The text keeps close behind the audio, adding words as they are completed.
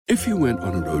If you went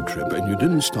on a road trip and you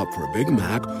didn't stop for a Big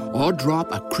Mac or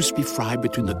drop a crispy fry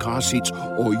between the car seats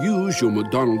or use your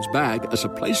McDonald's bag as a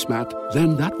placemat,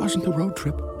 then that wasn't a road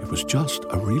trip. It was just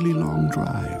a really long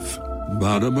drive.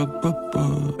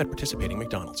 Ba-da-ba-ba-ba. At participating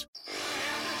McDonald's.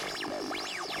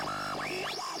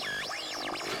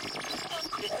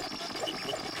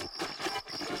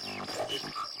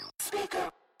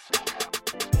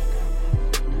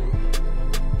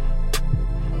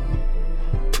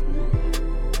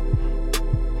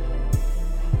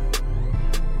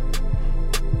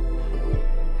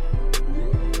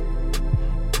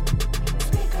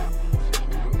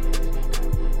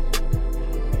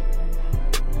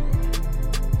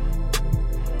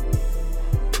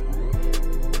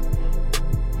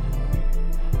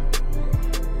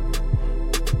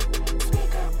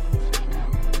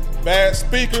 Bad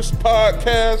Speakers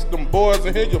Podcast. Them boys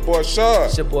in here. Your boy Sean.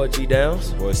 It's your boy G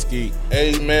Downs. Boy Skeet.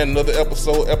 Hey man, another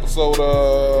episode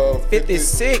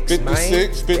 56, man.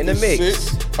 56. In the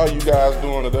mix. How you guys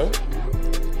doing today?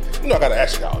 You know I gotta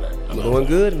ask y'all that. I'm doing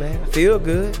good, man. I feel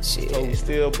good. Shit. So we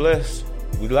still blessed.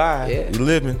 We live. Yeah. We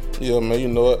living. Yeah, man, you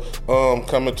know it.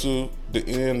 Coming to the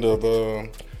end of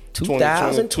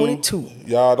 2022.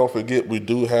 Y'all don't forget we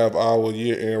do have our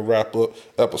year-end wrap-up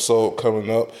episode coming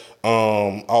up.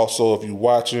 Also, if you're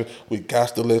watching, we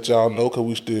got to let y'all know because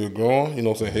we still growing. You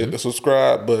know what I'm saying? Hit the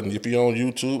subscribe button. If you're on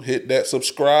YouTube, hit that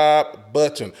subscribe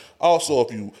button. Also,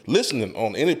 if you listening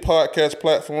on any podcast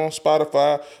platform,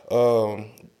 Spotify,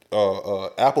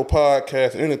 Apple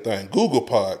Podcasts, anything, Google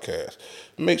Podcasts,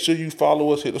 make sure you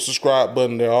follow us, hit the subscribe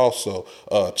button there also.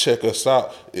 Check us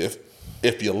out.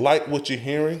 If you like what you're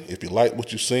hearing, if you like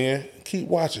what you're seeing, keep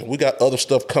watching. We got other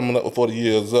stuff coming up before the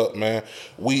year's up, man.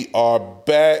 We are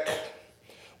back.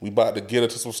 We about to get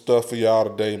into some stuff for y'all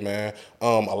today, man.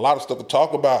 A lot of stuff to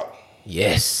talk about.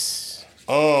 Yes.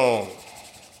 Gonna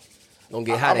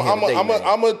get hot in here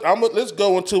today, let's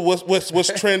go into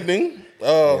what's trending.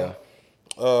 Career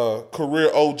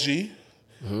OG,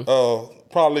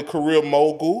 probably career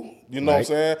mogul. You know what I'm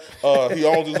saying? He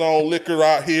owns his own liquor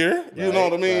out here. You know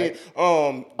what I mean?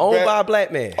 Owned by a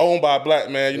black man. Owned by a black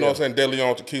man. You know what I'm saying? De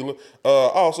Leon Tequila.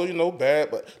 Also,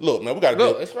 bad. But look, man, we got to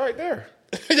Look, it's right there.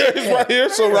 Yeah, it's right here.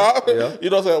 So, Rob, Yeah. you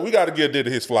know what I'm saying? We got to give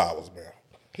Diddy his flowers, man.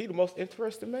 He the most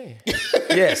interesting man.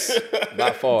 Yes,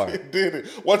 by far. Diddy.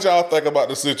 What y'all think about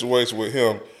the situation with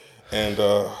him and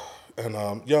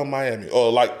Young Miami?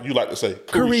 Or like you like to say,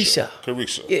 Carisha.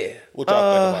 Yeah. What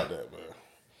y'all think about that, man?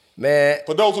 Man.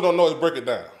 For those who don't know, let's break it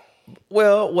down.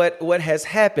 Well, what has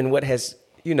happened, what has,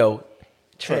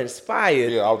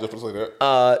 transpired. Yeah, I was just going to say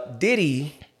that.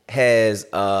 Diddy has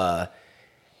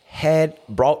had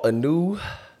brought a new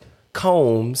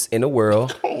Combs in the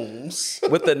world. Combs.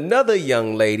 With another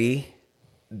young lady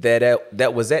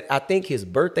that was at, I think, his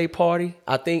birthday party.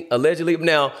 I think, allegedly.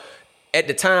 Now, at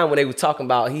the time when they were talking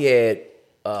about he had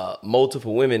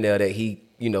multiple women there that he,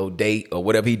 date or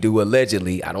whatever he do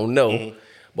allegedly. I don't know. Mm-hmm.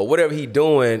 But whatever he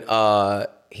doing,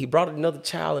 he brought another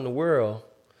child in the world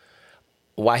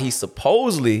while he's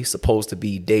supposedly supposed to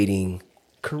be dating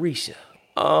Carisha.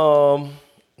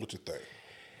 What you think?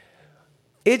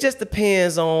 It just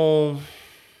depends on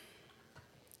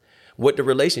what the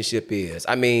relationship is.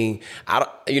 I mean,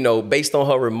 based on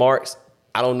her remarks,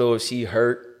 I don't know if she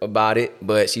hurt about it,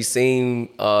 but she seemed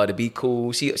to be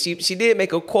cool. She did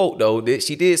make a quote though.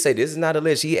 She did say this is not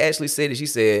alleged. She actually said it. She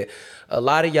said a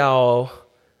lot of y'all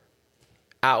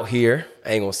out here,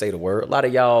 I ain't gonna say the word. A lot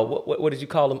of y'all, what did you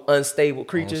call them? Unstable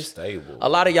creatures. Unstable. A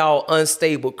lot of y'all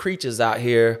unstable creatures out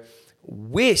here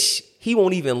wish he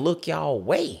won't even look y'all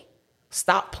way.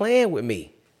 Stop playing with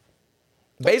me.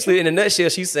 Basically, in a nutshell,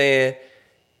 she's saying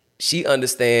she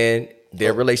understand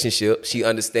their relationship. She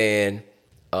understand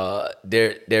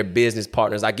their business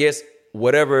partners. I guess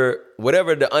whatever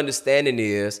the understanding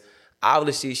is,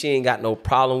 obviously she ain't got no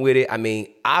problem with it. I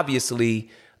mean,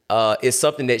 obviously. It's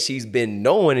something that she's been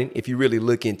knowing if you really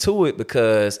look into it,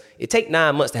 because it take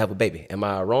 9 months to have a baby. Am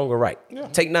I wrong or right? Yeah.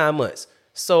 Take 9 months.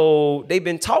 So they've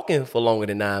been talking for longer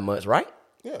than 9 months, right?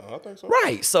 Yeah, I think so.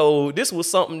 Right. So this was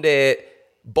something that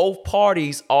both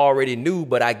parties already knew,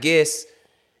 but I guess,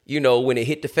 when it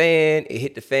hit the fan, it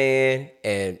hit the fan.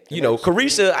 And,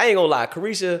 Carisha, I ain't gonna lie,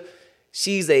 Carisha,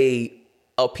 she's a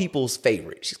people's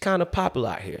favorite. She's kind of popular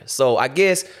out here. So I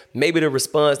guess maybe the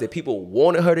response that people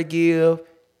wanted her to give,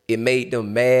 it made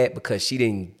them mad because she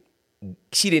didn't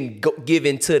give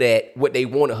into that what they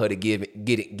wanted her to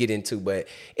get into. But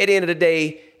at the end of the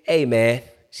day, hey man,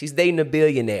 she's dating a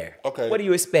billionaire. Okay, what do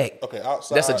you expect? Okay,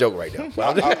 outside. That's a joke right there.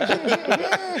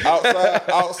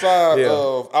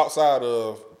 outside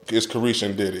of is Carisha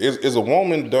and Diddy. Is a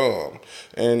woman dumb?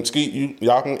 And Skeet,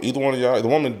 y'all can either one of y'all. The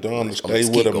woman dumb to stay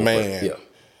with a man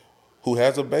who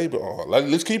has a baby on her. Like,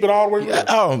 let's keep it all the way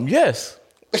real. Yes.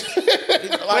 Wait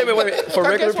a minute. For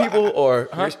regular people or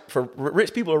for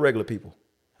rich people or regular people?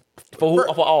 For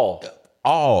all?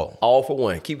 All for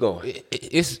one. Keep going.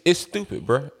 It's stupid,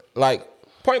 bro. Like,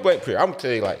 point blank period. I'm going to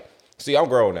tell you, like, see, I'm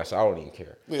grown now, so I don't even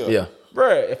care. Yeah. Bro,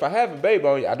 if I have a baby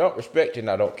on you, I don't respect you and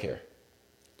I don't care.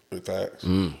 Facts.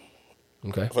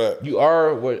 Okay. Facts. You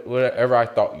are whatever I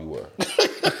thought you were.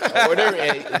 Whatever,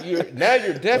 and now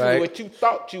you're definitely what you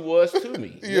thought you was to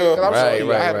me. Yeah. I'm sorry,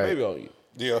 I had a baby on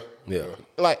you. Yeah.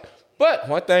 Like, but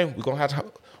one thing we're gonna have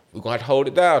to hold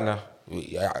it down now.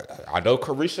 I know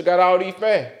Carisha got all these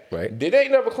fans. Right. Did they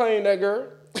never claim that girl?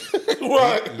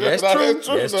 Right. That's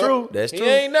true. That's true. He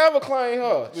ain't never claimed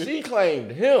her. She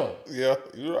claimed him. Yeah,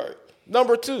 you're right.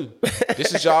 Number 2,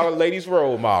 this is y'all ladies'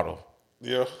 role model.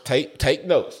 Yeah. Take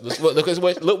notes.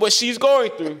 Look what she's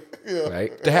going through. Yeah.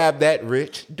 Right. To have that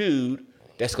rich dude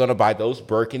that's gonna buy those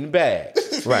Birkin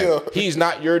bags. Right. Yeah. He's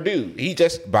not your dude. He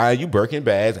just buying you Birkin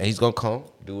bags, and he's gonna come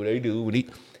do what they do. When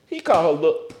he call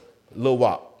her Lil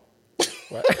Wop.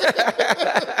 Right?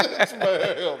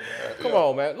 Come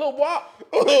on, man, Lil Wop.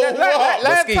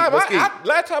 Last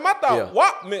time I thought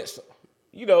Wop meant something.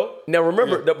 You know. Now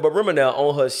remember now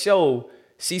on her show,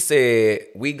 she said,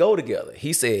 we go together.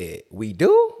 He said, we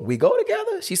do? We go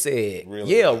together? She said,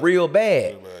 real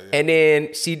bad. And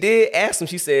then she did ask him,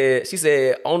 she said,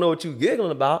 I don't know what you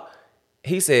giggling about.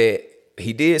 He said,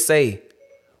 he did say,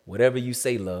 whatever you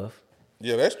say, love.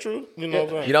 Yeah, that's true. You know what I'm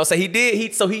saying? You know, so he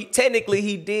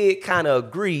did kind of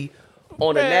agree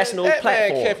on a national platform.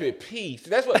 Man kept it peace.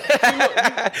 That's what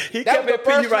he kept it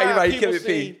peace. You're right. He kept it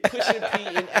peace. Pushing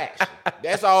P in action.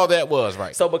 That's all that was,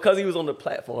 right? So because he was on the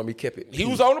platform, he kept it. He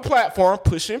was on the platform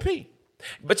pushing P.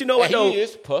 But you know what though? He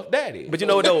is Puff Daddy. But you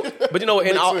know what though? But you know,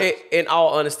 in all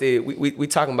honesty, we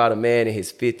talking about a man in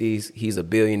his 50s. He's a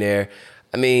billionaire.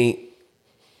 I mean,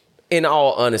 in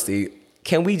all honesty,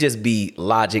 can we just be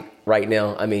logic right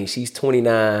now? I mean, she's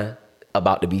 29,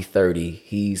 about to be 30.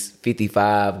 He's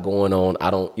 55, going on.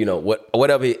 I don't,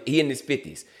 whatever. He in his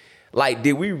 50s. Like,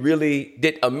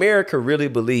 did America really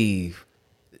believe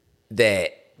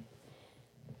that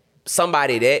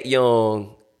somebody that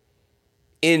young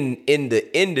in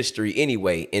the industry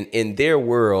anyway, in their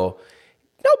world,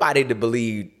 nobody to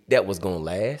believe that was gonna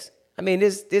last? I mean,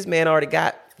 this man already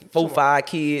got 4-5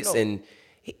 kids, and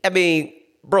I mean,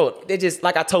 bro, they just,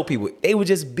 like I told people, they were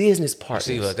just business partners.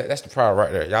 See, look, that's the problem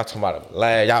right there. Y'all talking about a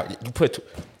lad.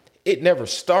 It never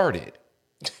started.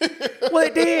 Well,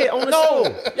 it did on the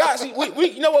show. Y'all see, we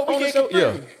you know what we get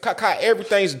confused. Yeah.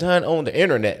 Everything's done on the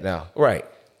internet now. Right.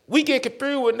 We get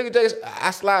confused with niggas just, I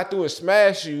slide through and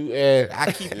smash you, and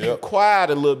I keep you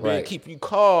quiet a little bit, keep you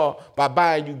calm by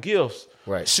buying you gifts.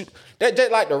 Right. Shoot, that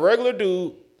just like the regular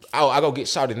dude. I go get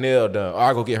shawty nail done, or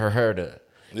I go get her hair done.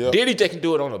 Yep. Diddy just can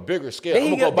do it on a bigger scale.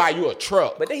 I'm gonna go buy you a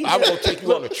truck. But I'm gonna take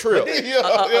you on a trip.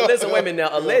 Listen, wait a minute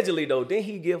now. Allegedly though, didn't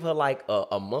he give her like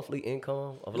a monthly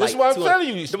income of like? That's what I'm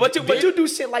telling you. But you do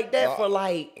shit like that for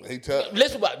like.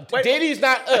 Listen, Diddy's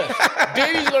not us.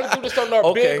 Diddy's gonna do this on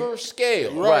a bigger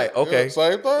scale. Right. Okay. Yeah,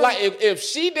 same thing. Like if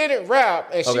she didn't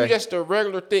rap and she was just a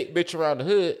regular thick bitch around the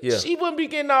hood, she wouldn't be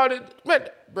getting all this. Man,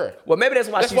 bruh. Well, maybe that's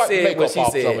why she said what she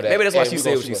said. Maybe that's why she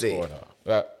said what she said.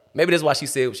 Maybe that's why she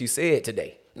said what she said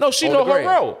today. No, she know her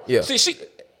role. Yeah. See,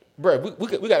 bro,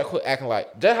 we gotta quit acting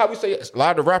like that's how we say it. A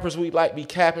lot of the rappers we like be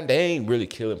capping. They ain't really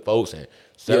killing folks and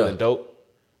selling dope.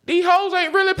 These hoes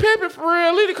ain't really pimping for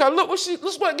real either. Cause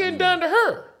look what getting done to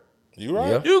her. You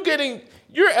right? Yeah.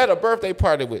 You're at a birthday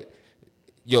party with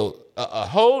a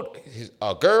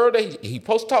girl that he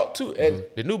supposed to talk to and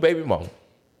the new baby mama.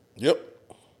 Yep.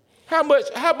 How much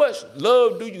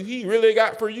love do he really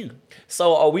got for you?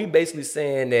 So are we basically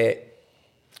saying that?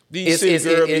 These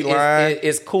girls be lying.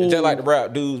 It's cool. Just like the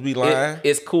rap dudes be lying.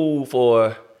 It's cool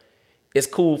for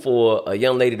a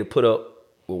young lady to put up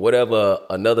with whatever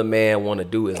another man want to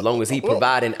do, as long as he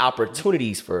providing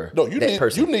opportunities for that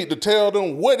person. You need to tell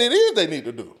them what it is they need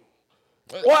to do.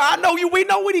 Well, I know you. We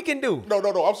know what he can do. No.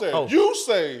 I'm saying you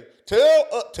say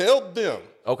tell them.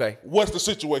 Okay. What's the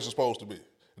situation supposed to be?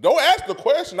 Don't ask the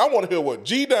question. I want to hear what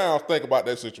G Downs think about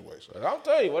that situation. I'll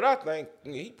tell you what I think.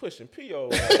 He pushing P.O.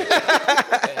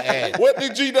 What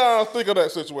did G Downs think of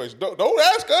that situation? Don't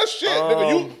ask us shit,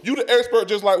 nigga. You the expert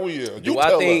just like we are. Do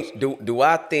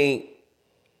I think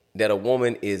that a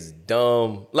woman is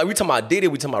dumb? Like we talking about Diddy,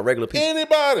 we talking about regular people.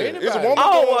 Anybody. Is a woman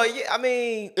dumb? Well, yeah. I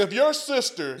mean, if your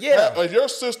sister,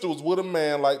 was with a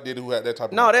man like Diddy who had that type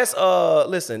of no, that's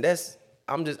listen, that's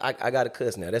I got a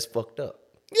cuss now. That's fucked up.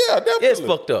 Yeah, definitely. It's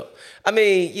fucked up. I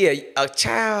mean, yeah, a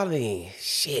child. I mean,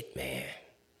 shit, man.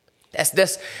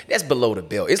 That's below the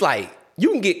belt. It's like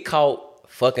you can get caught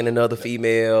fucking another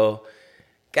female,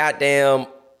 goddamn,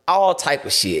 all type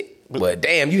of shit. But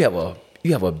damn, you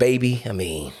have a baby. I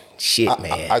mean, shit,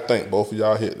 man. I think both of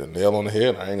y'all hit the nail on the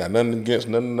head. I ain't got nothing against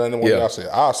none of what y'all said.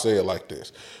 I'll say it like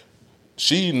this.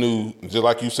 She knew, just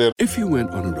like you said. If you went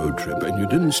on a road trip and you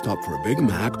didn't stop for a Big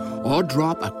Mac or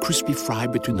drop a crispy fry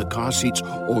between the car seats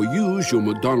or use your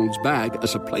McDonald's bag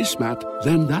as a placemat,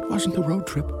 then that wasn't a road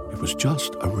trip. It was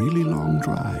just a really long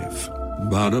drive.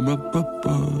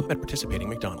 Ba-da-ba-ba-ba. At participating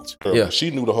McDonald's. Yeah.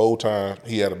 She knew the whole time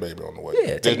he had a baby on the way.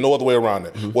 Yeah, There's no other way around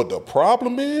it. What the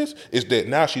problem is that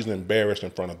now she's embarrassed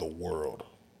in front of the world.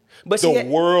 But The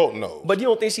world knows. But you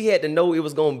don't think she had to know it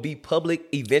was going to be public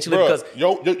eventually? Bruh,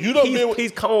 Because you done been with-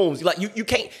 he's Combs. Like you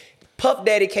can't. Puff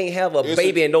Daddy can't have a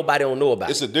baby and nobody don't know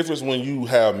about It's it. a difference when you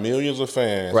have millions of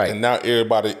fans, Right. and now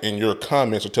everybody in your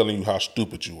comments are telling you how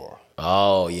stupid you are.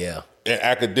 Oh yeah. And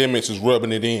academics is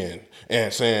rubbing it in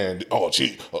and saying, "Oh,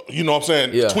 she," you know what I'm saying?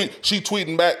 Yeah. She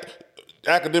tweeting back.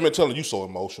 Academic telling you so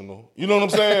emotional. You know what I'm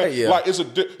saying? Yeah. Like it's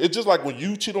just like when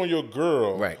you cheat on your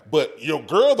girl, Right. But your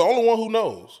girl the only one who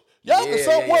knows. Y'all can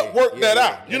somewhat work that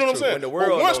out. You know what I'm saying? When the world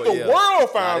but once know it, the yeah. world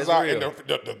finds Nah, out, that's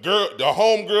and the girl, the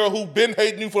home girl who been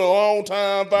hating you for a long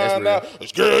time, find real. out,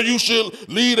 this girl, you should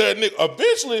leave that nigga.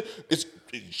 Eventually,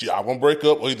 I gonna break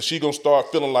up, or either she gonna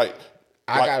start feeling like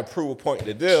I gotta prove a point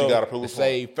to them. She gotta prove a to point.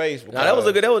 save face. Now that was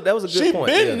a good she point.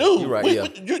 been Yeah, new. You right.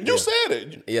 You said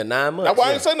it. Yeah, 9 months. That's why I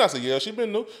yeah. ain't say nothing. I said, yeah, she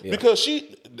been new because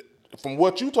she. From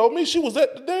what you told me, she was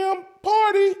at the damn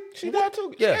party. She got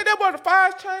too. Yeah. Yeah, that was the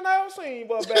finest chain I ever seen,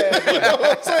 but bad. You know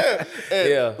what I'm saying? And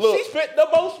Yeah. Look, She spent the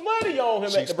most money on him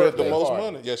she at the spent birthday the most party.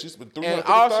 money. Yeah, she spent And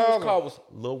all she was $350,000. called was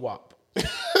Lil Wop.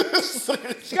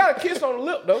 She got a kiss on the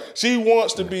lip though. She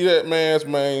wants to be that man's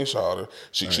main shouter.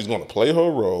 She's going to play her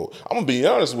role. I'm going to be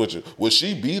honest with you. Would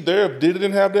she be there if Diddy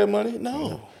didn't have that money?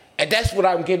 No. And that's what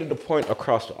I'm getting the point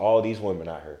across to all these women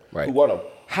out here Right. who want a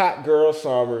hot girl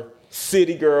summer,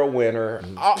 city girl winter,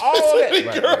 all that.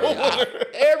 City girl winter.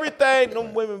 Everything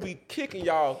them women be kicking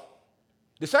y'all.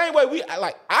 The same way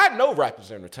I know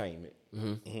rappers entertainment.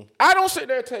 Mm-hmm. I don't sit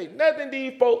there and tell you nothing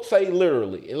these folks say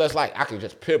literally, unless like I can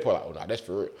just pinpoint like, oh no, that's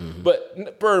for real. Mm-hmm.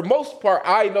 But for the most part,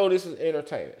 I know this is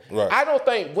entertainment. Right. I don't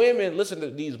think women listen to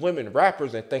these women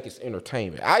rappers and think it's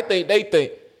entertainment. I think they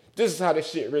think this is how this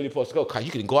shit really supposed to go. Cause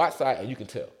you can go outside and you can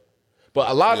tell. But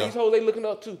a lot of these hoes they looking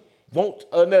up to want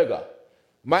a nigga.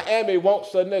 Miami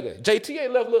wants a nigga. JT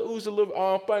ain't left Lil Uzi a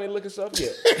little funny looking stuff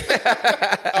yet.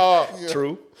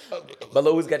 True. But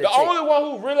Louis got The that chick. only one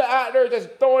who really out there just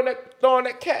throwing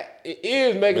that cat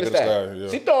is Megan Thee Stallion. Yeah.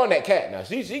 She throwing that cat now.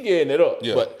 She getting it up.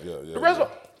 Yeah, But yeah, the rest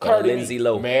of Cardi Lindsay B,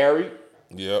 Loh. married.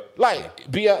 Yep.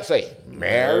 Like Beyonce,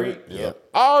 married. Yep.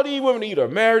 All these women either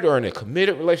married or in a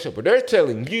committed relationship, but they're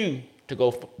telling you to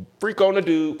go freak on the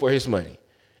dude for his money.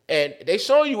 And they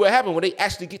show you what happened when they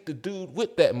actually get the dude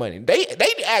with that money. They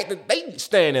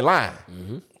stand in line.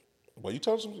 Mm-hmm. Well, you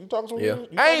talking some? Yeah.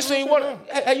 I ain't seen one.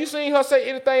 Have you seen her say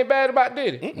anything bad about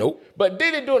Diddy? Nope. But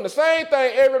Diddy doing the same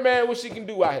thing every man wish he can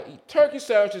do out here. Eat turkey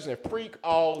sandwiches and freak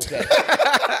all day.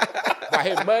 While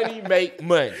his money make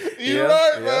money. You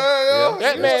right, man. Yeah.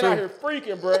 That man out here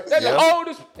freaking, bro. That's the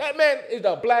oldest. That man is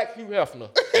the black Hugh Hefner.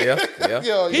 Yeah.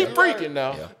 Yeah, He yeah. freaking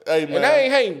now. Hey, man. And I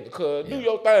ain't hating, cuz do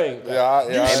your thing. Yeah,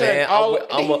 You yeah. sharing Man, all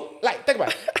I'm like think about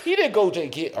it. He didn't go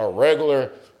just get a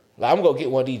regular, like I'm gonna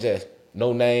get one of these just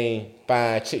no name,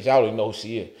 fine chicks. Y'all don't even know who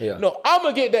she is. Yeah. No, I'm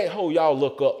gonna get that hoe y'all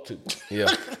look up to. Yeah.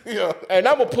 Yeah. And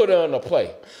I'm gonna put her on the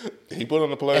play. He put on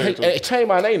the play. And change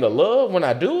my name to Love when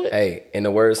I do it. Hey, in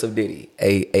the words of Diddy,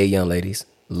 hey, young ladies,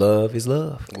 love is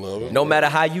love. Love is No matter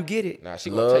how you get it, Nah, she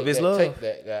gonna love take is that, love. Take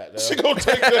that, goddamn. She gonna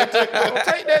take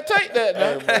that. Take that.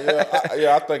 Now.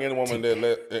 Yeah, I think any woman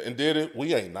that and did it,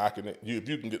 we ain't knocking it. If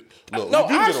you can get, look, No,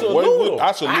 if you I get salute away with, him.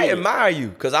 I salute I it. admire you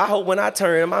because I hope when I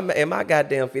turn in my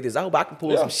goddamn 50s, I hope I can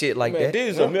pull some shit like Man, that.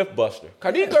 Diddy's a myth buster.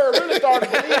 Cause these girls really started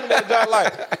believing that job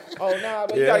like, oh nah,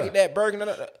 but you gotta get that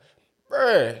burger.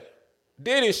 Bruh,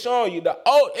 Diddy's showing you the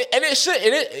old, and it should.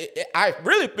 I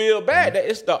really feel bad that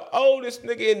it's the oldest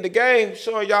nigga in the game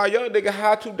showing y'all young nigga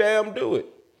how to damn do it.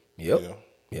 Yep.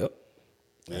 Yeah. Yep.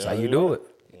 That's how you do it.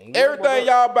 Everything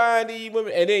y'all buying these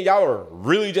women, and then y'all are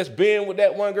really just being with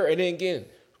that one girl, and then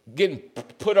getting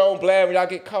put on blast when y'all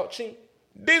get caught cheating.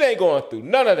 Diddy ain't going through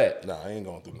none of that. Nah, he ain't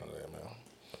going through none of that, man.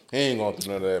 He ain't going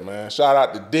through none of that, man. Shout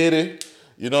out to Diddy.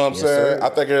 You know what I'm saying? sir. I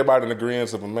think everybody in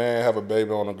agreement if a man have a baby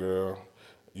on a girl,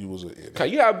 you was an idiot. Cause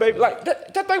you have a baby, like,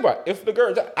 just think about it. If the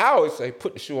girl, I always say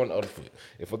put the shoe on the other foot.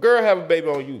 If a girl have a baby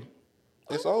on you,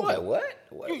 It's over. What?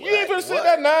 You ain't finna sit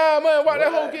there 9 months while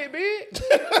that hoe get big.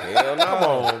 Hell no. Come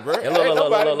on, bro. And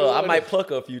look. I might pluck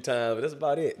her a few times, but that's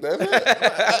about it. That's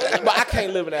it. But I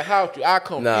can't live in that house. I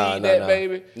come feed that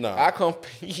baby. Nah. I come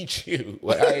feed you.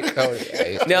 Well, I ain't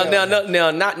coming.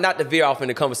 Now, not to veer off in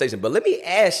the conversation, but let me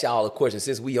ask y'all a question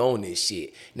since we own this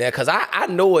shit. Now, because I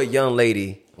know a young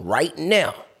lady right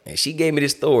now, and she gave me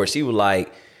this story. She was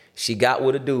like, she got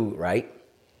with a dude, right?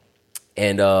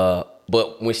 And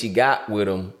but when she got with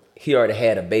him, he already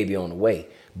had a baby on the way.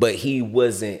 But he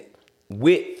wasn't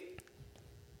with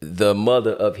the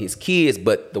mother of his kids,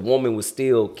 but the woman was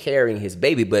still carrying his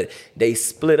baby, but they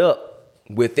split up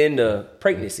within the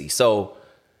pregnancy. So,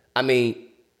 I mean,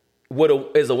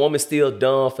 is a woman still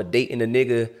done for dating a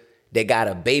nigga that got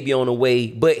a baby on the way,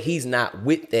 but he's not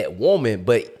with that woman,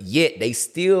 but yet they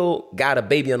still got a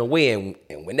baby on the way, and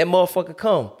when that motherfucker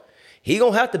come, he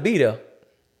gonna have to be there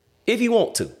if he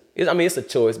want to. It's a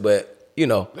choice, but you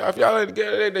know. Now, if y'all ain't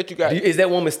together, that you got. Is that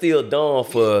woman still done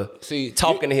for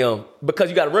talking to him? Because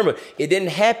you got to remember, it didn't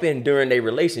happen during their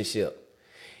relationship.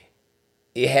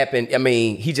 It happened,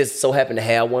 he just so happened to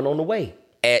have one on the way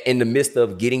in the midst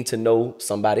of getting to know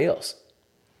somebody else.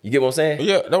 You get what I'm saying?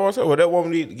 Yeah, that's what I'm saying. Well, that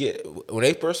woman need to get, when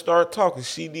they first start talking,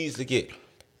 she needs to get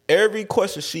every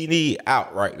question she need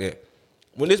out right there.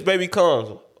 When this baby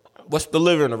comes, what's the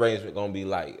living arrangement gonna be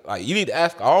like? Like, you need to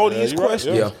ask all these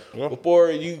questions before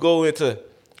you go into,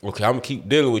 okay, I'm gonna keep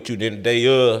dealing with you. Then the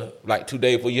day like 2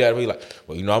 days before you have to be like,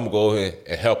 well, I'm gonna go ahead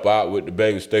and help out with the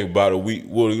baby, stay about a week.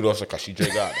 Well, it's like, cause she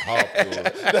just got the hospital.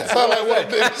 That's all I want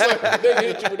to say. They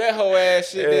hit you with that whole ass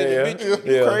shit. Then you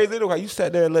crazy. Like, you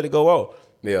sat there and let it go on.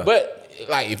 Yeah. But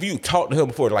like, if you talk to him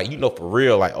before, like, for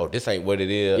real, like, oh, this ain't what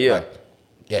it is. Yeah. Like,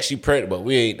 yeah, she pregnant, but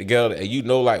we ain't together. And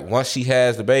like, once she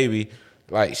has the baby,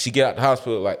 like, she get out the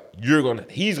hospital, like,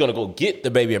 he's gonna go get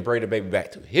the baby and bring the baby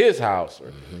back to his house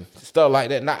or stuff like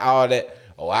that. Not all that,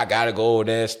 oh, I gotta go over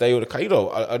there and stay with the car.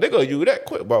 A nigga you that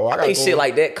quick, bro. I think shit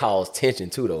like that cause tension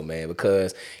too, though, man,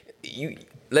 because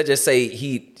let's just say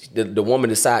the woman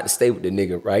decide to stay with the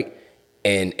nigga, right?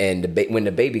 And when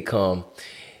the baby come,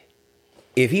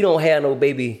 if he don't have no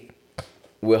baby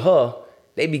with her,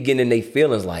 they be getting in their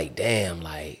feelings like, damn,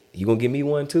 like, you gonna give me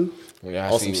one too? Yeah,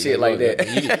 on some shit like that.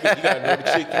 You gotta know the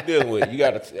chick you dealing with. You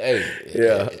gotta,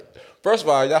 First of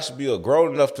all, y'all should be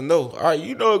grown enough to know. All right,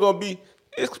 it's gonna be,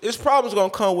 it's problems gonna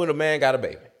come when a man got a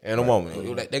baby and a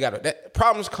woman. That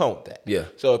problems come with that. Yeah.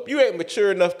 So if you ain't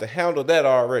mature enough to handle that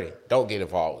already, don't get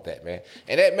involved with that, man.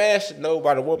 And that man should know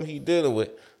by the woman he dealing with.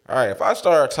 All right, if I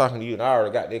start talking to you and I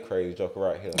already got that crazy joker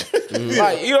right here,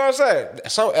 like, you know what I'm saying?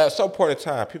 So at some point in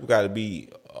time, people got to be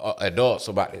adults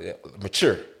about it,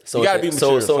 mature. So you got to be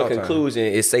mature. So in conclusion,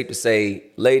 it's safe to say,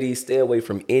 ladies, stay away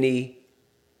from any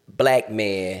black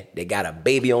man that got a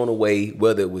baby on the way,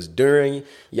 whether it was during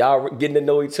y'all getting to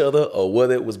know each other or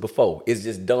whether it was before. It's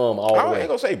just dumb all the way. I ain't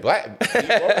gonna say black people. I'm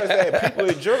gonna say people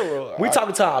in general. We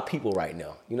talking to our people right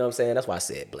now. You know what I'm saying? That's why I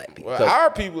said black people. Well,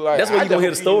 our people, like, that's where you gonna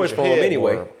hear the stories from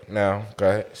anyway. Now, go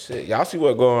ahead. Shit, y'all see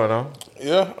what's going on.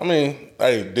 Yeah,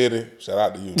 hey, Diddy, shout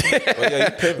out to you.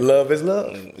 Love is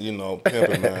love.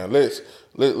 Pimping, man. Let's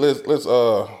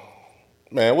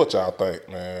man, what y'all think,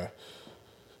 man?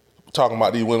 Talking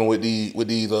about these women with these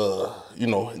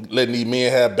letting these men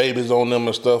have babies on them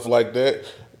and stuff like that.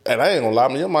 And I ain't gonna lie,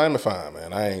 your Miami fine,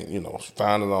 man. I ain't,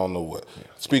 fine and I don't know what. Yeah.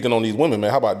 Speaking on these women,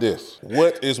 man, how about this?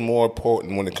 What is more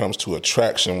important when it comes to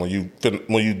attraction when you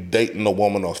dating a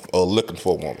woman or looking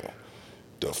for a woman?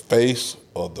 The face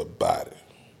or the body?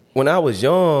 When I was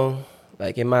young,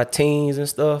 like in my teens and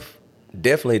stuff,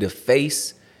 definitely the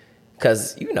face.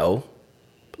 Cause little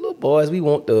boys, we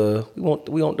want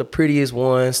the prettiest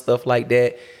one, stuff like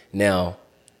that. Now,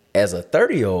 as a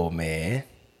 30-year-old man,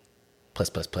 plus,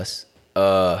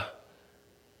 I'm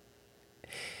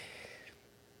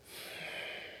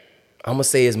gonna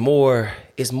say it's more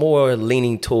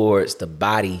leaning towards the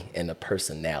body and the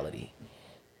personality.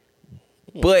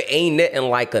 But ain't nothing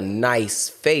like a nice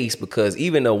face, because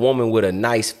even a woman with a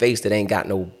nice face that ain't got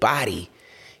no body,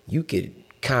 you could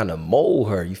kind of mold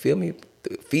her. You feel me?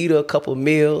 Feed her a couple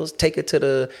meals, take her to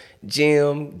the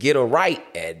gym, get her right.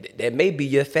 That may be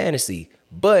your fantasy.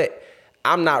 But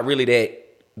I'm not really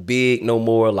that big no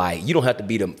more. Like, you don't have to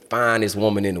be the finest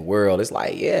woman in the world. It's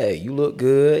like, yeah, you look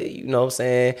good. You know what I'm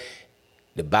saying?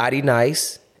 The body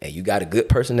nice, and you got a good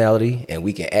personality, and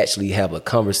we can actually have a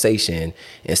conversation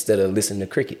instead of listening to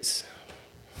crickets.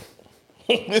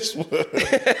 I'm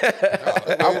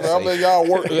letting y'all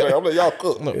work today. I'm letting y'all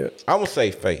cook. No, I'm going to say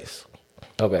face.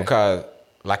 Okay. Because,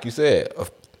 like you said,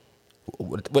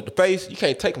 with the face, you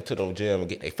can't take them to the gym and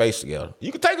get their face together.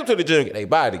 You can take them to the gym and get their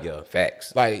body together.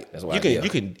 Facts. Like That's why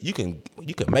you can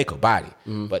make a body,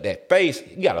 but that face,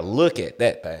 you gotta look at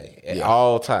that thing at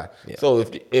all times. Yeah. So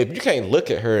if you can't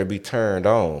look at her and be turned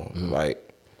on,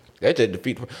 like that just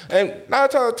defeat. And 9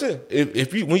 times out of 10,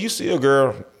 if you when you see a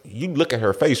girl, you look at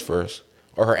her face first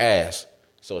or her ass.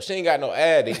 So if she ain't got no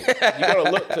ass, you're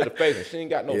gonna look to the face. If she ain't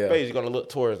got no face, you're gonna look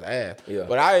towards the ass. Yeah.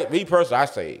 But me personally, I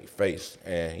say face,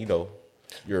 and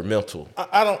you're mental.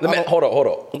 Hold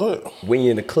on. Go ahead. When you're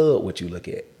in the club, what you look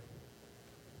at?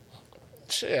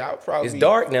 Shit, I'll probably. It's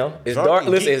dark now. It's dark.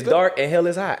 Listen, it's dark and hell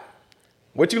is hot.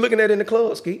 What you looking at in the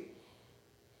club, Skeet?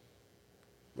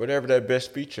 Whatever that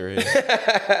best feature is.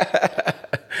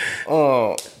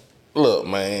 Look,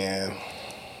 man.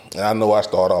 I know I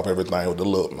start off everything with the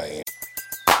look, man.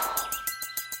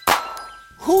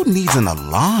 Who needs an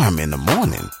alarm in the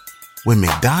morning when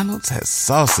McDonald's has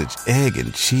sausage, egg,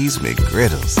 and cheese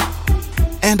McGriddles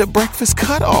and a breakfast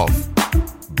cutoff?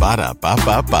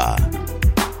 Ba-da-ba-ba-ba.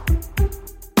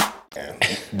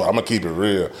 But I'm going to keep it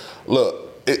real. Look,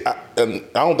 I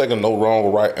don't think there's no wrong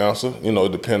or right answer.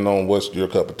 It depends on what's your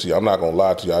cup of tea. I'm not going to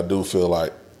lie to you. I do feel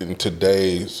like in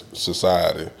today's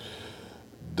society,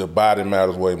 the body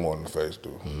matters way more than the face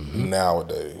do.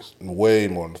 Nowadays. Way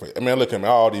more than the face. I mean, look at me.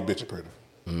 All these bitches pretty.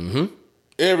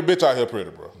 Every bitch out here pretty,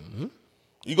 bro.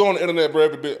 You go on the internet, bro,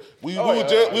 every bitch. We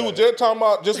were just talking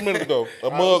about just a minute ago, a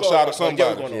mug shot or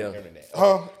somebody.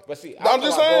 Huh? But see, I'm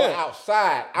just saying. Going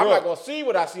outside, I'm not going to see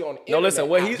what I see on the internet. No, listen,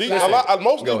 what he's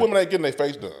most of these women ain't getting their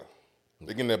face done.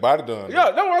 They're getting their body done.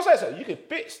 Yeah, that's what I'm saying. So you can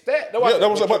fix that. But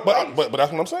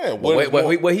that's what I'm saying.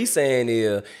 What he's saying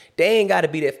is they ain't got to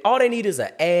be that. All they need is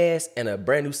an ass and a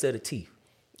brand new set of teeth.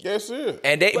 Yes, it is.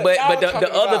 And but the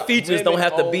other features don't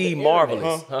have to be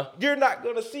marvelous. Huh? You're not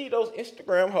gonna see those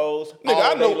Instagram hoes.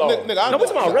 Nigga, I know. No, we're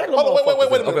talking about regular.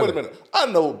 Wait a minute. I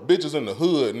know bitches in the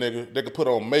hood, nigga, that can put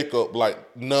on makeup like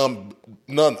none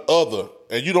other,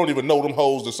 and you don't even know them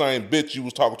hoes the same bitch you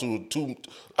was talking to 2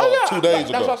 days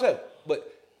ago. That's what I said.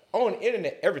 But on the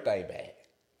internet, everything bad.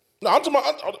 No, I'm talking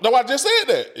about. No, I just said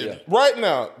that. Yeah. Right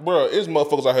now, bro, it's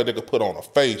motherfuckers out here that can put on a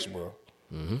face, bro,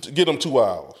 to get them 2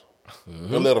 hours.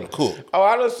 And let them cook. Oh,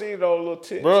 I don't see those little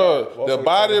tits. Bro, the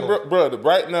body, bro,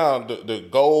 right now, the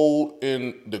gold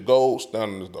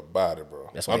standard is the body, bro.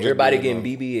 That's why everybody getting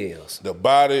BBLs. The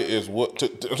body is what,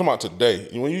 I'm talking about today.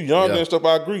 When you younger and stuff,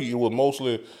 I agree, it was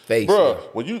mostly, face. Bro,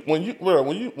 when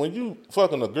you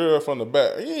fucking a girl from the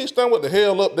back, you ain't standing what the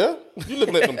hell up there. You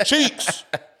looking at them cheeks.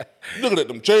 You looking at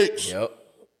them cheeks. Yep.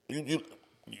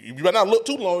 You better not look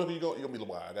too long if you're gonna be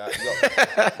wide. I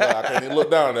can't even look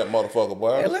down at that motherfucker,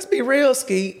 boy. And let's be real,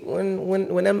 Skeet.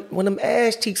 When them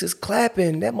ass cheeks is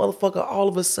clapping, that motherfucker all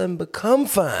of a sudden become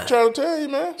fine. I'm trying to tell you,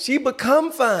 man. She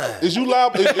become fine. Is you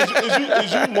liable?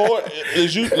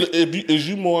 Is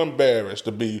you more embarrassed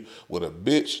to be with a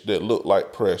bitch that look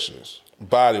like Precious,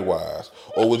 body wise,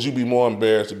 or would you be more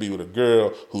embarrassed to be with a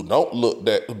girl who don't look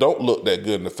that good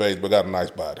in the face but got a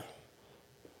nice body?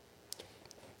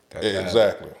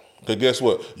 Exactly. Cause guess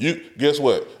what?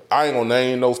 I ain't gonna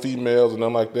name no females and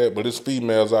nothing like that, but it's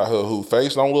females out here who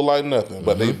face don't look like nothing,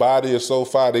 but their body is so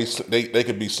fine they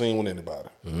could be seen with anybody.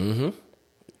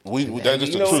 That's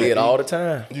just the truth. You see it all the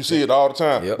time. You see it all the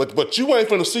time. Yep. But you ain't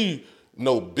finna see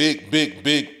no big,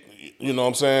 you know what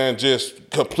I'm saying, just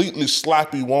completely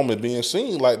sloppy woman being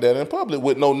seen like that in public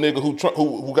with no nigga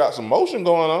who got some motion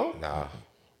going on. Nah.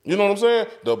 You know what I'm saying?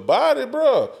 The body,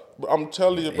 bro. I'm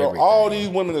telling you, bro. Everything. All these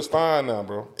women is fine now,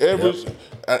 bro.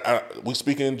 We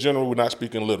speaking in general. We're not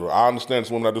speaking literal. I understand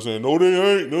some women out there saying, no, they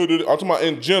ain't. No, they ain't. I'm talking about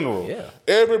in general. Yeah.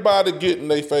 Everybody getting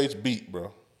their face beat,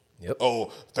 bro. Yep.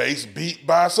 Oh, face beat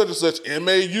by such and such.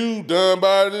 MAU done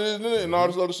by this and all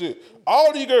this other shit.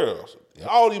 All these girls,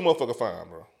 all these motherfuckers fine,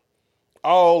 bro.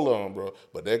 All of them, bro.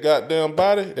 But that goddamn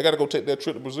body, they got to go take that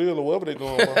trip to Brazil or wherever they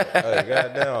going, bro. Goddamn,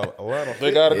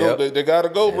 they got to go. They got to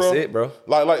go, bro. That's it, bro.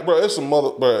 Like, bro, it's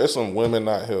some women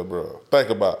out here, bro.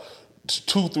 Think about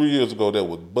 2-3 years ago that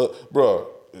was, but, bro,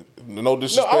 no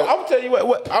disrespect. No, I'm gonna tell you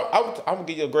what. I'm gonna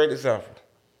give you a great example.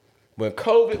 When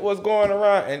COVID was going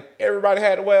around and everybody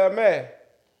had to wear a mask,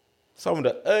 some of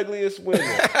the ugliest women.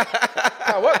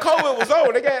 Now, what COVID was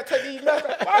on, they got to take these masks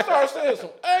off. I started seeing some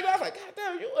ugly. I was like, God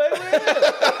damn, you ugly.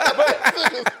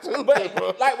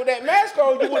 but like with that mask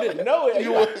on, you wouldn't know it.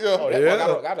 You like,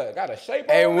 that got a shape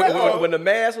on. And when the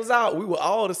mask was out, we were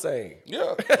all the same.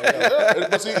 Yeah.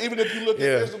 But see, even if you look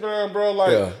at Instagram, bro,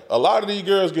 like a lot of these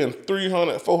girls getting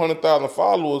 300,000, 400,000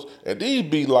 followers, and these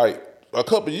be like a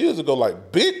couple of years ago,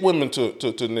 like big women to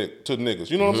niggas.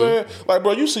 You know what I'm saying? Like,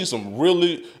 bro, you see some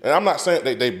really, and I'm not saying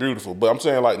they beautiful, but I'm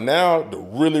saying like now the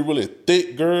really, really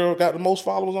thick girl got the most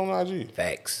followers on IG.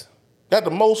 Facts. Got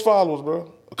the most followers,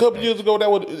 bro. A couple of years ago,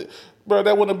 that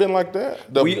wouldn't have been like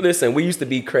that. We used to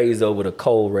be crazy over the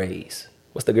Cole Rays.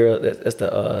 What's the girl? That's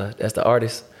the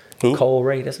artist. Who? Cole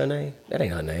Ray. That's her name. That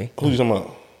ain't her name. Who you talking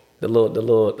about? The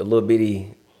little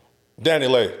bitty. Danny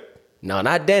Lay. No,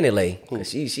 not Danny Lay. Cause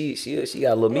she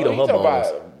got a little meat on her bones.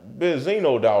 About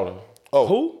Benzino daughter. Oh,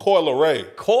 who? Coyle Ray.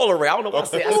 Coyle Ray. I don't know what I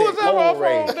said. Who was that Coyle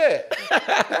Ray. on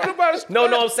that?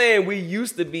 No, I'm saying we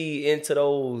used to be into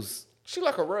those. She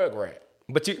like a rug rat.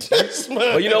 But you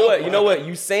know what? You know what?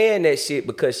 You saying that shit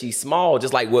because she's small,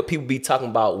 just like what people be talking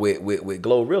about with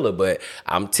Glorilla. But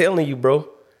I'm telling you, bro,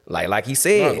 like he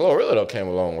said, Glorilla done came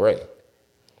a long way.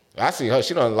 I see her.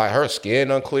 She done like her skin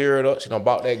done cleared up. She done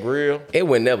bought that grill. It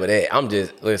was never that. I'm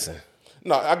just listen.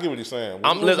 No, I get what you're saying.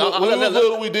 When we was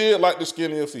little, we did like the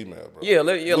skinnier female, bro.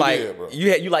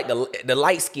 Yeah, you like the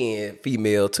light skinned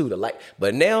female too.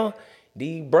 But now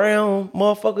these brown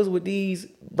motherfuckers with these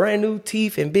brand new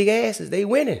teeth and big asses, they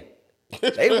winning.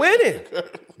 They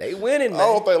winning, man. I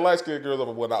don't think light-skinned girls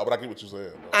ever went out, but I get what you're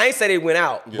saying. Bro. I ain't say they went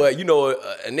out, but you know,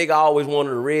 a nigga always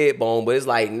wanted a red bone, but it's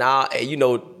like, nah, you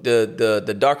know,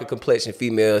 the darker complexion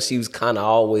female, she was kind of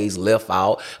always left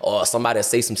out, or somebody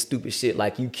say some stupid shit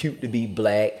like, you cute to be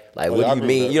black. Like, what do you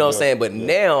mean? You know what I'm saying? But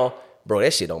now, bro,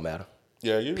 that shit don't matter.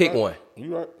 Yeah, you Pick right. one.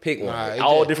 You right. Pick one.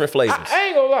 All different flavors. I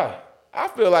ain't gonna lie. I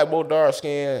feel like more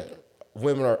dark-skinned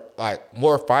women are, like,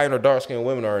 more fine or dark-skinned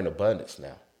women are in abundance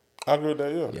now. I agree with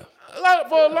that, yeah.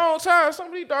 For a long time, some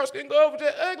of these dark skin go over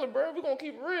that ugly, bro. We gonna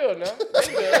keep it real now.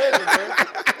 They ugly, bro.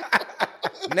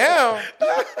 Now,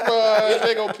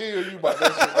 they gonna kill you about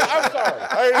that shit. I'm sorry.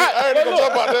 I ain't gonna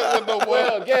talk about that one no more.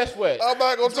 Well, guess what? I'm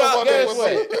not gonna talk about that one.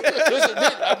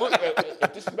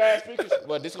 If this is bad speakers,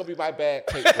 well, this is gonna be my bad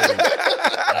take for you.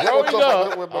 Growing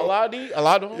up, a lot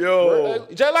of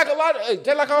them, just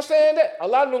like I'm saying that, a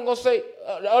lot of them gonna say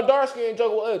a dark skinned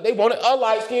joke. They wanted a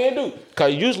light skinned dude,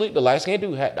 cause usually the light skinned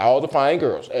dude had all the fine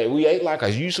girls. Hey, we ain't like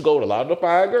us. Used to go to a lot of the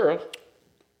fine girls.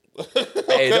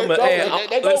 Hey,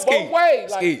 they go both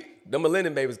ways. Skeet. The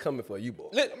millennium babies coming for you, boy.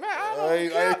 Man, I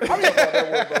ain't talking about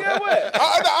that one, Get what?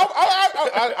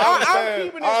 I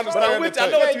keeping I it understand. I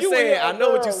know what you're saying. I know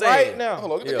what you're saying. Right now.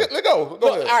 Hold on, Yeah. let go.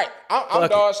 Go ahead. All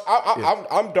right,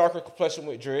 I'm darker complexion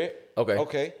with dread.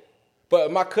 Okay. But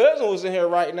my cousin was in here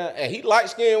right now, and he light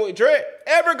skinned with dread.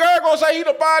 Every girl gonna say he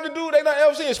the finest dude they not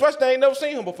ever seen, especially they ain't never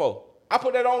seen him before. I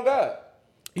put that on God.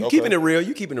 You keeping it real.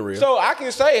 You keeping it real. So I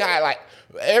can say how like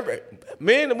every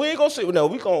man, we ain't gonna say no.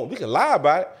 We can lie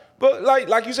about it, but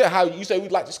like you said, how you say we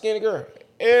like the skinny girl.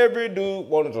 Every dude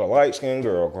wanted a light skinned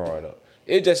girl growing up.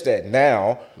 It's just that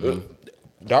now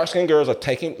dark skinned girls are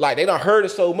taking like they done heard it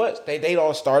so much they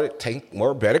don't started taking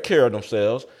better care of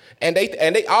themselves. And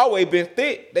they always been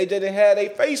thick. They just didn't have their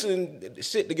face and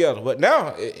shit together. But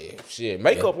now, shit,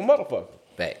 makeup a motherfucker.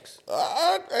 Facts.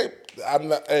 I'm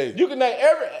not. Hey, You can name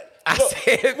every. I look,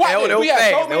 said we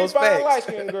had so many fine facts. light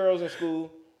skinned girls in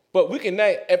school. But we can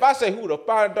name, if I say who the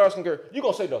fine dark skinned girl, you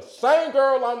gonna say the same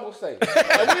girl I'm gonna say. And we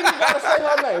ain't gotta say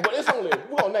her name, but it's only,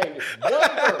 we're gonna name this one girl.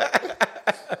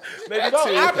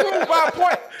 I prove my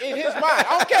point in his mind.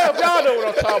 I don't care if y'all know what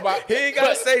I'm talking about. He ain't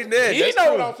gotta say that. He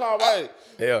know what I'm talking about. hey.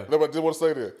 Yeah. I just want to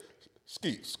say this.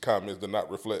 Skeet's comments do not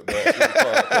reflect back to the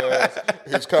podcast.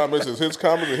 His comments is his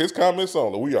comments and his comments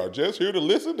only. We are just here to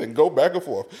listen and go back and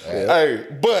forth. Yeah. Hey,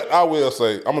 but I will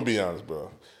say, I'm gonna be honest, bro.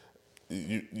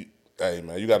 Hey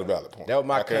man, you got a valid point. That was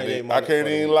my Kanye moment. I can't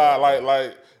even lie.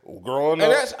 Like growing up,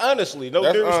 and that's honestly no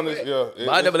that's disrespect. honest. Yeah,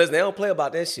 But I never listen. They don't play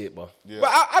about that shit, bro. Yeah.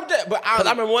 But I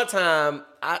remember one time.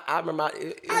 I remember.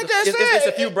 just It's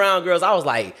said a few brown girls. I was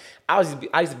like, I used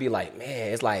to be like,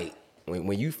 man, it's like.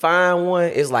 When you find one,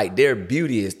 it's like their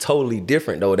beauty is totally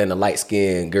different though than the light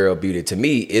skinned girl beauty. To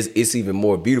me, it's even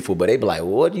more beautiful. But they be like, well,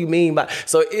 what do you mean by?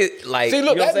 So it like see,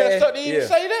 look, you know that messed up to even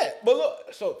say that. But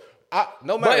look, so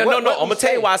no matter what. No, I'm gonna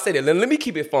tell you why I say that. Let me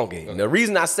keep it funky. The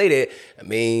reason I say that, I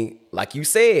mean, like you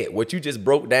said, what you just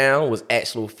broke down was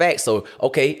actual facts. So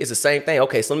okay, it's the same thing.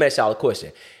 Okay, so let me ask y'all a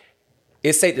question.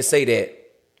 It's safe to say that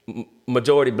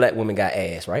majority black women got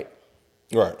ass, right?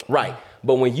 Right.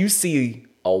 But when you see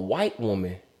a white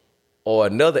woman or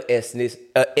another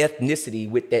ethnicity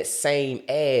with that same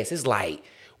ass, it's like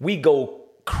we go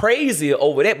crazy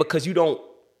over that because you don't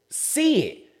see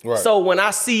it. Right. So when I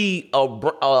see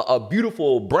a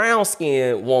beautiful brown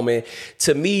skinned woman,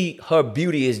 to me, her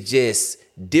beauty is just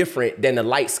different than the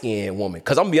light skinned woman.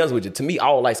 Because I'm gonna be honest with you, to me,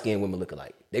 all light skinned women look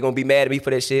alike. They're gonna be mad at me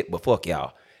for that shit, but fuck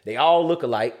y'all. They all look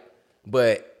alike,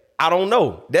 but I don't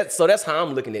know. That's how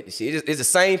I'm looking at the shit. It's the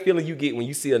same feeling you get when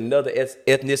you see another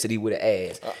ethnicity with an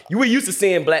ass. You were used to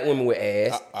seeing black women with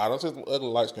ass. I don't see ugly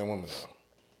light-skinned women now.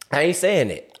 I ain't saying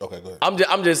that. Okay, go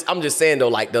ahead. I'm just saying though,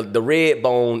 like the red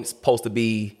bone is supposed to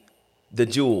be the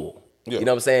jewel. Yeah. You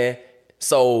know what I'm saying?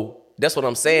 So that's what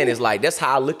I'm saying is like that's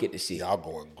how I look at the shit. Y'all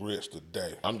going grits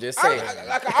today. I'm just saying. I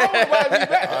don't want to be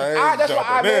back. That's why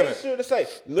I made sure to say,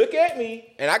 look at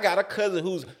me, and I got a cousin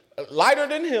who's lighter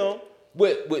than him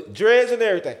with dreads and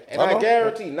everything. And I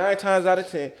guarantee 9 times out of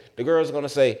 10, the girl's gonna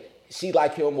say she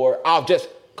like him more. I'll just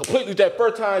completely that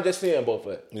first time just seeing both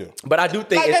of it. Yeah. But I do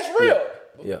think like that's real.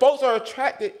 Yeah. Folks are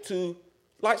attracted to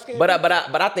light skin. But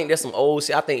I think that's some old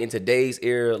shit. I think in today's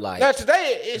era, like now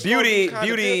today, it's beauty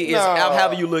is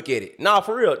however you look at it. Nah,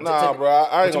 for real. Nah, bro,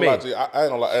 I ain't gonna lie to you. I ain't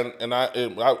gonna lie, and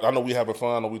I know we having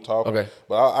fun and we talking. Okay.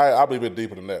 But I believe it's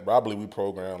deeper than that, bro. I believe we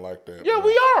programmed like that. Yeah, bro.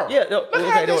 we are. Yeah, no, look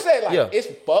how they say like it's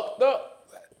fucked up.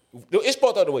 It's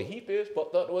fucked up the way he feels,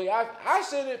 fucked up the way I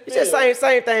said it. It's just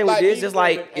same thing with this. Just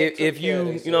like if you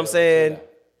know what I'm saying.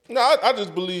 No, I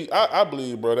just believe I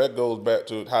believe, bro. That goes back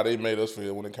to how they made us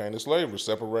feel when it came to slavery,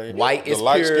 separating white the is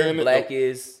light pure, skin, black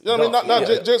is. You know what I mean?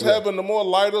 Not just having the more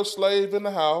lighter slave in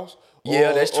the house.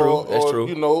 Yeah, that's true. That's true.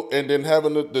 You know, and then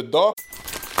having the dark.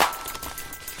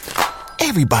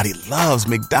 Everybody loves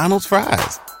McDonald's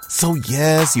fries. So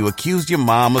yes, you accused your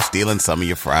mom of stealing some of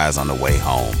your fries on the way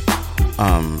home.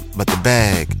 But the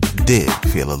bag did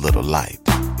feel a little light.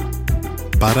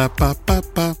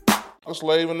 Ba-da-ba-ba-ba. A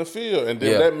slave in the field, and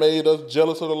then that made us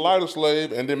jealous of the lighter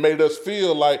slave, and then made us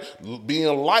feel like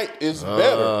being light is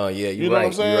better. Yeah, you know what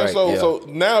I'm saying? So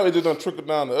now it just done trickle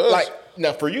down to us. Like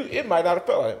now for you, it might not have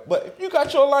felt like it, but if you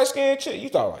got your light skinned chick, you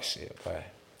thought like shit, man.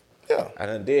 Yeah, I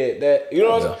done did that. You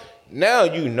know what I'm saying? Now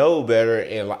you know better,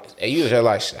 and you just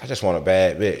like I just want a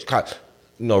bad bitch.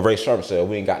 You know, Ray Sharma said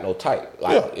we ain't got no type.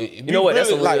 Like you know what?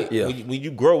 Really, That's when you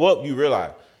grow up, you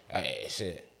realize, hey,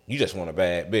 shit. You just want a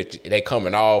bad bitch. They come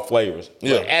in all flavors.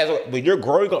 Yeah. But when you're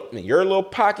growing up in your little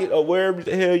pocket or wherever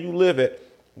the hell you live at,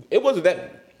 it wasn't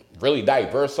that really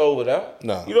diverse over there.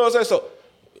 No. You know what I'm saying? So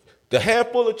the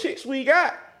handful of chicks we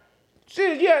got,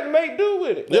 shit, you had to make do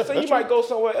with it. Let's say you might go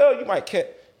somewhere else, you might catch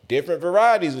different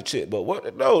varieties of chick. But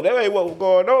that ain't what was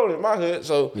going on in my hood.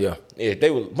 So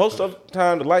they were most of the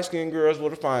time the light skinned girls were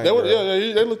the fine girls.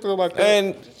 They looked at it like that.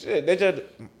 And shit, they just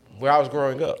where I was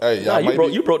growing up. Hey,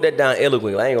 you broke that down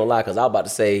eloquently. I ain't gonna lie, because I was about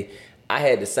to say I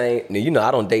had the same. You know,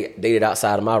 I don't dated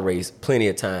outside of my race plenty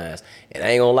of times, and I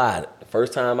ain't gonna lie. The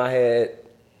first time I had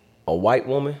a white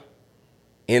woman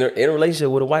in a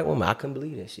relationship with a white woman, I couldn't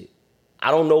believe that shit.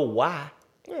 I don't know why.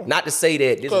 Yeah. Not to say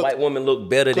that this white woman look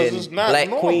better than black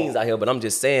queens out here, but I'm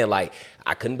just saying, like,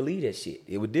 I couldn't believe that shit.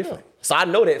 It was different. Yeah. So I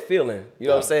know that feeling. You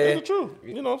know what I'm saying? It's the truth.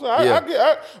 You know what I'm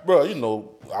saying? Bro, you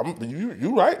know,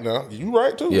 you right now. You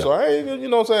right too. Yeah. So I ain't, you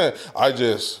know what I'm saying? I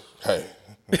just, hey.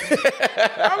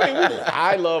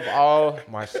 I love all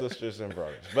my sisters and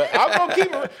brothers, but I'm gonna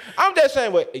keep it. I'm just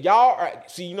saying, what y'all are.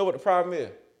 See, you know what the problem is?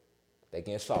 They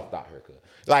getting soft out here,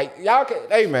 like y'all can.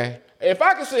 Hey man, if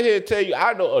I can sit here and tell you,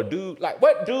 I know a dude. Like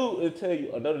what dude will tell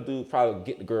you another dude probably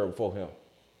get the girl before him?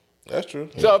 That's true.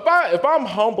 So if I'm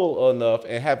humble enough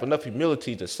and have enough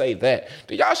humility to say that,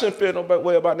 then y'all shouldn't feel no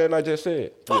way about that. I just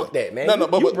said. Fuck that, man.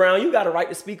 You brown, you got a right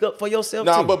to speak up for yourself.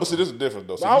 Nah, too. but see, this is different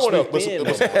though. So but see,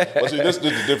 this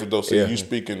is different though. See, you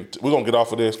speaking. We're gonna get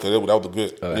off of this because that was a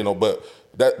good, you know. But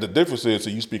the difference is,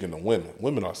 you speaking to women.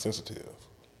 Women are sensitive.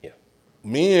 Yeah.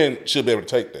 Men should be able to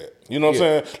take that. You know what I'm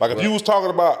saying? Like if you was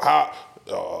talking about how.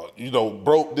 You know,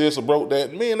 broke this or broke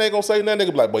that. Men ain't gonna say nothing. They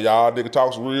gonna be like, but y'all nigga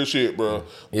talk some real shit, bro.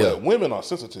 Yeah. But women are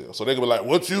sensitive. So they gonna be like,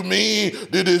 what you mean?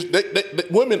 Did this?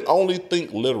 Women only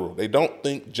think literal. They don't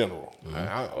think general.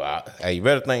 Hey, you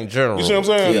better think general. You see what I'm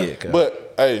saying? Yeah.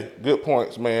 But hey, good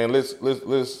points, man. Let's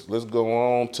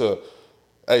go on to,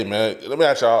 hey man, let me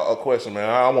ask y'all a question, man.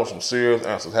 I want some serious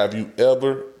answers. Have you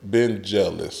ever been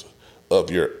jealous of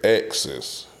your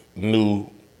ex's new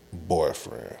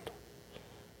boyfriend?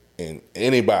 And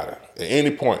anybody, at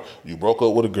any point, you broke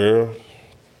up with a girl,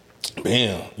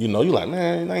 bam, you know, you like,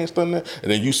 man, I ain't studying that.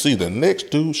 And then you see the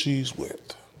next dude she's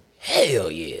with.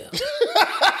 Hell yeah.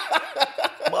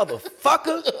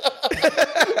 Motherfucker.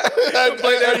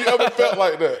 Have you ever felt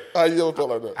like that? How you ever felt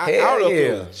like that? I don't know if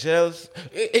it was jealous.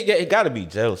 It got to be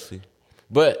jealousy.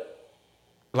 But,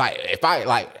 like,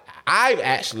 I've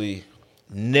actually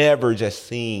never just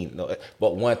seen,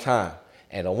 but one time.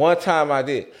 And the one time I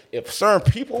did, if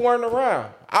certain people weren't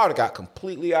around, I would have got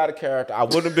completely out of character. I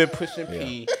wouldn't have been pushing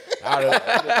P. I would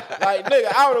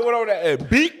have went over there and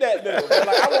beat that nigga. But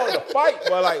like, I wanted to fight,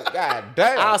 but like, god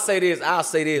damn. I'll say this,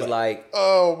 like,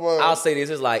 oh man. I'll say this,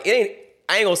 it's like, it ain't.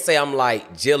 I ain't gonna say I'm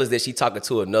like jealous that she talking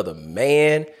to another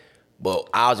man, but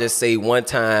I'll just say one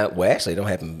time. Well, actually, it don't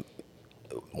happen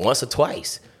once or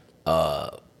twice.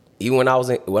 Even when I was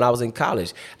in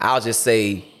college, I'll just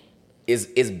say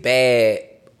it's bad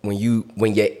when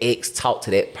your ex talk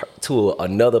to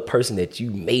another person that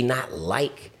you may not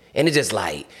like, and it's just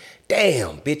like,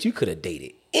 damn, bitch, you could have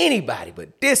dated anybody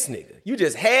but this nigga. You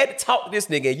just had to talk to this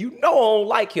nigga, and you know I don't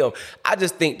like him. I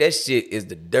just think that shit is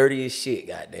the dirtiest shit.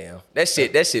 Goddamn, that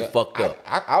shit fucked up.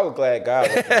 I was glad God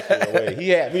was that away. He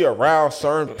had me around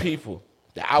certain people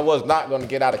that I was not going to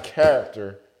get out of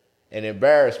character and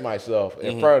embarrass myself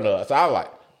in front of. So I was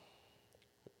like,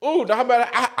 ooh, no,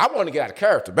 I want to get out of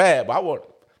character bad, but I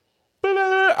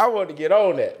want to get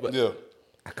on that. But Yeah.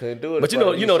 I couldn't do it. But you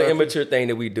know the immature thing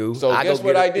that we do. So guess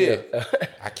what I did? Yeah.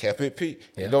 I kept it Pete.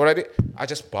 You know what I did? I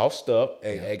just bossed up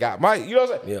and got my, you know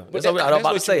what I'm saying? Yeah. But that's what I was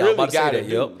about to say. I was about to say that.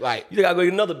 do. Yep. Like, you gotta go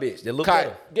get another bitch that look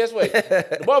better. guess what?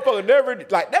 The motherfucker never,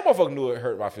 like, that motherfucker knew it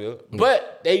hurt my feelings,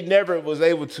 but they never was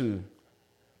able to,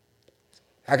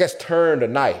 I guess, turn the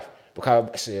knife because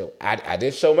I said, I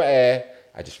did show my ass.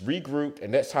 I just regrouped,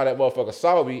 and next time that motherfucker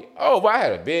saw me, oh, but I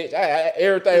had a bitch.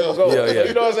 Everything was over. Yeah.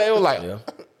 You know what I'm saying? It was like,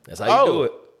 That's how you do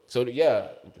it. So yeah,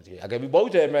 I got me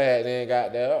both that mad then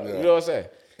goddamn. Yeah. You know what I'm saying?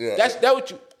 Yeah. That's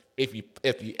what you. If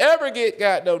you ever get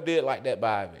goddamn did like that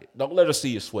by me, don't let her see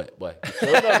you sweat, boy. So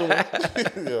another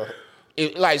one. Yeah.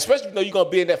 Like, especially if you know you're gonna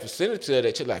be in that vicinity of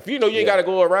that shit. Like, if you know you ain't gotta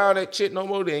go around that shit no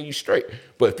more, then you straight.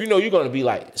 But if you know you're gonna be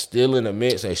like still in the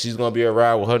mix and she's gonna be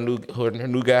around with her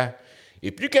new guy,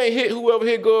 if you can't hit whoever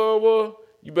hit girl was,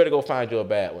 you better go find you a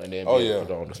bad one. Then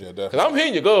definitely. Because I'm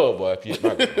hitting your girl, boy. If you hit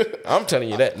my girl. I'm telling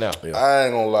you that now. Yeah. I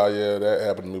ain't gonna lie, that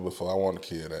happened to me before. I wanted to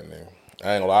kill that nigga.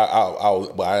 I ain't gonna lie,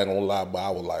 I ain't gonna lie, but I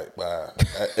was like,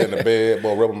 in the bed,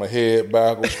 boy, rubbing my head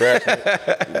backwards,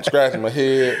 scratching my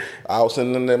head. I was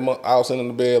sitting in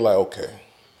the bed like, okay.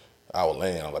 I was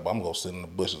laying, I'm like, I'm gonna sit in the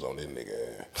bushes on this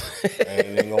nigga ass. I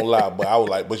ain't gonna lie, but I was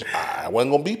like, but I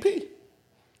wasn't gonna BP.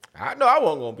 I know I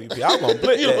wasn't gonna be. I was gonna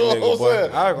blitz You that know nigga, what I'm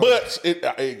boy. saying?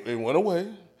 But it went away.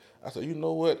 I said, you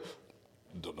know what?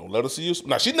 Don't let her see you.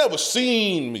 Now, she never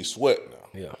seen me sweat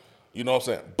now. Yeah. You know what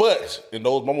I'm saying? But in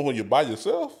those moments when you're by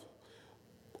yourself,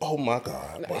 oh my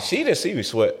God. Wow. She didn't see me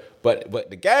sweat, but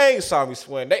the gang saw me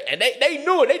sweating. They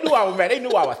knew it. They knew I was mad. They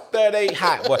knew I was 38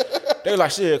 hot. But they were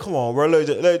like, shit, come on, bro. Let's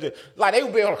just. Like, they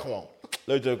would be on, come on.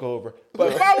 Let's just go over.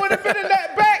 But if I would have been in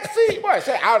that back seat, boy,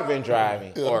 say I would have been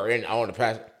driving or on the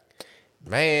passenger.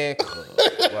 Man,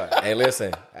 hey,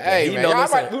 listen. Hey, man,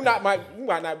 we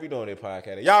might not be doing this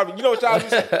podcast. Y'all, you know what y'all be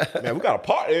saying? Man, we got a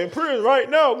partner in prison right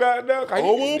now, goddamn. A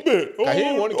little bit. He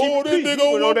didn't want to keep it peace.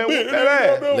 He went on there with that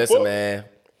ass. Listen, man.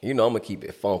 You know I'm gonna keep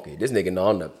it funky. This nigga know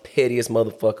I'm the pettiest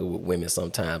motherfucker with women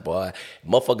sometimes, boy.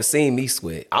 Motherfucker seen me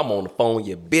sweat. I'm on the phone,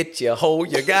 you bitch, you hoe,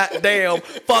 you goddamn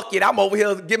fuck it. I'm over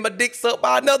here getting my dick sucked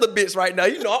by another bitch right now.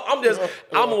 You know, I'm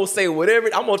gonna say whatever.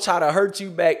 I'm gonna try to hurt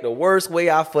you back the worst way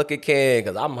I fucking can,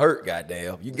 cause I'm hurt,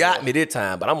 goddamn. You got me this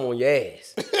time, but I'm on your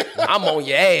ass. I'm on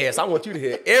your ass. I want you to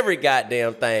hear every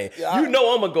goddamn thing. You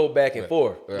know I'm gonna go back and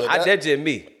forth. That's just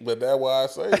me. But that's why I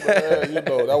say, man, you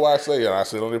know, that's why I say, and I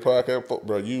said on the podcast,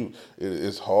 bro,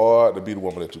 it's hard to be the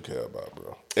woman that you care about,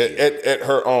 bro. At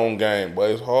her own game,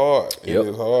 but it's hard. It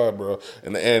is hard, bro.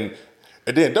 And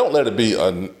then don't let it be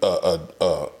a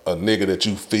nigga that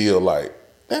you feel like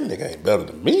that nigga ain't better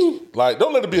than me. Like,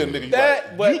 don't let it be a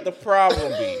nigga. But the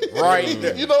problem be right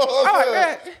there. You know what I'm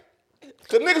saying?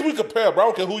 Cause niggas we compare, bro. I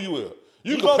don't care who you is.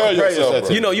 You compare yourself,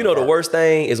 bro. You know the worst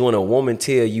thing is when a woman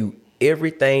tell you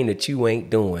everything that you ain't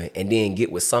doing and then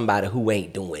get with somebody who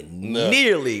ain't doing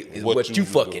nearly is what you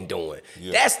fucking doing.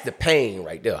 Yeah. That's the pain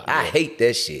right there. Yeah. I hate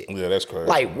that shit. Yeah, that's crazy.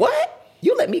 Like, what?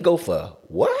 You let me go for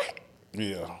what?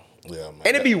 Yeah, man.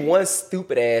 And it be one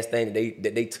stupid ass thing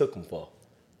that they took him for.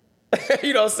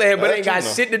 You know what I'm saying? But it ain't got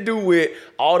shit to do with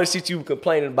all the shit you were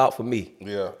complaining about for me.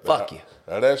 Yeah. Fuck you.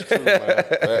 That's true, man.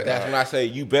 That's when I say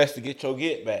you best to get your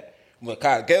get back.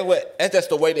 Because guess what? That's just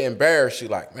the way to embarrass you.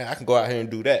 Like, man, I can go out here and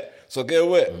do that. So guess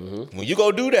what? Mm-hmm. When you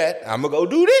go do that, I'm going to go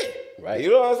do this. Right. You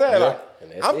know what I'm saying? Yeah.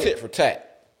 Like, I'm tit for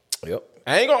tat. Yep.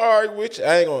 I ain't going to argue with you.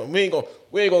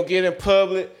 We ain't going to get in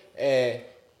public and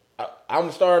I'm going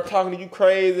to start talking to you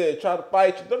crazy and try to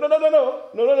fight you.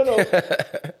 No.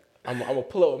 I'm gonna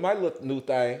pull up with my little new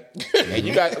thing, and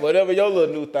you got whatever your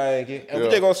little new thing is. And we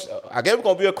just gonna, I guess we're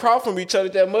gonna be across from each other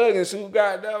at that mug and see who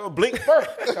got that blink first.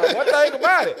 One thing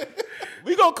about it,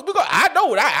 we go. I know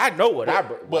what I.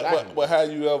 But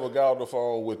have you ever got on the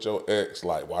phone with your ex,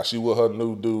 like while she with her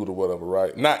new dude or whatever,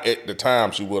 right? Not at the time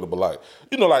she would have, but like,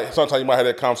 you know, like sometimes you might have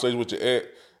that conversation with your ex,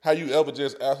 Have you ever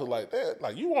just asked her like that?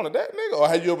 Like, you wanted that nigga? Or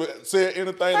have you ever said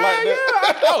anything like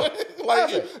that? Yeah,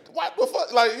 like, what the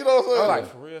fuck? Like, you know what I'm saying? I'm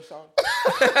like, for real, son?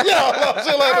 yeah,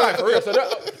 shit like that. For real. So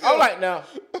I'm like, now,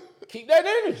 keep that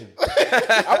energy.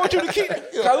 I want you to keep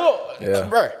it. Look,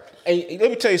 bro, and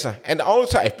let me tell you something. And the only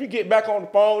time, if you get back on the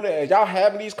phone and y'all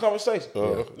having these conversations,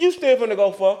 you still finna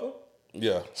go fuck her.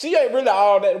 Yeah. She ain't really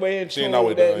all that way in tune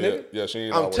with that nigga. Yet. Yeah, she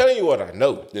ain't I'm telling you what I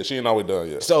know. Yeah, she ain't always done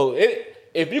yet. So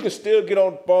if you can still get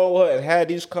on the phone with her and have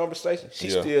these conversations,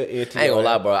 she's still into I ain't gonna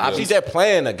lie, bro. She's just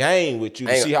playing a game with you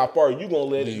to see how far you gonna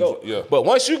let it go. Yeah. But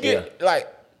once you get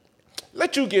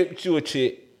let you get you a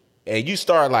chick and you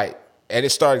start and it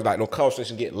started no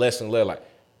conversation get less and less like,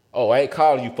 oh, I ain't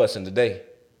calling you fussing today.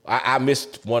 I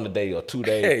missed 1 day or 2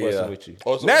 days fussing with you.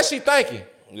 Oh, so now she thinking.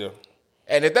 Yeah.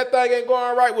 And if that thing ain't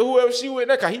going right with whoever she with,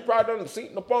 cause he probably done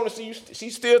seen the phone and see you,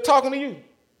 she's still talking to you.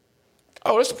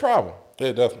 Oh, that's a problem.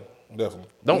 Yeah, definitely.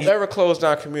 Don't ever close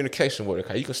down communication with her,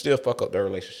 cause you can still fuck up the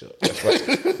relationship. That's one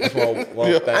thing.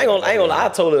 I ain't gonna lie. I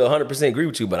totally 100% agree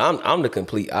with you, but I'm the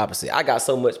complete opposite. I got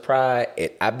so much pride,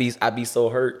 and I be so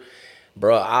hurt,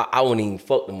 bro. I wouldn't even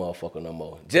fuck the motherfucker no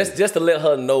more. Just to let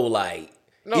her know, like,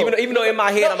 even though in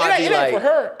my head I might be like, for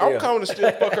her. I'm coming to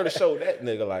still fuck her to show that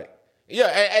nigga like. Yeah,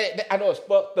 and I know it's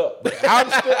fucked up, but I'm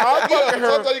fucking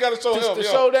her sometimes you gotta show him, to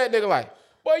show that nigga like,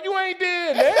 boy, you ain't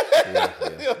dead, man.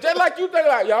 Just like you think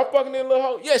like, y'all fucking that little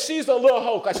hoe. Yeah, she's a little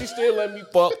hoe, cause she still letting me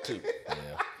fuck too.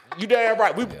 You damn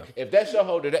right. If that's your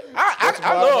hoe,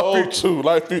 I love her too.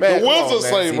 Like the Wizards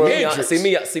say, bro.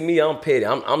 See me, I'm petty.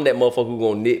 I'm that motherfucker who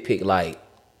gonna nitpick like,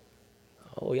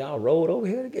 oh, y'all rolled over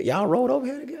here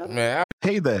together? Man,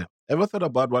 Hey there, ever thought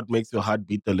about what makes your heart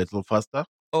beat a little faster?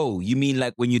 Oh, you mean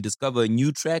like when you discover a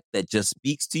new track that just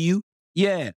speaks to you?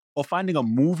 Yeah, or finding a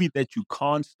movie that you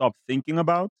can't stop thinking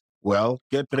about? Well,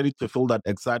 get ready to feel that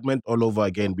excitement all over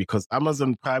again because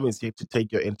Amazon Prime is here to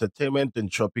take your entertainment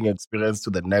and shopping experience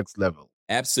to the next level.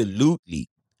 Absolutely.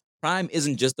 Prime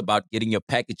isn't just about getting your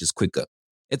packages quicker.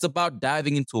 It's about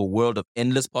diving into a world of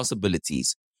endless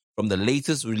possibilities, from the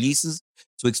latest releases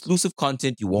to exclusive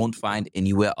content you won't find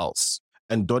anywhere else.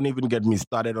 And don't even get me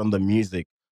started on the music.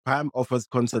 Prime offers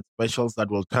concert specials that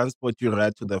will transport you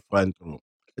right to the front row.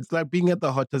 It's like being at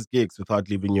the hottest gigs without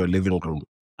leaving your living room.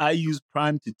 I use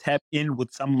Prime to tap in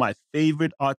with some of my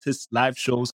favorite artists' live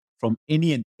shows from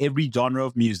any and every genre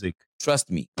of music. Trust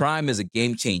me, Prime is a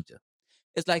game changer.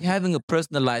 It's like having a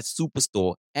personalized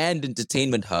superstore and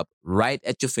entertainment hub right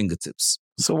at your fingertips.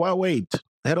 So why wait?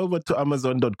 Head over to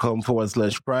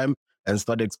amazon.com/Prime and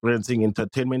start experiencing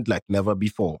entertainment like never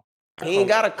before. He ain't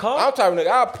got a car. I'm type of nigga,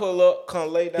 I'll pull up,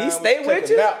 come lay down. He stay with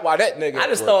you? While that nigga I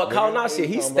just start calling out shit.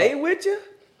 He stay with you?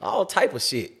 All type of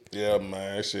shit. Yeah,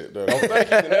 man, shit. Don't think you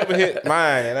can never hit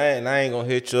mine, and I ain't gonna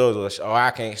hit yours, or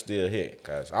I can't still hit,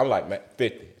 cause I'm like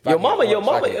 50. Your mama,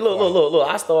 look,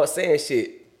 I start saying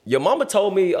shit. Your mama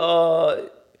told me,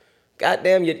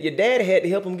 goddamn, your dad had to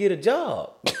help him get a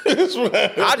job.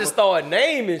 I just started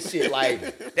naming shit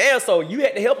like, damn, so you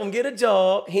had to help him get a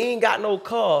job. He ain't got no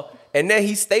car. And then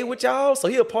he stay with y'all, so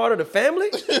he a part of the family?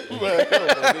 That's just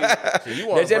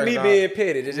me being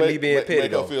petty.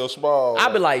 Make her feel small. I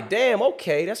be like, damn,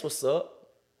 okay, that's what's up.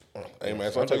 Hey,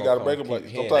 man, sometimes you got to make them like,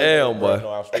 damn, boy.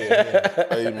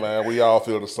 Hey, man, we all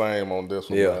feel the same on this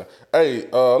one, man. Hey,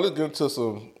 let's get into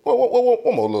some,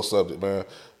 one more little subject, man.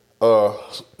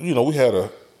 We had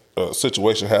a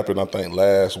situation happen, I think,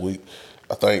 last week.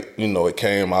 I think, it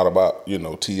came out about,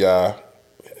 T.I.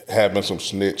 having some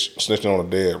snitching on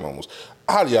the dead rumors.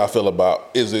 How do y'all feel about,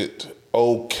 is it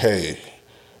okay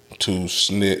to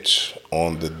snitch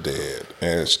on the dead?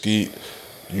 And Skeet,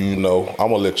 I'm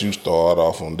gonna let you start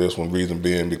off on this one. Reason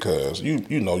being because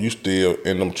you still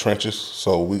in them trenches,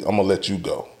 so I'm gonna let you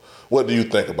go. What do you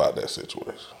think about that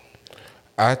situation?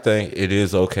 I think it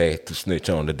is okay to snitch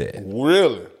on the dead.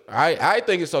 Really? I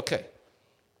think it's okay.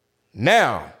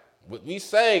 Now, with me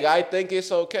saying I think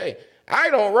it's okay, I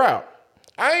don't route.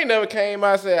 I ain't never came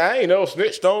out and said, I ain't never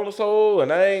snitched on the soul,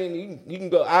 and you can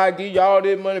go, I give y'all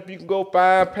this money if you can go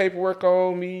find paperwork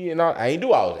on me, and all. I ain't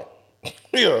do all that.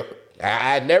 Yeah.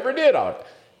 I never did all that.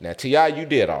 Now, T.I., you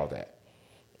did all that.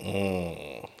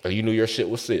 Or you knew your shit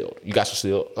was sealed. You got your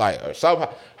seal, or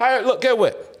somehow. Look, get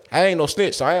what? I ain't no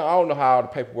snitch, so I don't know how all the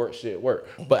paperwork shit work.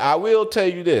 But I will tell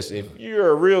you this. If you're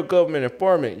a real government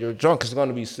informant, your junk is going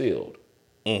to be sealed.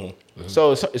 Mm-hmm.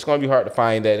 So it's going to be hard to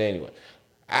find that anyway.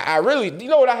 I really, you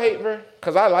know what I hate, bro?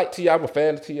 Because I like T.I., I'm a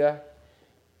fan of T.I.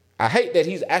 I hate that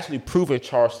he's actually proven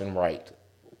Charleston white.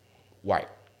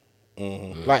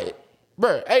 Mm-hmm. Like,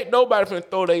 bro, ain't nobody finna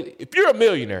throw if you're a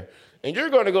millionaire and you're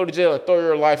going to go to jail and throw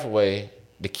your life away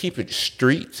to keep it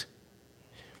street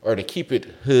or to keep it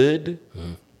hood,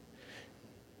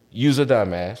 you's a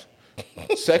dumbass.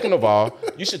 Second of all,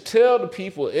 you should tell the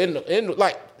people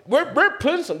like we're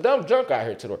putting some dumb junk out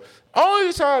here to the world.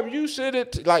 Only time you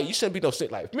shouldn't be no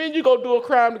shit like me and you go do a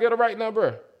crime together right now,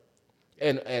 bro.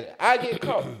 And I get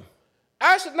caught.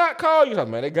 I should not call you. Like,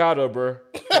 man, they got her, bro.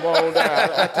 Come on down.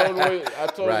 I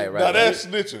told you. Right. Now that's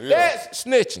snitching. Yeah. That's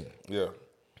snitching. Yeah.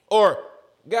 Or,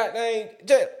 goddamn,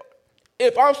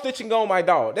 if I'm snitching on my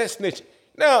dog, that's snitching.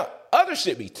 Now, other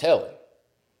shit be telling.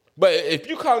 But if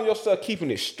you calling yourself keeping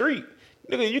it street,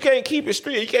 nigga, you can't keep it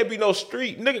street. You can't be no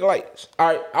street. Nigga, like, all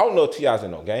right, I don't know if T.I.'s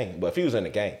in no gang, but if he was in the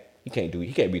gang, he can't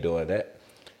be doing that.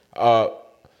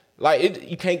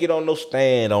 You can't get on no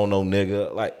stand on no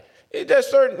nigga. Like, it's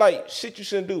just certain, like, shit you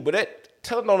shouldn't do. But that,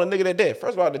 telling on a nigga that dead,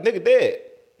 first of all, the nigga dead.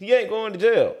 He ain't going to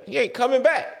jail. He ain't coming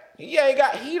back. He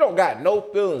don't got no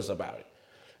feelings about it.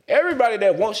 Everybody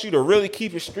that wants you to really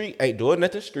keep it street ain't doing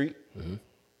nothing street. Mm-hmm.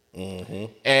 Mm-hmm.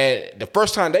 And the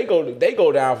first time they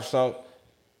go down for something,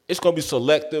 it's gonna be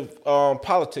selective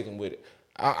politicking with it.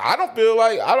 I don't feel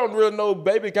like I don't really know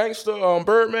Baby Gangster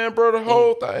Birdman, bro, the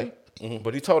whole thing. Mm-hmm.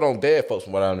 But he told on dead folks,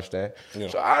 from what I understand. Yeah.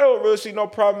 So I don't really see no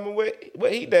problem with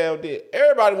what he damn did.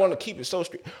 Everybody want to keep it so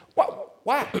street.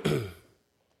 Why?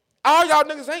 All y'all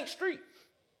niggas ain't street.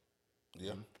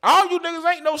 Yeah. All you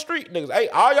niggas ain't no street niggas. Hey,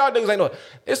 all y'all niggas ain't no.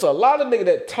 It's a lot of niggas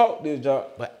that talk this junk,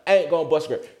 but ain't gonna bust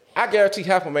grip. I guarantee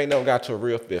half of them ain't never got to a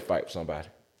real fist fight with somebody.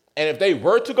 And if they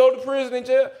were to go to prison and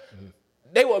jail,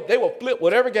 they will flip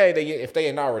whatever game they get if they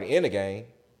ain't already in the game.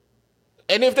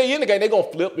 And if they in the game, they gonna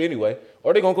flip anyway,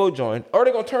 or they gonna go join, or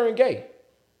they gonna turn gay.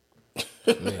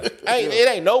 It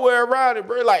ain't nowhere around it,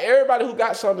 bro. Like everybody who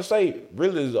got something to say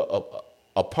really is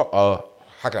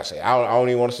how can I say? I don't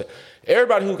even want to say.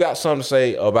 Everybody who got something to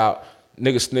say about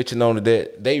niggas snitching on the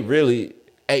dead, they really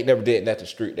ain't never did nothing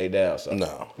street they down. So.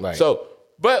 No. Right. So,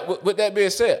 but with that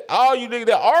being said, all you niggas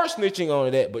that are snitching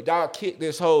on that, but y'all kick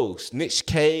this whole snitch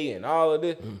K and all of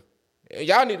this,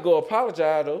 y'all need to go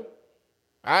apologize though.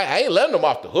 I ain't letting them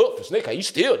off the hook for snitch. You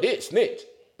still did snitch.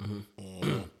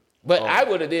 Mm-hmm. But I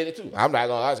would have did it too. I'm not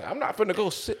gonna lie. I'm not finna go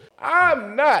sit.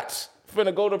 I'm not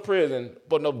finna go to prison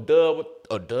for no dub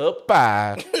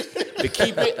 5 to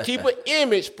keep an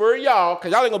image for y'all,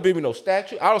 cause y'all ain't gonna be me no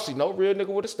statue. I don't see no real nigga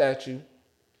with a statue.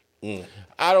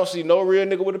 I don't see no real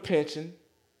nigga with a pension.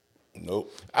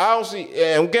 Nope. I don't see,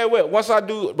 and get what? Once I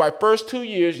do my first 2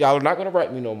 years, y'all are not gonna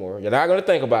write me no more. You're not gonna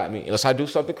think about me unless I do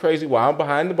something crazy while I'm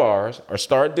behind the bars or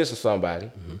start dissing somebody.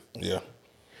 Mm-hmm. Yeah.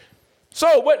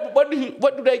 So what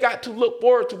do they got to look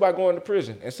forward to by going to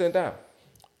prison and sitting down?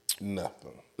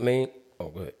 Nothing. I mean,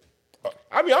 go ahead.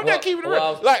 I mean, I'm not keeping it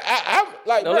real. Like I'm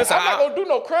not gonna do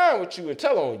no crime with you and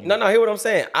tell on you. No, hear what I'm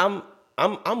saying.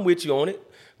 I'm with you on it,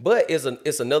 but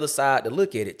it's another side to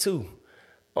look at it too.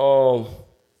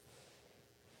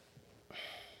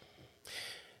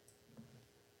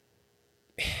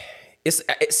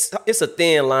 It's a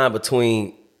thin line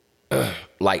between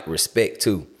like respect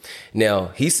too. Now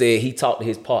he said he talked to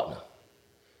his partner.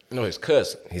 No, his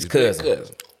cousin. His cousin.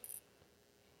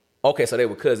 Okay, so they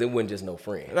were cousins. It wasn't just no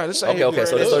friend. No, this okay.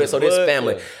 So this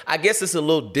family. I guess it's a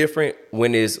little different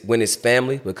when it's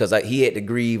family because he had to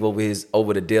grieve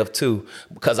over the death too.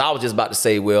 Because I was just about to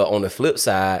say, well, on the flip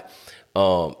side,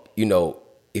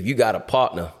 if you got a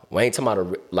partner, well, I ain't talking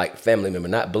about like family member,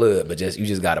 not blood, but you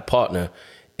just got a partner,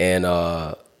 and you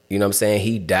know what I'm saying,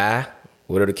 he died,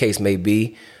 whatever the case may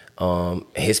be,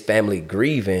 his family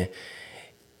grieving.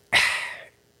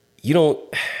 You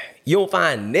don't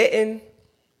find nothing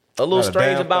a little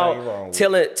strange about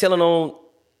telling on,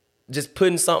 just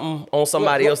putting something on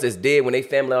somebody else that's dead when they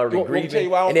family already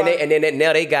grieving, and then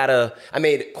now they gotta. I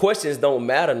mean, questions don't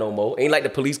matter no more. Ain't like the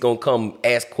police gonna come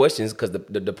ask questions because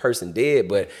the person dead.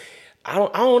 But I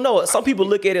don't know. Some people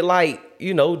look at it like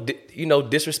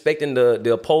disrespecting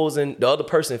the opposing, the other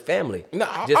person's family. No,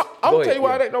 I'll tell you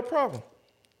why it ain't no problem.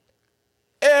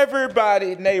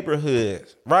 Everybody in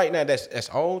neighborhoods right now that's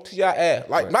on T.I. ass.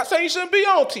 Like, I'm not saying you shouldn't be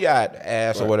on T.I.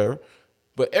 ass or whatever,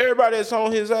 but everybody that's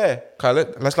on his ass. Cause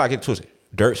let's not get twisted.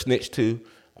 Dirt snitch too.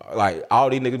 Like,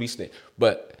 all these niggas be snitch.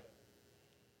 But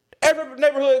every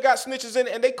neighborhood got snitches in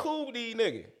it, and they cool with these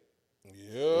niggas.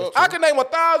 Yeah, I can name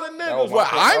 1,000 niggas where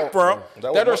I'm from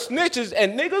that are snitches,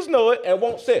 and niggas know it and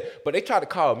won't say it. But they tried to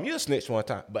call me a snitch one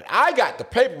time. But I got the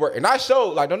paperwork, and I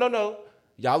showed, like, no.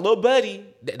 Y'all little buddy,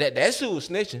 that's who was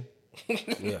snitching.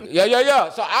 Yeah.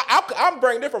 So I'm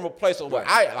bringing it from a place where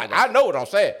I know what I'm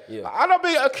saying. Yeah. I don't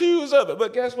be accused of it,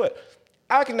 but guess what?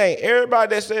 I can name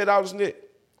everybody that said I was snitch.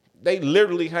 They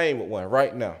literally hang with one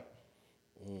right now.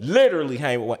 Literally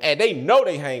hang with one, and they know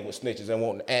they hang with snitches and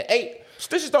won't. And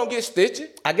snitches don't get stitching.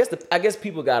 I guess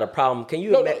people got a problem. Can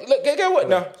you? Look, get what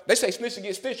now? They say snitches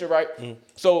get stitching, right? Mm.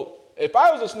 So If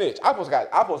I was a snitch, I supposed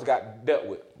to got dealt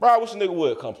with. Bro, I wish a nigga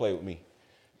would come play with me.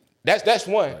 That's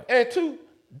one. And two,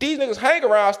 these niggas hang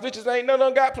around snitches ain't none of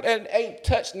them got and ain't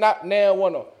touched not now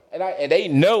one of them. And they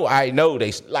know I know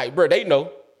they like, bro, they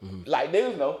know. Like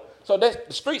niggas know. So the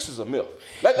streets is a myth.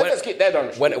 Let's get that on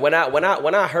the street. When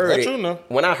I heard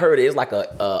it, it's like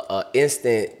a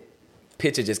instant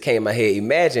picture just came in my head.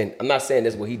 Imagine, I'm not saying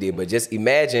that's what he did, but just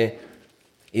imagine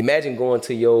going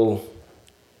to your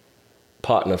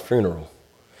partner's funeral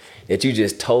that you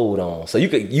just told on. So you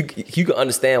could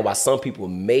understand why some people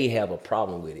may have a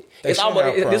problem with it.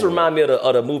 This reminds me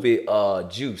of the movie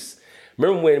Juice.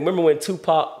 Remember when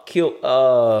Tupac killed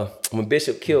when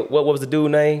Bishop killed what was the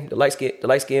dude name? The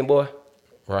light skinned boy?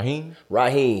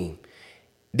 Raheem.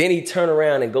 Then he turned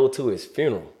around and go to his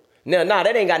funeral. Now,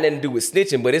 that ain't got nothing to do with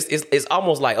snitching, but it's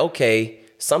almost like, okay,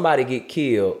 somebody get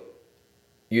killed,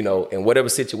 you know, in whatever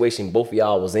situation both of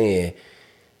y'all was in.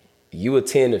 You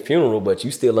attend the funeral, but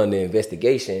you still under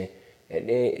investigation, and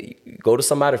then you go to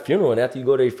somebody's funeral, and after you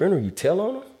go to their funeral, you tell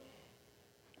on them?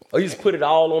 Or you just put it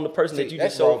all on the person that you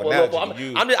just showed for love.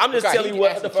 I'm just telling you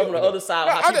what from the other side,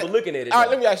 how people looking at it. All right,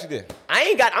 let me ask you this.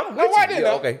 I'm with you.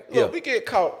 Okay. Look, we get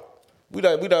caught. We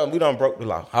done broke the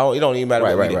law. It don't even matter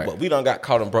what we did, but we done got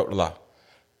caught and broke the law.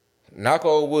 Knock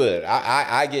on wood.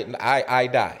 I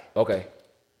die. Okay.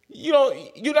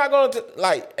 You're not gonna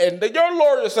like, and your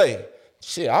lawyer say,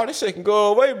 shit, all this shit can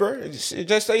go away, bro.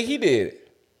 Just say he did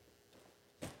it.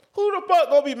 Who the fuck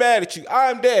gonna be mad at you?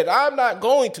 I'm dead. I'm not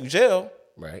going to jail.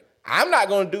 Right. I'm not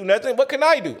gonna do nothing. What can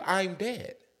I do? I'm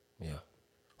dead. Yeah.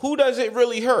 Who does it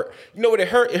really hurt? You know what it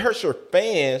hurt? It hurts your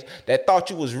fans that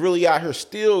thought you was really out here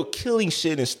still killing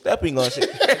shit and stepping on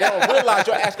shit. They don't realize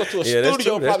your ass go to a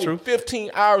studio probably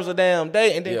 15 hours a damn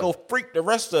day and then go freak the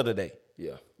rest of the day.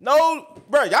 Yeah. No,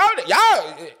 bro, y'all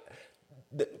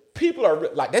people are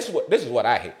like, this is what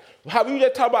I hate. How we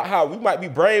just talk about how we might be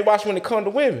brainwashed when it comes to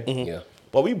women. Mm-hmm. Yeah.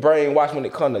 But we brainwashed when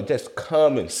it comes to just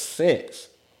common sense.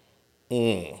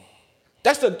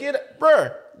 That's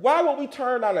bruh. Why would we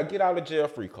turn on a get out of jail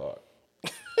free card?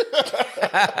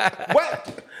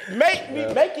 What? Make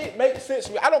it make sense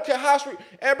to me. I don't care how street.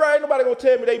 And bro, ain't nobody gonna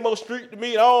tell me they more street to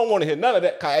me. I don't want to hear none of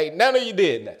that. Cause ain't none of you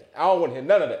did nothing. I don't want to hear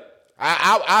none of that.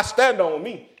 I stand on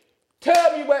me.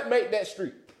 Tell me what make that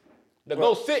street. To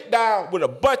go sit down with a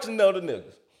bunch of other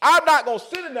niggas. I'm not gonna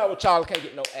sit in there with y'all and can't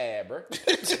get no ad, bro.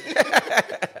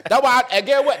 That's why, and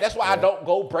guess what? That's why I don't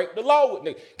go break the law with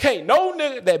niggas. Can't no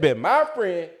nigga that been my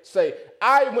friend say,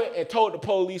 I went and told the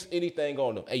police anything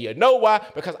on them. And you know why?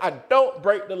 Because I don't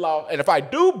break the law. And if I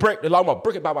do break the law, I'm gonna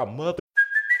break it by my mother.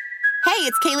 Hey,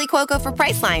 it's Kaylee Cuoco for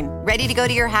Priceline. Ready to go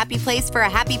to your happy place for a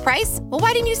happy price? Well,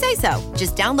 why didn't you say so?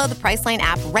 Just download the Priceline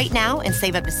app right now and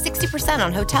save up to 60%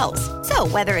 on hotels. So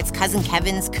whether it's Cousin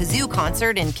Kevin's Kazoo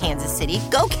Concert in Kansas City,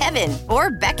 go Kevin,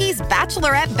 or Becky's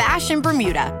Bachelorette Bash in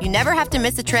Bermuda, you never have to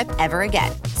miss a trip ever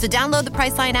again. So download the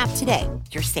Priceline app today.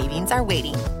 Your savings are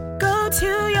waiting. Go to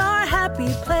your happy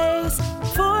place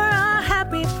for a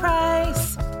happy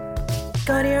price.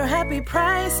 Go to your happy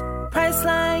price,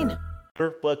 Priceline.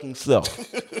 Her fucking self.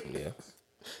 Yeah.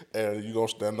 And you gonna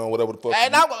stand on whatever the fuck.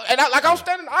 I'm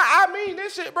standing. I mean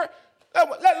this shit, bro.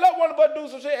 Let one of us do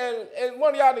some shit, and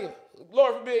one of y'all niggas,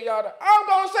 Lord forbid y'all. I'm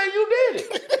gonna say you did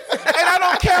it, and I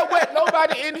don't care what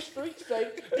nobody in the street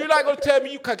say. You're not gonna tell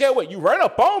me you can't get what you run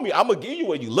up on me. I'm gonna give you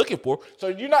what you're looking for. So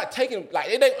you're not taking like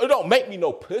it don't make me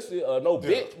no pussy or no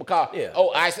bitch because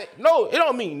I say no. It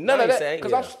don't mean none of that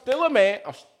because I'm still a man.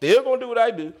 I'm still gonna do what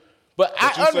I do. But I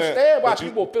understand why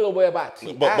people feel away about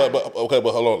T.I. But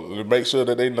hold on. Make sure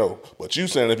that they know. But you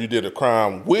saying if you did a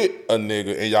crime with a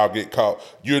nigga and y'all get caught,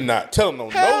 you're not telling them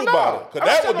nobody. Because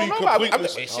that would be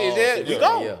completely... You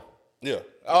gone. Yeah.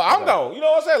 Oh, I'm gone. You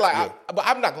know what I'm saying? Like, but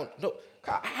I'm not going to... No,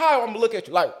 how I'm going to look at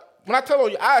you? Like, when I tell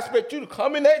you, I expect you to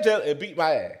come in that jail and beat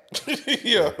my ass.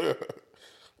 Yeah.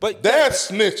 But that's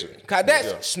snitching. Because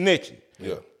that's snitching.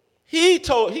 Yeah. He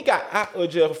got out of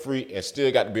jail for free and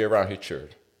still got to be around his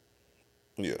church.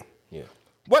 Yeah.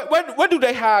 What do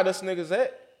they hide us niggas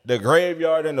at? The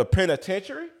graveyard and the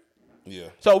penitentiary? Yeah.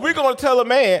 So we're gonna tell a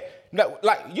man,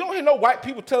 like, you don't hear no white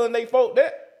people telling they folk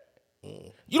that.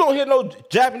 You don't hear no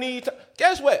Japanese.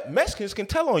 Guess what? Mexicans can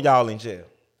tell on y'all in jail.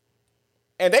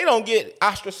 And they don't get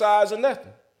ostracized or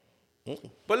nothing.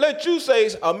 But let you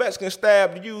say a Mexican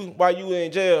stabbed you while you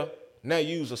in jail, now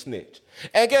you's a snitch.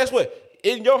 And guess what?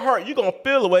 In your heart, you're going to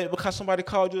feel away because somebody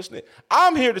called you a snitch.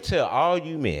 I'm here to tell all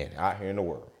you men out here in the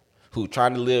world who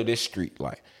trying to live this street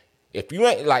life. If you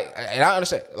ain't, like, and I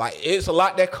understand, like, it's a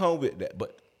lot that come with that.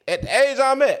 But at the age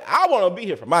I'm at, I want to be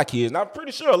here for my kids. And I'm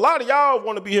pretty sure a lot of y'all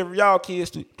want to be here for y'all kids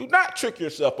too. Do not trick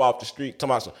yourself off the street. Tell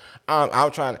myself,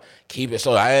 I'm trying to keep it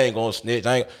so I ain't gonna snitch.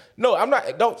 No, I'm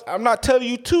not. I'm not telling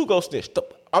you to go snitch.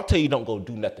 I'm telling you don't go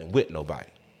do nothing with nobody.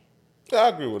 Yeah, I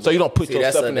agree with that. So you don't put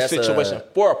yourself in a situation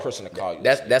for a person to call you.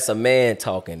 That's a man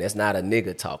talking. That's not a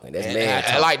nigga talking. That's man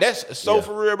talking. Like that's so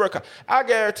for real, bro. I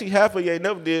guarantee half of you ain't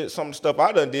never did some stuff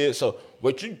I done did. So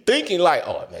what you thinking like,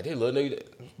 oh man, they little nigga,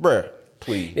 bro.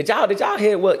 Please. Did y'all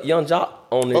hear what Young Jock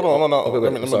on? Hold on. Okay,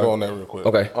 let me go on that real quick.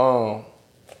 Okay.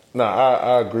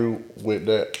 I agree with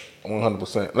that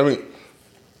 100%.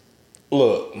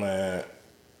 Look, man.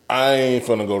 I ain't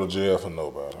finna go to jail for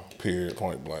nobody. Period.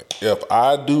 Point blank. If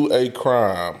I do a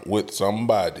crime with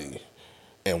somebody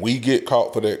and we get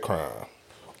caught for that crime,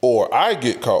 or I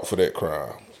get caught for that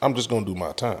crime, I'm just gonna do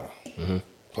my time. Mm-hmm.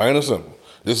 Plain and simple.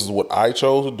 This is what I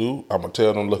chose to do. I'm gonna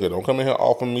tell them, look, don't come in here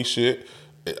offering me shit.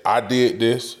 I did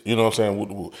this. You know what I'm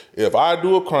saying? If I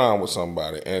do a crime with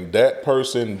somebody and that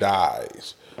person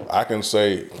dies, I can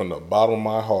say from the bottom of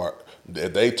my heart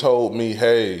that they told me,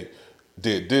 hey,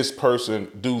 did this person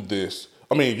do this?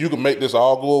 I mean, you can make this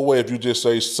all go away if you just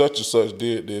say such and such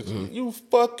did this. Mm-hmm. You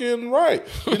fucking right.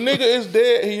 The nigga is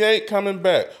dead. He ain't coming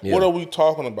back. Yeah. What are we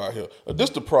talking about here?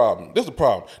 This the problem.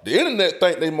 The internet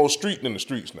think they more street than the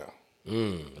streets now.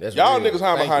 Y'all niggas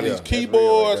hiding behind these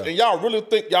keyboards, and y'all really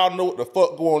think y'all know what the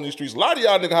fuck go on these streets. A lot of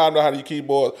y'all niggas hiding behind these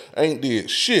keyboards ain't did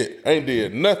shit. Ain't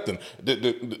did nothing.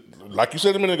 Like you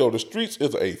said a minute ago, the streets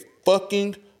is a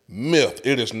fucking myth.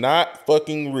 It is not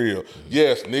fucking real.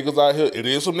 Yes, niggas out here, it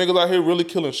is some niggas out here really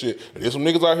killing shit. It is some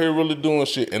niggas out here really doing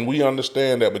shit, and we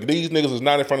understand that. But these niggas is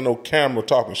not in front of no camera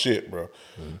talking shit, bro.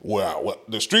 Well,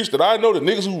 the streets that I know, the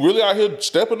niggas who really out here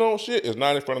stepping on shit is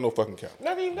not in front of no fucking camera.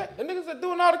 Not even that. The niggas that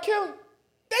doing all the killing,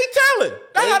 they telling.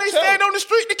 That's how they stand on the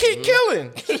street to keep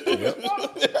killing.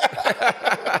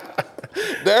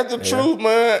 That's the truth,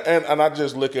 man. And I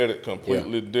just look at it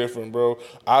completely different, bro.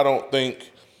 I don't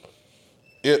think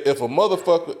if a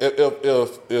motherfucker,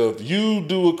 if you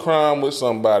do a crime with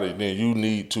somebody, then you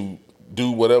need to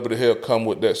do whatever the hell come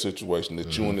with that situation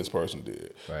that you and this person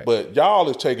did. Right. But y'all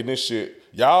is taking this shit.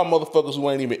 Y'all motherfuckers who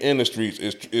ain't even in the streets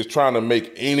is trying to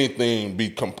make anything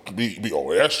be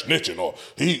oh, that's snitching, or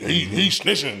he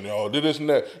snitching, or this and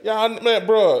that. Yeah, man,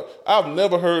 bro, I've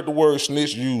never heard the word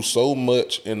snitch used so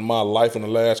much in my life in the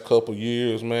last couple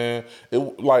years, man.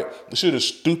 The shit is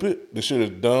stupid, the shit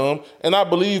is dumb, and I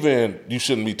believe in you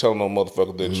shouldn't be telling no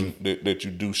motherfucker that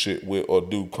you do shit with or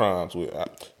do crimes with.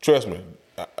 Trust me,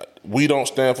 we don't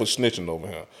stand for snitching over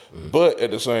here. But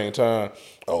at the same time,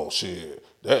 oh shit,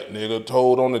 that nigga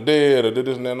told on the dead or did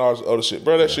this and that and all this other shit.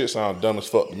 Bro, that shit sound dumb as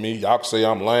fuck to me. Y'all can say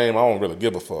I'm lame. I don't really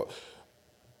give a fuck.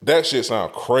 That shit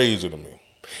sound crazy to me.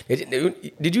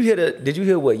 Did you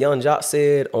hear what Young Jock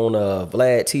said on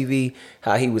Vlad TV?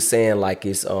 How he was saying like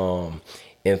it's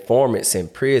informants in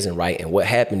prison, right? And what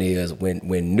happened is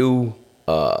when new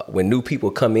people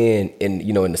come in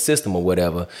the system or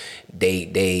whatever, they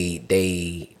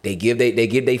give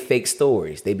they fake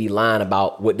stories. They be lying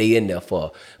about what they in there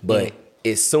for. But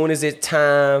as soon as it's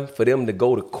time for them to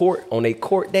go to court on their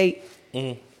court date,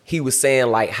 he was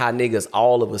saying like how niggas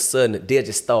all of a sudden they'll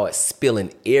just start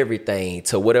spilling everything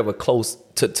to whatever close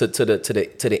to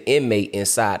the inmate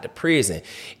inside the prison.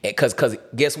 Cause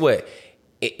guess what?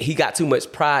 He got too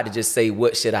much pride to just say,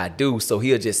 what should I do? So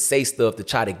he'll just say stuff to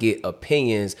try to get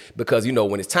opinions because,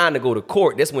 when it's time to go to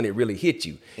court, that's when it really hit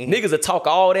you. Niggas will talk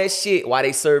all that shit while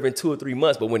they serving 2 or 3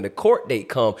 months. But when the court date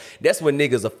come, that's when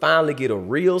niggas will finally get a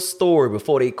real story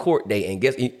before they court date.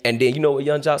 And then you know what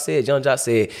Young Jock said? Young Jock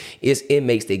said, it's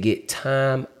inmates that get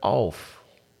time off.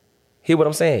 Hear what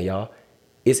I'm saying, y'all?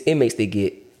 It's inmates that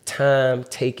get time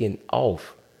taken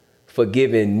off for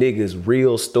giving niggas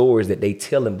real stories that they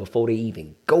tell them before they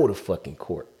even go to fucking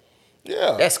court.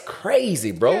 Yeah. That's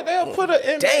crazy, bro. Yeah, they'll put an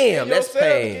inmate Damn, in that's your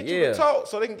cell pain. to get you to talk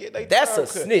so they can get their That's time a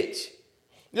cut. snitch.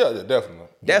 Yeah, definitely.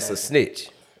 That's a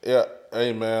snitch. Yeah,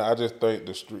 hey man, I just think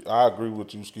the street. I agree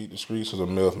with you, Skeet. The streets is a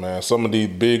myth, man. Some of the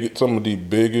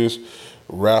biggest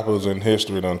rappers in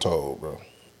history done told, bro.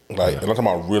 And I'm talking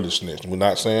about really snitching. We're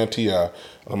not saying T.I. I'm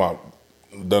talking about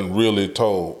done really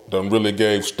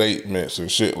gave statements and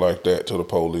shit like that to the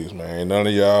police, man. Ain't none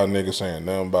of y'all niggas saying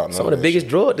nothing about none Some of the biggest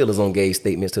drug dealers on gave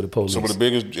statements to the police. Some of the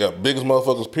biggest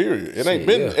motherfuckers, period. It ain't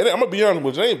been, I'm gonna be honest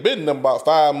with you, it ain't been nothing about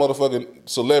 5 motherfucking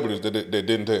celebrities that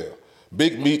didn't tell.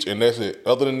 Big Meech and that's it.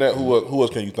 Other than that, who else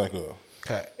can you think of?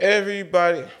 Okay.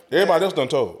 Everybody else done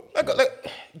told. Look,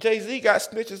 Jay-Z got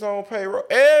snitches on payroll.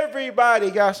 Everybody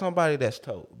got somebody that's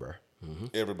told, bro.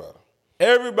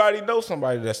 Everybody knows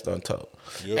somebody that's done told.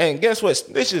 Yep. And guess what?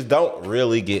 Snitches don't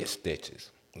really get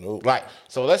stitches. Nope.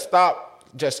 So let's stop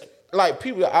just like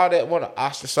people out that want to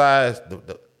ostracize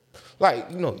the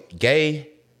like, you know, gay,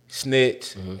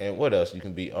 snitch, and what else you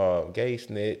can be? Gay,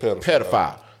 snitch,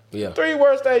 pedophile. Yeah. 3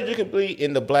 worst things you can be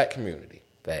in the black community.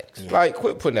 Facts. Like,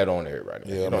 quit putting that on there right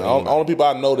now. Yeah, man. Only people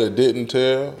I know that didn't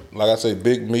tell, like I say,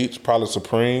 Big Meats, probably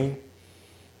Supreme.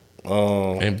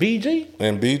 And BG?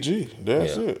 And BG.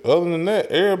 That's it. Other than that,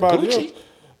 everybody Gucci.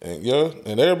 else.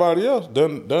 And everybody else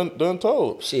done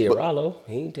told. Shit, Rollo,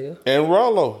 he ain't tell. And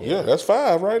Rollo, yeah, that's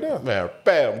 5 right there. Man,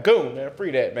 bam, goon, man.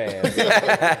 Free that man.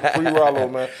 Free Rollo,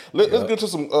 man. Let's get to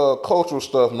some cultural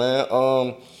stuff,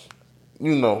 man.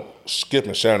 You know, Skip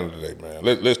and Shannon today, man.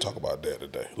 Let's talk about that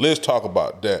today. Let's talk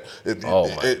about that.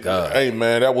 God. Hey,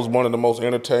 man, that was one of the most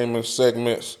entertainment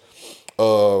segments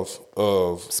of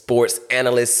Sports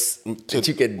analysts that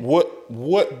you could.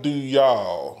 What do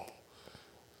y'all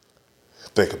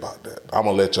think about that? I'm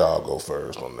gonna let y'all go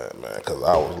first on that, man, because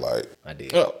I was like, I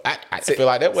did. I feel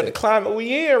like that was the climate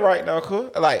we in right now,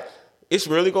 cool. Like, it's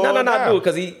really going on. No, do it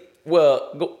because he.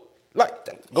 Well, go. Like,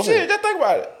 Go shit, ahead. just think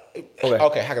about it.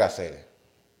 Okay, how can I say that?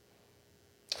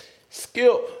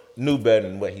 Skip knew better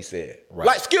than what he said. Right.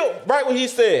 Like, Skip, right when he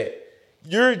said,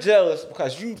 you're jealous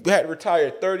because you had to retire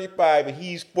at 35 and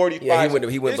he's 45. Yeah,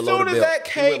 he went below the belt. As soon as that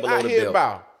He went came below out the his belt.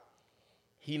 mouth,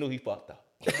 he knew he fucked up.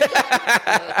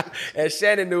 And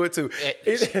Shannon knew it too.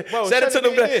 Bro, Shannon took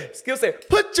them. did. Skip said,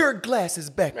 "Put your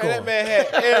glasses back Man, on." that man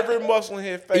had every muscle in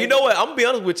his face. You know what? I'm gonna be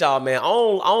honest with y'all, man. I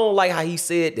don't like how he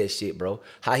said that shit, bro.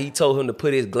 How he told him to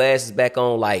put his glasses back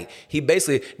on. Like, he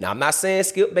basically. Now, I'm not saying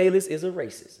Skip Bayless is a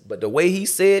racist, but the way he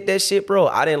said that shit, bro,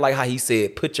 I didn't like how he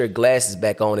said, "Put your glasses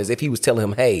back on," as if he was telling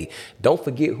him, "Hey, don't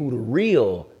forget who the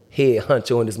real head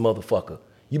honcho in this motherfucker.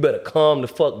 You better calm the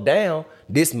fuck down.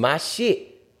 This my shit."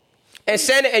 And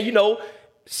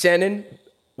Shannon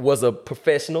was a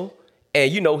professional.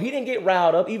 And, he didn't get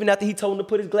riled up even after he told him to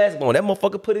put his glasses on. That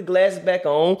motherfucker put his glasses back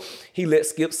on. He let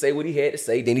Skip say what he had to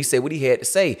say. Then he said what he had to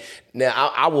say.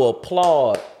 Now, I will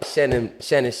applaud Shannon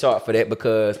Sharp for that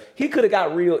because he could have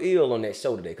got real ill on that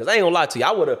show today. Because I ain't gonna lie to you.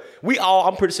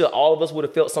 I'm pretty sure all of us would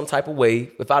have felt some type of way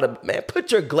if I'd have, man,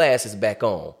 put your glasses back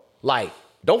on. Like,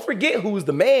 don't forget who's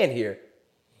the man here.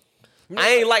 I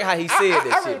ain't like how he said that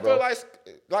I shit, really bro. feel like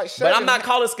But Shannon, I'm not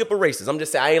calling Skip a racist. I'm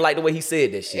just saying I ain't like the way he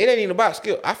said that shit. It ain't even about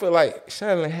Skip. I feel like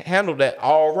Shannon handled that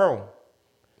all wrong.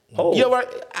 Oh. You know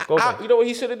what? You know what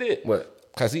he should have did?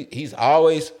 What? Because he's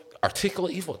always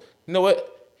articulate. You know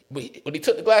what? When he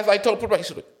took the glass, like he told him to put it back, he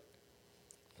should have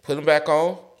put him back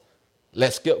on.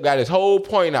 Let Skip got his whole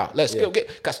point out. Let Skip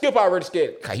because Skip already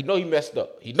scared. Because he know he messed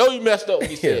up. He know he messed up when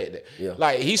he said that. Yeah.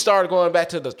 Like, he started going back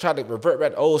to trying to revert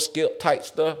back to old Skip type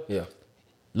stuff. Yeah.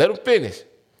 Let him finish.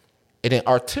 And then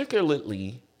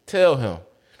articulately tell him,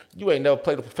 you ain't never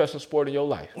played a professional sport in your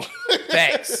life.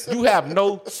 Facts. You have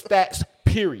no stats,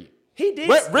 period. He did.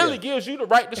 What really gives you the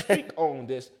right to speak on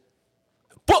this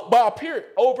football, period,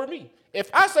 over me. If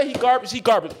I say he garbage, he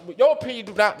garbage. Your opinion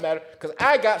do not matter because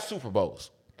I got Super Bowls.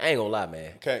 I ain't gonna lie,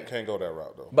 man. can't go that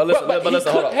route though. But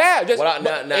listen, hold on.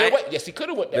 Yes, he could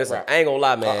have went that Listen, route. I ain't gonna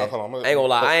lie, man. Hold on, I ain't gonna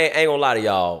lie. I ain't gonna lie to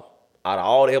y'all. Out of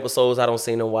all the episodes I don't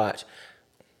seen them watch,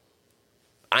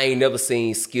 I ain't never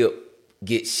seen Skip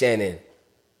get Shannon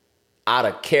out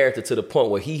of character to the point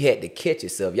where he had to catch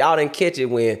himself. Y'all didn't catch it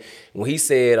when he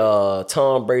said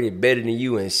Tom Brady better than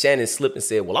you, and Shannon slipped and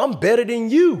said, "Well, I'm better than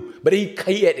you," but he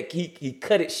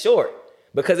cut it short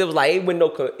because it was like it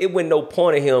wasn't no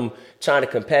point of him trying to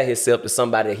compare himself to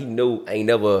somebody that he knew ain't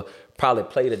never probably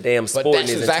played a damn sport in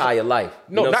his entire life.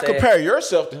 No, You know what not I'm saying? compare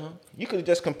yourself to him. You could have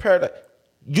just compared that.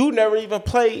 You never even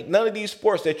played none of these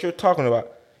sports that you're talking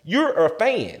about. You're a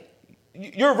fan.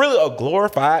 You're really a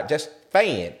glorified just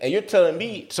fan. And you're telling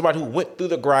me, somebody who went through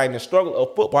the grind and struggle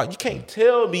of football, you can't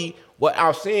tell me what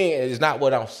I'm seeing is not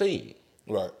what I'm seeing.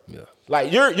 Right. Yeah.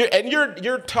 Like you're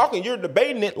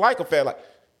debating it like a fan. Like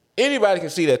anybody can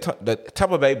see that the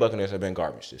Tampa Bay Buccaneers have been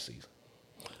garbage this season.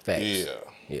 Facts.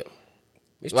 Yeah.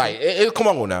 It's Like true. come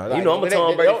on now. Like, I'm a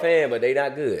Tom Brady fan, but they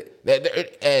not good.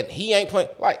 And he ain't playing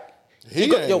like.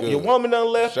 Ain't Your good. woman done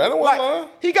left. Shannon wasn't lying.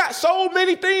 He got so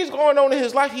many things going on in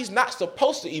his life. He's not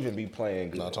supposed to even be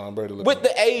playing good. No, Tom Brady with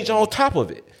the age on top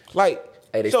of it. Like,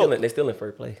 Hey, they still in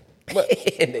first place. But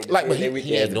he ain't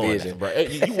doing that, bro.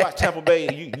 You watch Tampa Bay,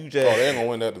 you just. Oh, they ain't gonna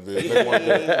win that division. They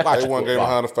won game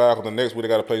behind the Falcons. The next week they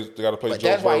gotta play. But Joe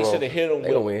that's why he Burrow. should have hit them. They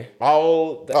gonna win.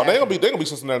 All. They gonna be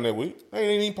Cincinnati that week. They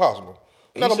ain't even possible.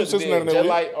 Not gonna be Cincinnati that week.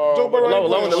 Like, Joe Burrow.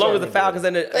 As long as the Falcons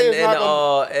and as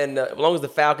long as the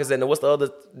Falcons and what's the other?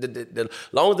 The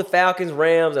long as the Falcons,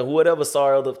 Rams, and whatever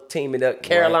sorry other team in that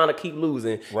Carolina keep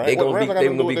losing, they gonna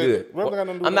be good.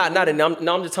 I'm not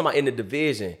I'm just talking about in the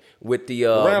division with the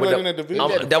Rams in the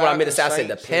division. That's what I meant to say. I said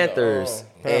the Panthers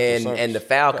and the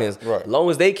Falcons. As long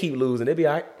as they keep losing, they be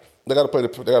all right. They got to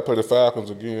play the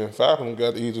Falcons again. Falcons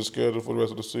got the easiest schedule for the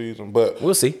rest of the season, but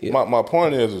we'll see. Yeah. My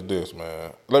point is this,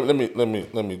 man. Let me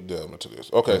delve into this.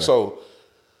 Okay, so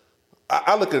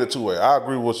I look at it two ways. I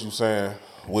agree with what you're saying.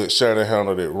 With Shannon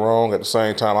handled it wrong. At the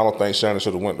same time, I don't think Shannon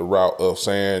should have went the route of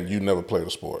saying you never played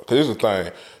a sport. Because here's the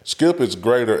thing: Skip is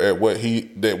greater at what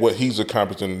he's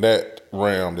accomplished in that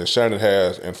realm than Shannon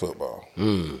has in football.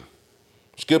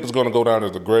 Skip is going to go down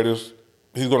as the greatest.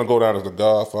 He's going to go down as the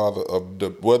godfather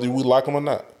of whether we like him or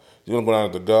not. He's going to go down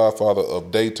as the godfather of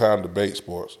daytime debate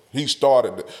sports. He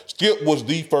started. Skip was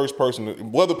the first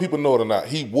person, whether people know it or not,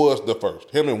 he was the first.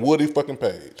 Him and Woody fucking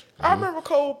Page. I remember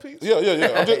Cold Pizza.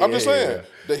 Yeah. I'm just saying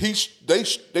that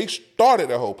they started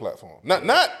that whole platform.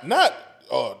 Not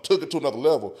took it to another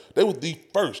level. They was the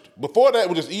first. Before that, it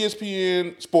was just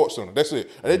ESPN Sports Center. That's it.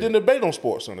 And they didn't debate on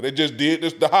Sports Center. They just did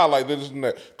this, the highlight, this and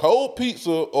that. Cold Pizza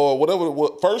or whatever it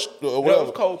was, first or whatever. It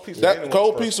was Cold Pizza.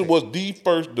 Cold Pizza was the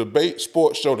first debate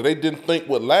sports show that they didn't think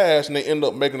would last, and they ended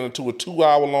up making it into a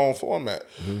 2-hour-long format.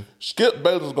 Skip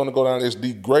Bayless going to go down as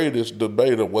the greatest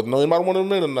debater, whether anybody want to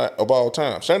admit or not, of all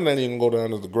time. Shannon ain't even going to go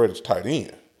down as the greatest tight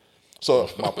end. So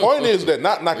my point is that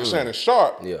not knocking Shannon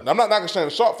Sharp. Yeah. I'm not knocking Shannon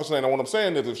Sharp for saying that. What I'm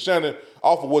saying is if Shannon,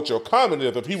 off of what your comment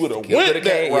is, if he would have went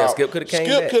that route, Skip could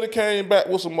have came back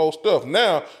with some more stuff.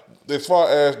 Now, as far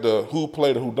as the who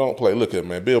played and who don't play, look at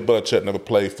man, Bill Belichick never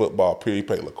played football. Period. He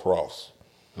played lacrosse.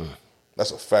 That's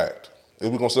a fact.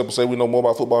 If we're gonna simply say we know more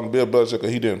about football than Bill Belichick because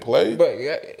he didn't play,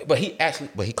 but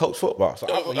he coached football. So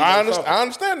I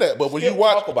understand that. But when you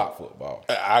watch talk about football,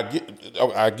 I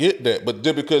get that. But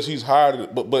just because he's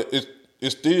hired, but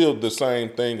it's still the same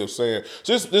thing of saying.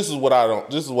 So this is what I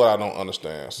don't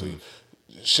understand. See,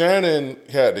 Shannon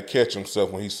had to catch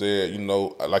himself when he said,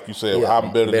 like you said,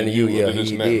 I'm better than you, and this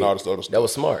and that, and all this other stuff. That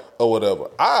was smart. Or whatever.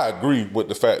 I agree with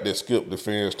the fact that Skip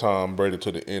defends Tom Brady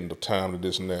to the end of time and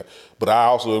this and that. But I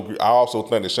also agree. I also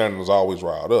think that Shannon is always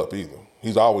riled up either.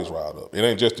 He's always riled up. It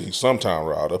ain't just that he's sometimes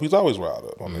riled up. He's always riled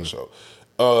up on this show.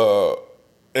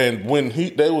 And when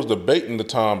they was debating the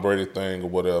Tom Brady thing or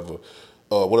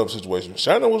whatever situation,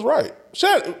 Shannon was right.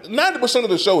 90% of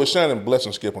the show is Shannon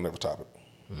blessing Skip on every topic.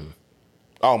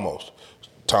 Almost.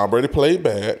 Tom Brady played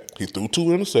bad. He threw 2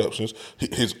 interceptions.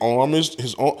 His arm.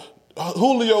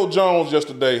 Julio Jones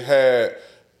yesterday had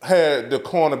the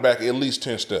cornerback at least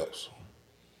 10 steps.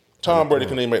 Tom Brady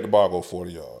couldn't even make the ball go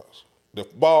 40 yards. The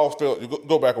ball fell.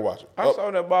 Go back and watch it. I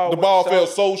saw that ball. The ball fell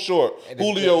so short.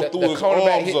 Julio threw his arms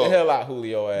up. Hit the hell out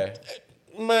Julio ass.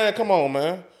 Man, come on,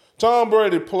 man. Tom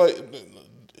Brady played.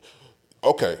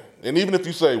 Okay. And even if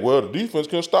you say, well, the defense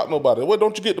can't stop nobody, well,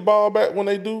 don't you get the ball back when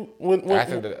they do? I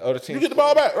think the other team. You get the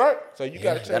ball back, right? So you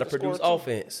got to produce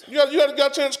offense. You got a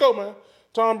chance to score, man.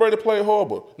 Tom Brady played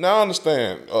horrible. Now I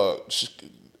understand.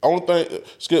 Only thing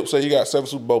Skip said he got 7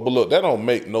 Super Bowls, but look, that don't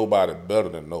make nobody better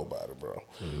than nobody, bro.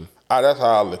 That's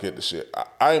how I look at the shit.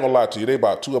 I ain't gonna lie to you. They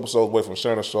about 2 episodes away from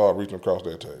Shannon Sharp reaching across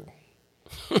that table.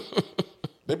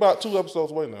 They about 2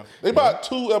 episodes away now. They about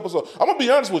 2 episodes. I'm gonna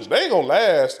be honest with you. They ain't gonna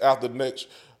last after the next.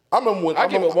 I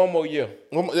give it 1 more year.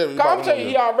 I'm telling you,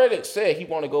 he already said he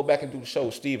want to go back and do the show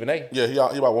with Stephen A. Yeah, he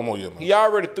about 1 more year, man. He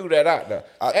already threw that out there.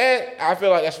 And I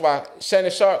feel like that's why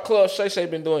Shannon Sharp, Club Shay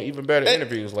been doing even better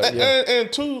interviews lately. And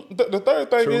two, the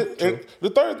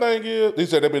third thing is, he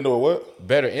said they've been doing what?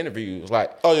 Better interviews.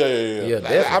 Like, oh,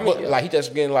 yeah. I mean, like, he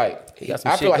just been like,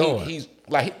 I feel like he's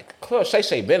like, Club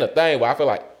Shay been a thing, but I feel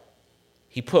like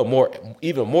he put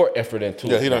even more effort into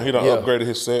it. Yeah, he done upgraded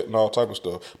his set and all type of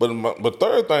stuff. But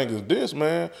third thing is this,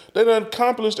 man. They done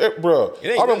accomplished it, bro. I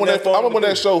remember when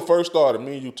that show first started.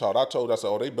 Me and you talked. I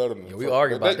said, they better than. We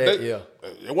argued about that.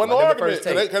 It wasn't no argument.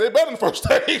 They better than first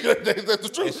take. That's the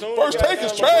truth. First take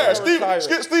is trash.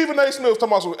 Stephen A. Smith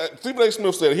talking about. Stephen A.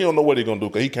 Smith said he don't know what he gonna do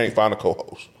because he can't find a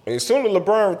co-host. As soon as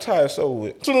LeBron retires, so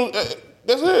with.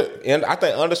 That's it. And I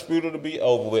think Undisputed will be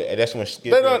over with, and that's when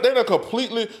Skip. They done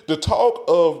completely the talk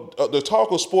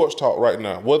of sports talk right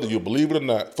now, whether you believe it or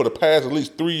not, for the past at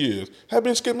least 3 years, have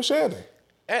been Skip and Shannon.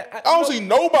 I don't see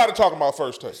nobody talking about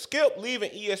First Take. Skip leaving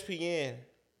ESPN.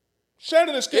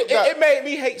 Shannon and Skip. It made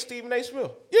me hate Stephen A. Smith.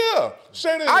 Yeah,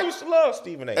 Shannon. I used to love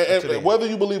Stephen A. And whether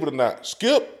you believe it or not,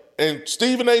 Skip and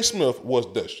Stephen A. Smith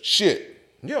was the shit.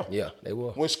 Yeah, they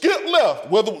were. When Skip left,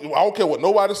 I don't care what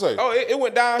nobody say. Oh, it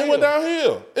went downhill. It went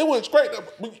downhill. It went straight.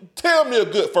 Tell me a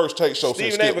good first take show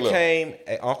since Stephen A. Skip left. became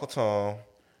an Uncle Tom.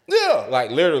 Yeah. Like,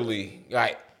 literally,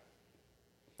 like,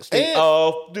 Steve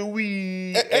off the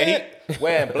weed. And he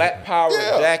wearing Black Power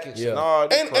jackets and all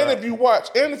this crap. And if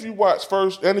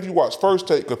you watch First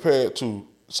Take compared to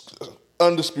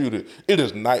Undisputed, it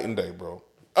is night and day, bro.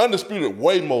 Undisputed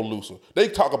way more looser. They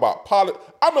talk about politics.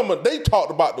 I remember they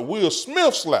talked about the Will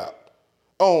Smith slap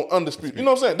on Undisputed. You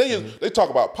know what I'm saying? They talk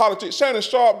about politics. Shannon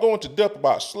Sharp going to death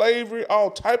about slavery,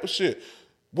 all type of shit.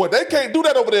 Boy, they can't do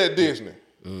that over there at Disney.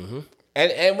 Mm-hmm.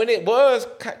 And when it was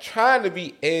trying to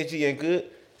be edgy and good,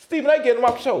 Stephen A. getting him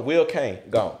off the show. Will Kane,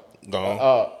 gone.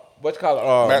 What you call it?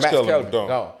 Max Kellerman,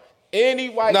 gone. Any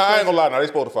white I ain't gonna lie. They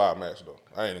supposed to fire Max, though.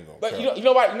 I ain't even gonna But you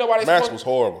know why they Max was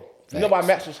horrible. You know why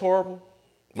Max was horrible?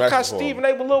 Because Stephen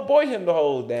A. was little boy him the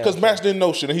whole damn. Because Max didn't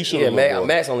know shit and he should have. Yeah,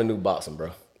 Max only knew boxing,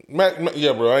 bro. Bro. I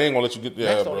ain't gonna let you get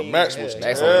there, bro. Max was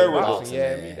terrible.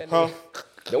 Huh?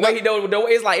 The way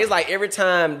it's like every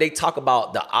time they talk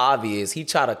about the obvious, he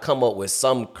try to come up with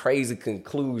some crazy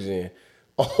conclusion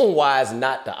on why it's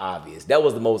not the obvious. That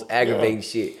was the most aggravating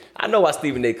shit. I know why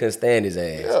Stephen A. couldn't stand his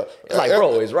ass. Yeah. It's like,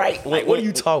 bro, it's right. Like, what are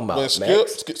you talking about,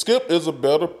 Max? Skip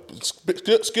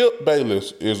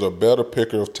Bayless is a better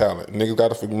picker of talent. Niggas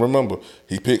got to remember,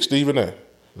 he picked Stephen A.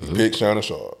 He picked Shannon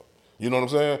Sharp. You know what I'm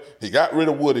saying? He got rid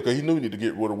of Woody because he knew he needed to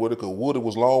get rid of Woody because Woody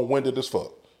was long-winded as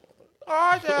fuck.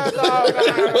 And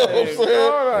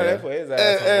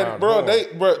bro,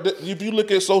 if you look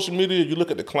at social media, you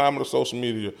look at the climate of social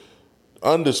media,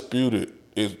 Undisputed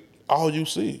is all you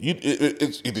see.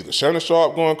 It's either Shannon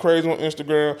Sharp going crazy on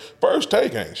Instagram. First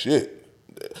Take ain't shit.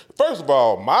 First of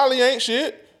all, Molly ain't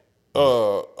shit.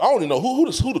 I don't even know who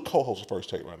the co-host of First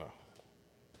Take right now.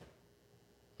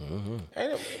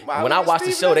 Mm-hmm. When I watch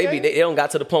the show, they don't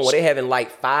got to the point where they having like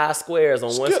 5 squares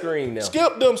on one screen now.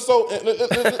 Skip them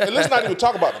and let's not even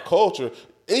talk about the culture.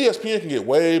 ESPN can get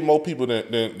way more people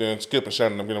than Skip and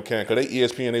Shannon them can because they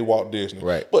ESPN, they Walt Disney.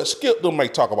 Right. But Skip them may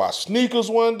talk about sneakers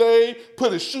one day,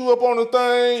 put his shoe up on the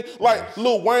thing, like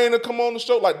Lil Wayne to come on the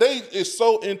show. Like they is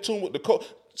so in tune with the culture.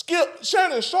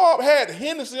 Shannon Sharp had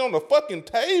Hennessy on the fucking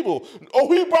table.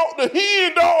 Oh, he brought the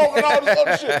hen dog and all this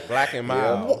other shit. Black and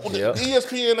mild.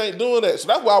 ESPN ain't doing that. So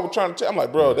that's why I was trying to tell. I'm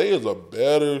like, bro, they is a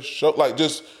better show. Like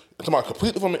just talking about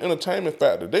completely from an entertainment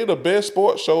factor. They the best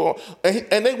sports show.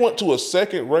 And they went to a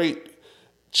second-rate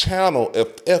channel,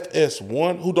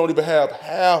 FS1, who don't even have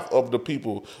half of the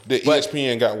people that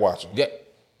ESPN got watching. Yeah.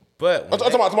 But I'm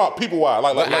talking about people-wise.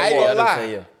 Like I ain't gonna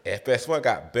lie. FS1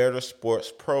 got better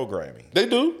sports programming. They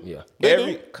do. Yeah.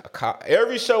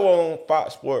 Every show on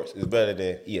Fox Sports is better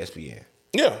than ESPN.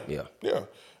 Yeah.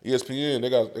 ESPN, they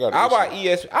got. How about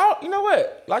ESPN? You know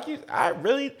what?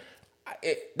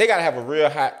 They gotta have a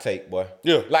real hot take, boy.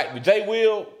 Yeah. Like Jay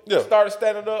Will started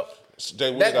standing up.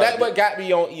 That's what got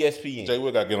me on ESPN. Jay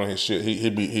Will got to get on his shit. He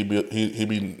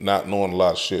be not knowing a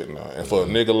lot of shit now. And for a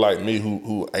nigga like me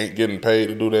who ain't getting paid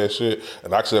to do that shit,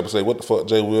 and I could say, what the fuck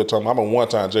Jay Will talking about? I remember one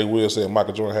time Jay Will said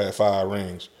Michael Jordan had 5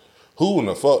 rings. Who in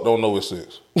the fuck don't know it's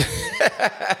 6?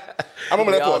 I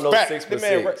remember that for a fact. The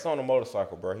man wrecks on a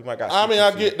motorcycle, bro. He might got.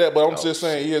 I get that, but I'm just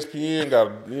saying ESPN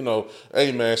got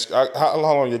hey man, how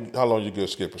long you give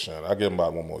Skip a shot? I give him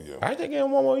about 1 more year. I think give him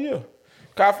 1 more year.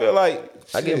 Cause I feel like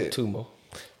I give him 2 more.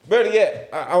 Better yet,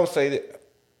 I don't say that.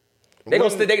 They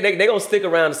gonna stick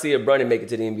around to see if Bronny make it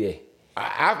to the NBA.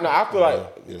 I feel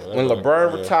like when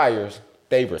LeBron retires,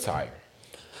 they retire.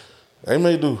 They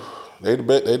may do.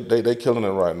 They killing it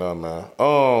right now, man.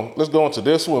 Let's go into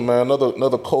this one, man.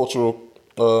 Another cultural,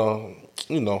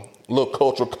 little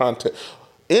cultural content.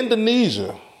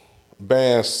 Indonesia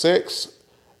bans sex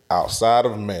outside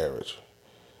of marriage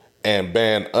and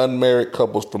ban unmarried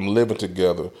couples from living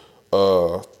together.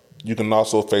 You can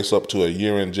also face up to a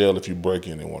year in jail if you break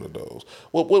any one of those.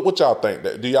 What y'all think?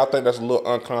 Do y'all think that's a little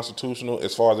unconstitutional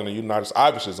as far as in the United States?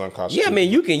 Obviously, it's unconstitutional. Yeah, I mean,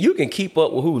 you can keep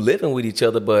up with who living with each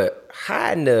other, but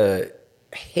how in the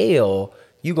hell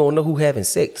you gonna know who having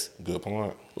sex? Good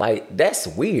point. Like, that's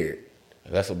weird.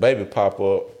 That's a baby pop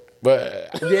up.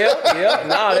 But that's real.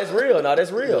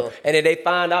 Yeah. And then they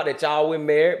find out that y'all were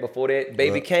married before that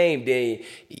baby came, then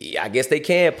I guess they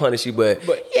can punish you. But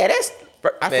yeah, that's.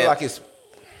 I feel like it's.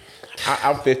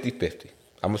 I'm 50-50.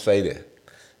 I'm gonna say that.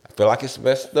 I feel like it's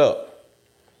messed up.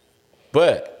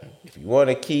 But if you want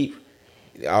to keep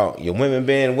your women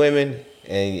being women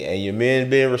and your men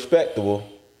being respectable,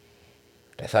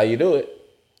 that's how you do it.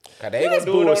 Cause they ain't gonna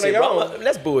do it on their own.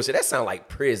 That's bullshit. That sound like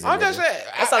prison. I'm just saying.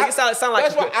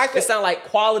 It sound like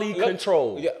quality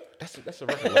control. Yeah, that's a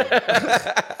record label.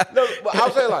 No, but But I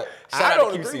was saying like Shout I out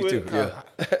don't to agree QC with too,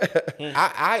 it.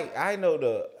 I know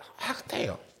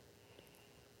damn.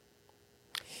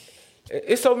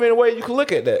 It's so many ways you can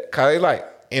look at that. Cause it's like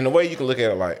in the way you can look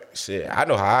at it, like shit. I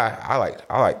know how I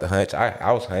like the hunch.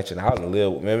 I was hunching. I was to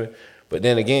live with women, but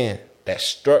then again, that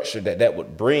structure that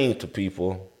would bring to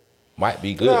people might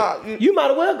be good. Nah, You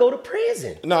might as well go to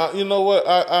prison. Nah, you know what?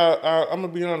 I'm gonna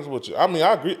be honest with you. I mean,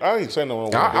 I agree. I ain't saying no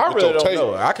wrong. I with really your don't take.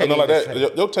 know. I can't know like even that.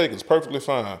 say. Your take is perfectly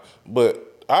fine,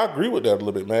 but I agree with that a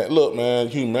little bit, man. Look, man,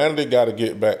 humanity got to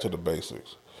get back to the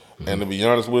basics. And to be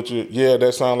honest with you, yeah,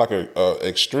 that sounds like a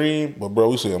extreme, but bro,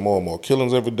 we seeing more and more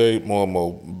killings every day, more and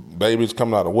more babies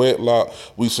coming out of wedlock.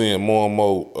 We seeing more and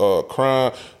more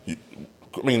crime. I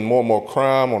mean, more and more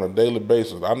crime on a daily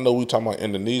basis. I know we talking about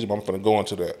Indonesia, but I'm finna go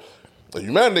into that.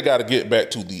 Humanity got to get back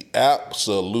to the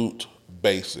absolute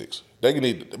basics. They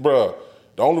need, bro.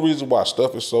 The only reason why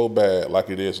stuff is so bad like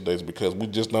it is today is because we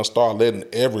just done start letting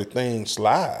everything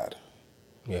slide.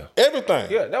 Yeah. Everything.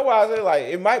 Yeah, that's why I say like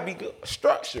it might be good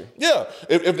structure. Yeah.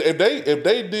 If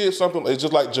they did something, it's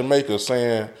just like Jamaica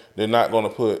saying they're not going to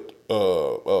put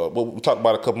what we talked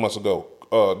about a couple months ago.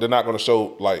 They're not going to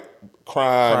show like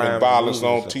crime and violence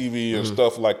on TV and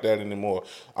stuff like that anymore.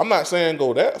 I'm not saying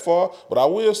go that far, but I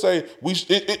will say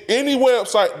any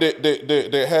website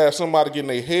that has somebody getting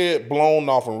their head blown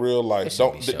off in real life,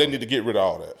 they need to get rid of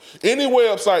all that. Any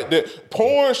website that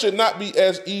porn should not be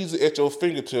as easy at your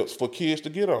fingertips for kids to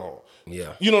get on.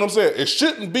 Yeah. You know what I'm saying? It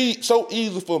shouldn't be so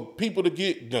easy for people to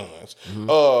get guns.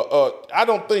 I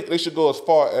don't think they should go as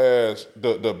far as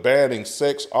the banning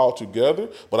sex altogether,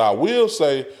 but I will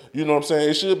say, you know what I'm saying,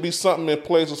 it should be something in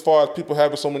place as far as people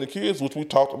having so many kids, which we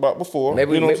talked about before.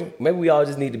 Maybe, you know maybe we all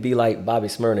just need to be like Bobby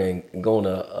Smyrna and go on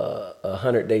a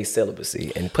 100-day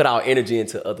celibacy and put our energy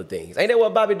into other things. Ain't that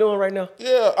what Bobby doing right now?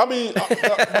 Yeah, I mean,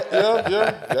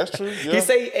 yeah, that's true. Yeah. He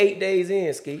say 8 days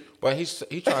in, Ski. But he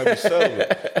trying to be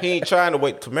celibate. He ain't trying to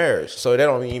wait to marriage, so that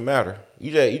don't even matter.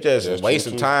 You just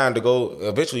wasting time to go.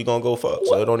 Eventually, you gonna go fuck,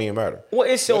 so it don't even matter. Well,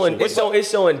 it's showing discipline.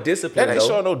 That ain't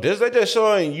showing no discipline. They just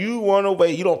showing you want to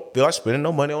wait. You don't feel like spending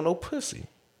no money on no pussy.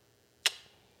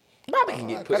 Bobby can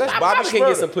get pussy. That's Bobby Bobby can Smurda.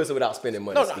 get some pussy without spending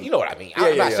money. No, you know what I mean.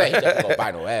 I'm not saying he doesn't go buy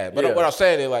no ass, but what I'm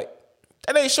saying is like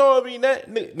that ain't showing me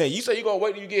that. Now you say you gonna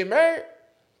wait till you get married.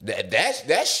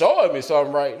 That's showing me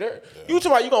something right there. Yeah. You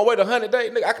talking about you gonna wait 100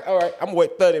 days, nigga? All right, I'm gonna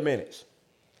wait 30 minutes.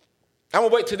 I'm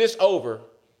gonna wait till this over,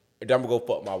 and then I'm gonna go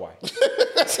fuck my wife.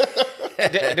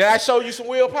 Did I show you some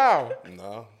willpower?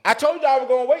 No. I told you I was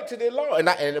gonna wait till this long,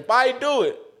 and if I do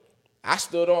it, I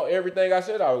stood on everything I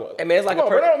said I was. Hey man, it's like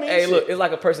it's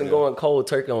like a person going cold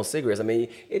turkey on cigarettes. I mean,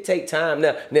 it take time.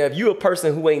 Now if you a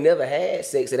person who ain't never had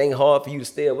sex, it ain't hard for you to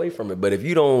stay away from it. But if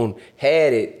you don't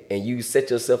had it and you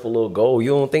set yourself a little goal, you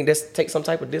don't think that's take some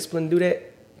type of discipline to do that?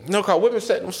 No, cause women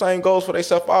set them same goals for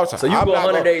themselves all the time. So you go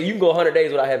 100 days. You can go 100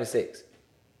 days without having sex.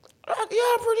 Yeah,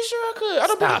 I'm pretty sure I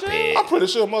could. Stop it. I'm pretty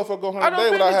sure a motherfucker go 100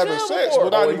 days without having sex.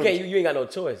 You ain't got no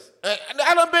choice. I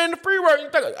done been in the free world. You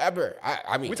think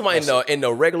I mean, we talking about in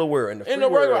the regular world. In the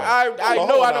regular, I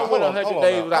know I don't went 100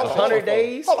 days without 100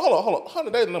 days. Hold on.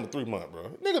 100 days is number 3 months, bro.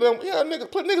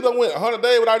 Nigga done went 100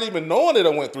 days without even knowing it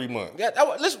done went 3 months. Yeah,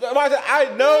 listen,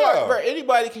 I know, bro.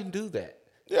 Anybody can do that.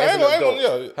 Yeah, as an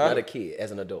adult, not a kid.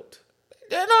 As an adult.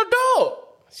 They're an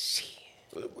adult. Shit.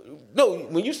 No,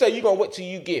 when you say you gonna wait till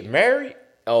you get married.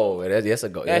 Oh, that's a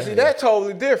go. Now, see, that's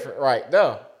totally different right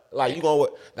now. Like, you gonna...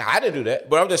 Now, I didn't do that,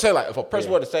 but I'm just saying, like, if a person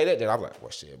were to say that, then I'm like,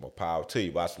 well, shit, more power to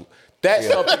you. But that's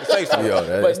something to say something.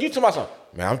 But you talking about something,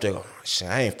 man, I'm just going, shit,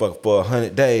 I ain't fucking for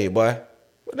 100 days, boy.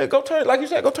 Well, then go turn, like you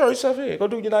said, go turn yourself in. Go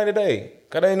do your 90 days.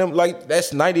 Because ain't them, like,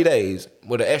 that's 90 days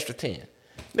with an extra 10.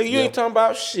 Nigga, you ain't talking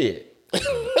about shit.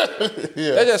 That's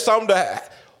just something that...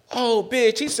 Oh,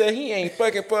 bitch, he said he ain't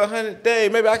fucking for 100 days.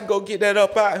 Maybe I can go get that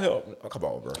up out here. Oh, come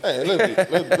on, bro. Hey,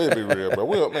 let's be real,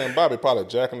 bro. Man, Bobby probably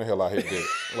jacking the hell out his dick.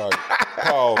 Like,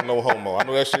 Paul, no homo. I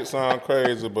know that shit sound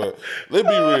crazy, but let's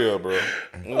be real, bro.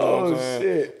 You know what I'm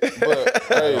saying? Shit. But,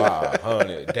 hey.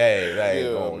 100 days, I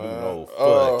ain't gonna do no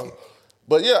fucking.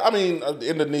 But yeah, I mean,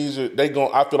 Indonesia,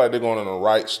 I feel like they're going in the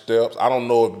right steps. I don't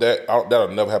know if that'll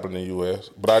never happen in the U.S.,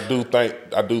 but I do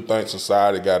think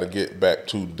society got to get back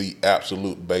to the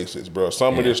absolute basics, bro.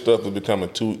 Some of this stuff is becoming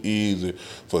too easy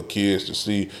for kids to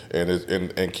see,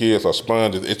 and kids are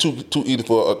sponges. It's too easy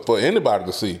for anybody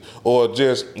to see, or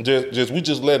we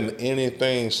just letting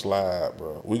anything slide,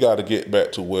 bro. We got to get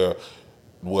back to where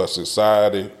what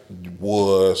society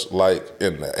was like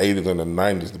in the 80s and the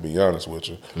 90s, to be honest with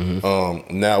you.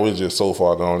 Mm-hmm. Now it's just so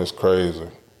far gone, it's crazy.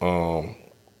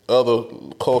 Other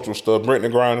cultural stuff,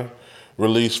 Brittany Griner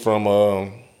released from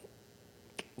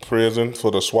prison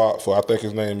for the swap for, I think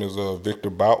his name is Victor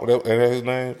Bout, ain't that his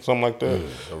name? Something like that.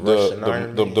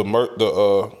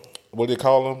 What do they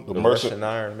call him? The Russian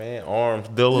Iron Man, arms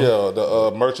dealer. Yeah,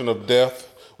 the merchant of death.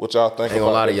 What y'all think? I ain't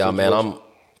gonna lie to y'all, man.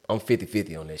 I'm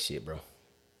 50-50 on that shit, bro.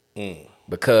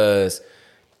 Because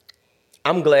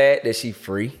I'm glad that she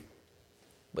free,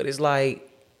 but it's like,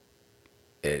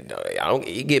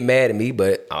 you get mad at me,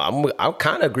 but I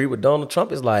kind of agree with Donald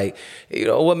Trump. It's like,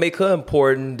 what make her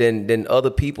important than other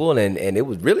people, and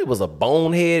it was a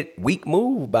bonehead, weak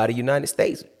move by the United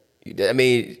States. I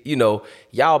mean,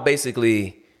 y'all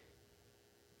basically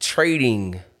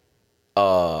trading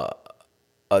a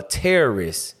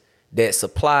terrorist that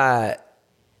supplied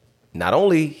not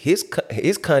only his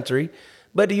country,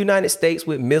 but the United States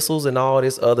with missiles and all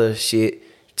this other shit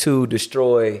to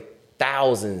destroy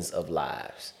thousands of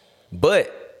lives.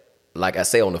 But like I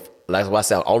say,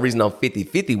 the only reason I'm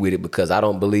 50-50 with it, because I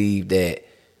don't believe that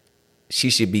she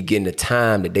should be getting the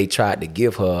time that they tried to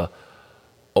give her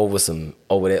over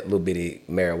that little bitty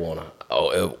marijuana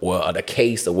or the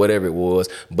case or whatever it was.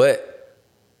 But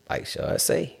like I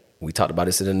say, we talked about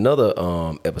this in another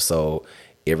episode.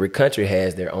 Every country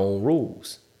has their own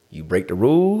rules. You break the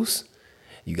rules,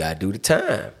 you gotta do the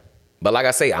time. But like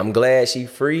I say, I'm glad she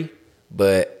free,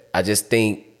 but I just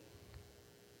think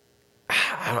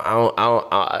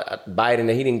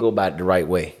Biden, he didn't go about it the right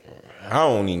way. I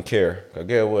don't even care. Cause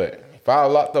guess what? If I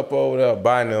was locked up over there,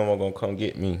 Biden them gonna come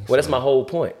get me. Well, that's my whole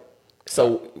point.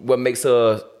 So what makes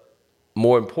her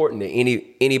more important than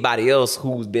anybody else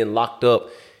who's been locked up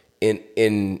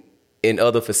in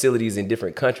other facilities in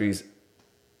different countries,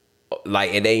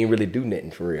 and they ain't really do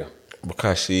nothing for real?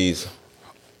 Because she's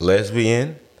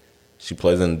lesbian, she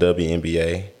plays in the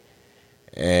WNBA,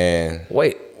 and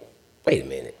wait a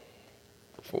minute.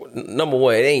 Number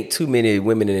one, it ain't too many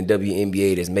women in the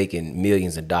WNBA that's making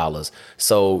millions of dollars.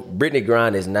 So Brittany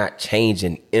Griner is not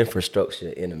changing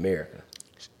infrastructure in America.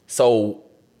 So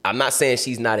I'm not saying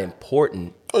she's not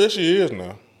important. Oh, yes, she is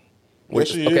now. Yes,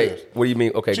 she is. What do you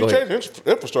mean? Okay, she go ahead. She changed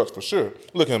infrastructure for sure.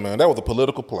 Look at man, that was a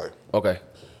political play. Okay.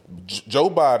 Joe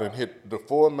Biden hit the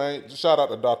four main. Shout out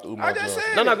to Dr. Umar. I just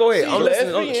said No, go ahead. I'm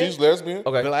listening. She's lesbian.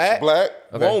 Okay. Black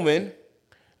Okay. woman.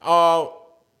 Goddamn.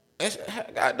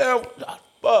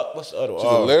 Fuck. What's the other one?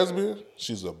 She's a lesbian.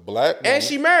 She's a black woman. And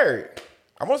she married.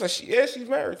 I want to say she's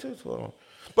married too.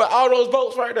 But all those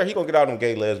votes right there, he gonna get all them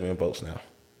gay lesbian votes now.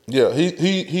 Yeah,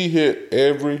 he hit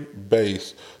every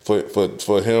base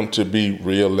for him to be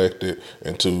reelected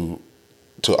and to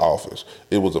office.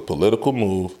 It was a political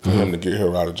move for him to get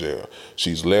her out of jail.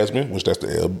 She's lesbian, which that's the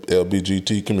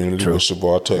LBGT community, which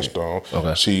Shavar touched on.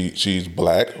 Okay. She's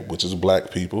black, which is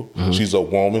black people. She's a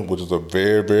woman, which is a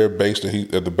very, very base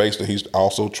the base that he's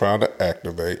also trying to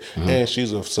activate. And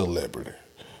she's a celebrity.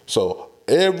 So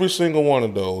every single one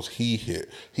of those he hit.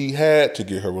 He had to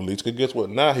get her released. Because guess what?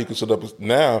 Now he can set up.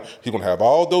 Now he's gonna have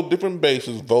all those different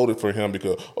bases voted for him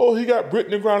because he got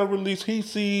Brittany Griner released. He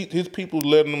sees his people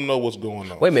letting him know what's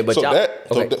going on. Wait a minute, but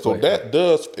that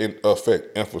does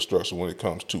affect infrastructure when it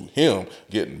comes to him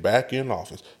getting back in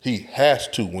office. He has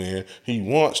to win. He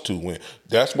wants to win.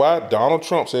 That's why Donald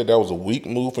Trump said that was a weak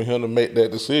move for him to make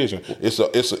that decision.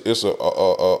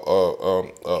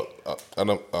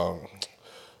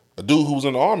 A dude who's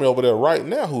in the army over there right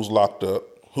now who's locked up,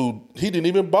 who he didn't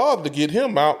even bother to get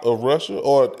him out of Russia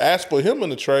or ask for him in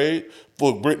the trade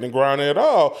for Brittany Griner at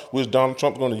all, which Donald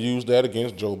Trump's going to use that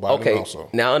against Joe Biden also.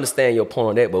 Now I understand your point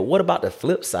on that, but what about the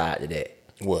flip side to that?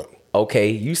 What? Okay,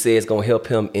 you say it's going to help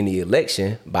him in the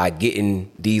election by getting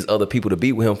these other people to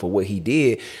be with him for what he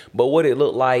did, but what it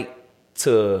look like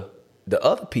to the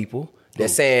other people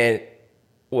that's saying,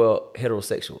 well,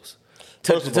 heterosexuals.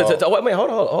 Wait,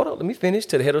 hold on. Let me finish.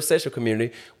 To the heterosexual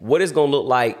community, what it's gonna look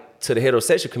like to the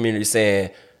heterosexual community saying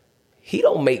he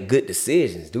don't make good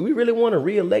decisions. Do we really want to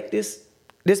reelect this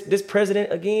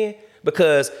president again?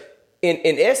 Because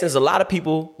in essence, a lot of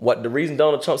people, the reason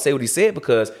Donald Trump said what he said,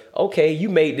 because okay, you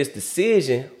made this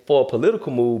decision for a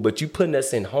political move, but you putting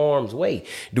us in harm's way.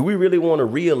 Do we really want to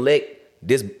reelect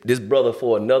this brother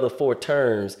for another 4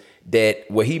 terms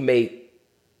where he made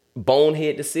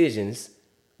bonehead decisions?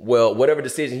 Well, whatever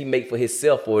decision he make for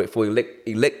himself for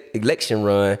election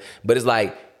run, but it's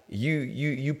like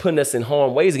you putting us in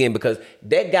harm's ways again because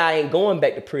that guy ain't going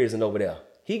back to prison over there.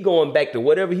 He going back to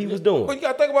whatever he was doing. But you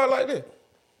gotta think about it like this: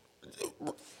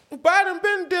 Biden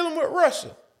been dealing with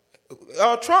Russia.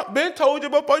 Trump been told you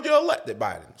before you elected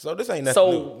Biden, so this ain't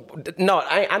nothing new. No,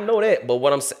 I know that, but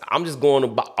what I'm just going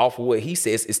off of what he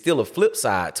says. It's still a flip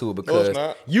side to it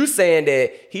because you saying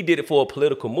that he did it for a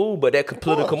political move, but that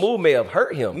political move may have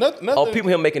hurt him. Nothing, or people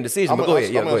him making decisions. But go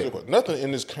ahead, go ahead. Nothing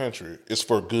in this country is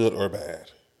for good or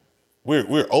bad.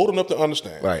 We're old enough to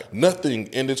understand. Right. Nothing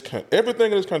in this country,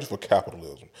 everything in this country for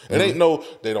capitalism. It ain't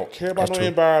they don't care about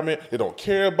environment. They don't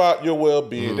care about your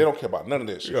well-being. They don't care about none of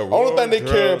that shit. Only thing they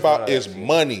care about is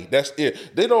money. That's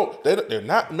it. They're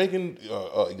not making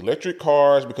electric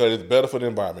cars because it's better for the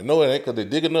environment. No, it ain't, because they're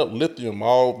digging up lithium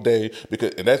all day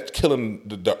and that's killing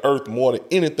the earth more than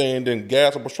anything than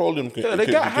gas or petroleum can they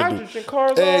got hydrogen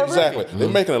cars already. Exactly. They're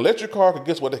making an electric car because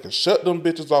guess what? They can shut them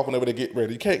bitches off whenever they get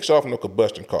ready. You can't shut off no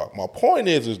combustion car. My point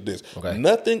is this.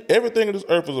 Okay. Everything in this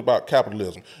earth is about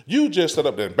capitalism. You just set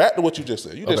up there, back to what you just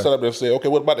said. You just set up there and said, okay,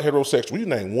 what about the heterosexual? You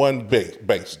named one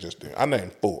base just then. I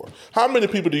named 4. How many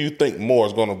people do you think more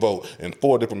is going to vote in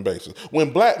 4 different bases?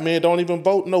 When black men don't even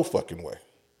vote no fucking way.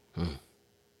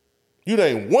 You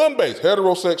name one base,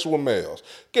 heterosexual males.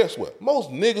 Guess what? Most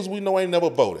niggas we know ain't never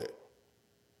voted.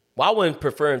 Well, I wasn't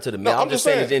preferring to the male. I'm just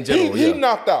saying in general. He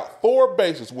knocked out 4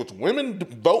 bases, which women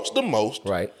votes the most.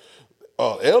 Right.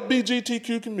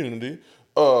 LGBTQ community,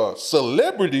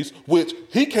 celebrities, which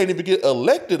he can't even get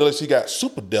elected unless he got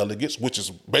super delegates, which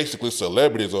is basically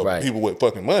celebrities or people with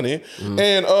fucking money.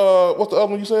 And what's the other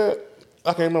one you said?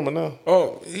 I can't remember now.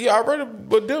 Oh, he already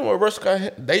was dealing with Rush.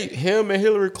 Him and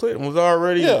Hillary Clinton was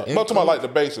already. Yeah, I'm talking about like the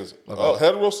bases.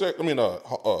 Heterosexual. I mean,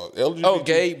 LGBT. Oh,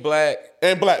 gay, black,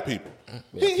 and black people.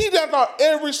 Yeah. He done out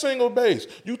every single base.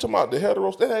 You talking about the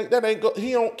heteros? That ain't.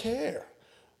 He don't care.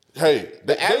 Hey,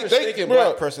 the average thinking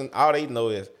black person, all they know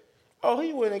is, oh,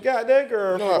 he went and got that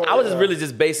girl. No, I was just really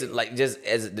just basing like just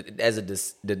as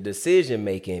the decision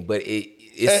making, but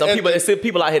it's some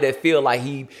people out here that feel like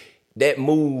that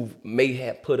move may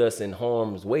have put us in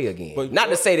harm's way again. But not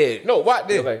to say that. No, what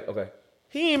did? Okay.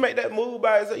 He ain't make that move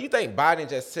by himself. You think Biden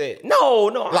just said? No.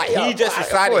 Like he just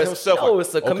decided himself. No,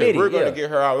 it's a committee. We're going to get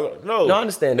her out. No, I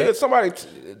understand that. Somebody,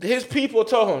 his people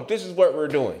told him, this is what we're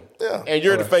doing. Yeah. And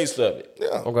you're the face of it.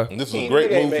 Yeah. Okay. And this is a great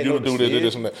move for you to do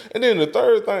this and that. And then the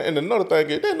third thing, and another thing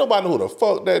is, didn't nobody know who the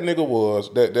fuck that nigga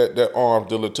was, that arms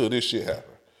dealer till this shit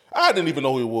happened. I didn't even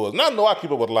know who he was. And I know I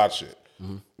keep up with a lot of shit.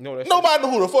 Mm-hmm. Nobody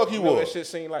knew who the fuck he was. That shit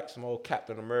seemed like some old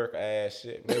Captain America ass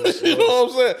shit. You know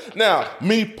what I'm saying? Now,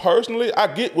 me personally,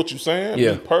 I get what you're saying.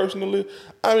 Yeah. Me personally,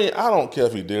 I mean, I don't care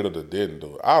if he did it or didn't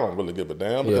do it. I don't really give a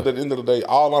damn because at the end of the day,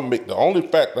 the only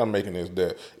fact I'm making is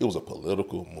that it was a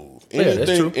political move.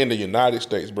 Anything in the United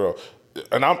States, bro.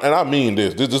 And I mean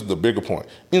this is the bigger point.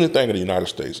 Anything in the United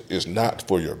States is not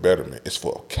for your betterment. It's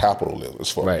for capitalism. It's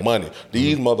for money.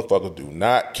 These motherfuckers do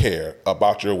not care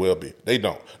about your well-being. They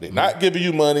don't. They're not giving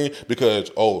you money because,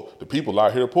 the people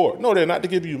out here are poor. No, they're not to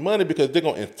give you money because they're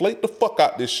going to inflate the fuck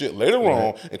out this shit later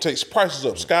on and take prices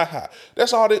up sky high.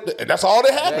 That's all that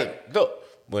happened. Look,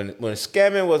 when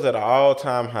scamming was at an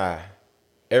all-time high,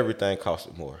 everything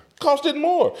costed more. Costed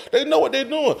more. They know what they're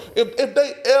doing. If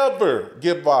they ever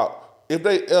give out, and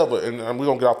we're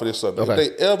going to get off of this subject, if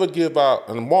they ever give out,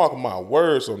 and mark my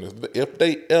words on this, if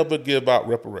they ever give out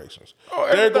reparations,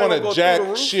 they're going to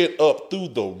jack shit up through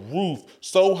the roof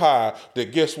so high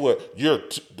that guess what?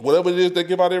 Whatever it is they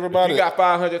give out everybody. If you got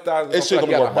 500,000, it's going to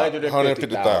be worth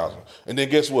 150,000. And then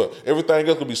guess what? Everything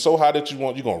else going to be so high that you're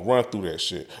going to run through that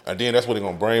shit. And then that's what they're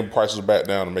going to bring prices back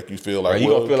down and make you feel like, you're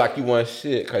going to feel like you want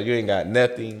shit because you ain't got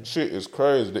nothing. Shit is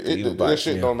crazy. That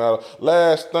shit don't matter.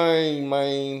 Last thing,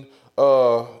 man.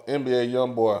 NBA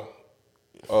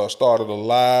YoungBoy started a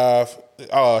live.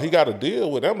 He got a deal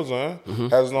with Amazon.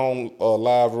 Has his own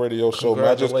live radio show.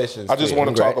 Congratulations! I just want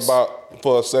to talk about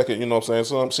for a second. You know what I'm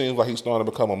saying? Seems like he's starting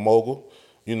to become a mogul.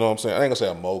 You know what I'm saying? I ain't gonna say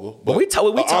a mogul, but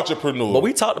entrepreneur. But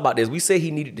we talked about this. We said he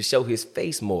needed to show his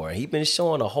face more. He's been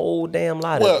showing a whole damn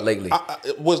lot of it lately.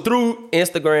 It was through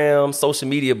Instagram, social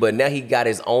media, but now he got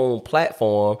his own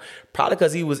platform. Probably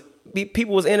because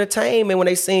people was entertained, man, when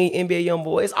they seen NBA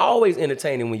YoungBoy. It's always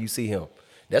entertaining when you see him.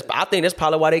 I think that's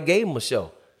probably why they gave him a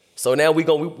show. So now we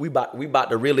about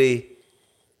to really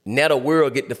let the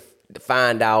world get to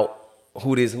find out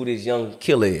who this young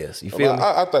killer is. You feel me?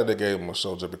 I think they gave him a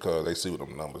show just because they see what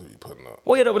them numbers he putting up.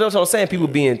 Well, yeah, that's what I'm saying. People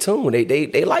be in tune.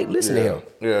 They like listening to him.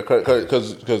 Yeah,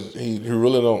 because he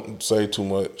really don't say too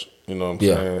much. You know what I'm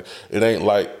saying? It ain't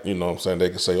like, you know what I'm saying, they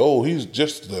can say, he's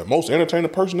just the most entertaining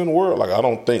person in the world. Like, I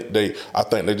think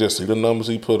they just see the numbers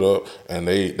he put up and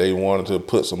they wanted to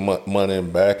put some money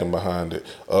and backing behind it.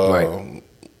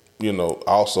 You know,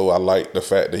 also I like the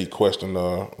fact that he questioned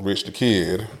Rich the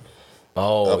Kid.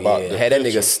 Oh, yeah. Had that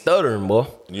nigga stuttering, boy.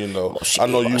 You know, I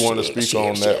know you want to speak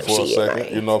on that for a second.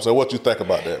 Man. You know what I'm saying? What you think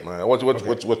about that, man? What you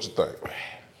think?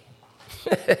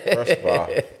 First of all,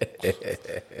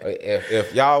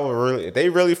 if y'all were if they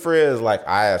really friends, like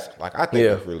I think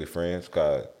they're really friends,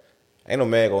 cause ain't no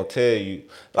man gonna tell you.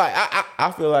 Like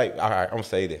I feel like, all right, I'm gonna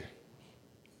say this.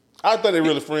 I think they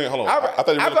really friends. Hold on. I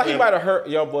thought he might have hurt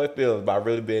young boy feelings by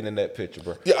really being in that picture,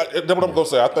 bro. Yeah, that's what I'm gonna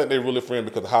say. I think they really friends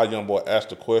because of how young boy asked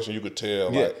the question. You could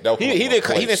tell. Yeah. Like, that was he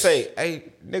didn't say, "Hey,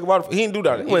 nigga," why he didn't do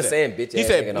that. He wasn't saying bitch. He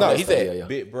said, "No." He said,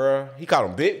 "Big bruh." He called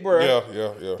him Big bruh.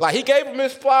 Yeah. Like he gave him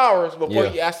his flowers before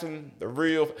he asked him the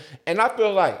real. And I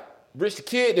feel like Rich the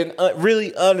Kid didn't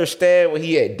really understand what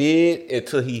he had did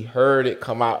until he heard it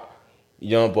come out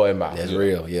young boy mouth. That's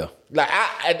real. Yeah. Like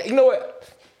you know what?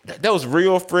 That was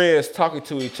real friends talking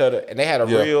to each other, and they had a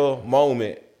real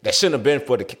moment that shouldn't have been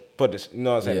for the you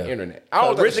know what I'm saying, the internet. I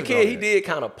don't Rich the Kid, he did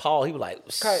kind of pall. He was like,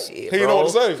 shit, he didn't know what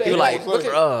to say. He was like, look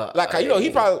at like you know, he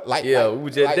probably like we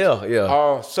were just there.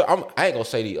 Yeah. So I ain't gonna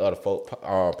say the other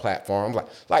platforms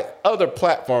like other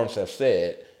platforms have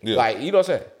said, like you know what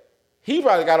I'm saying. He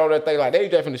probably got on that thing like they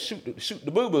definitely shoot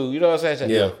the boo boo. You know what I'm saying?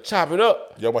 Yeah. Chop it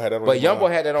up. Young boy had that on but his Young mind.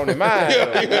 boy had that on his mind.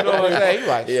 You know what I'm saying? He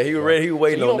like, he was ready. He was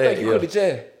waiting on that. You don't think you could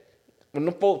have just when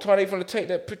the folk told they finna take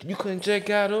that picture, you couldn't just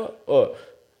got up or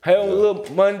hell little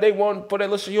Monday one for that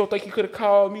little shit. You don't think you could have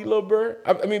called me, little bird?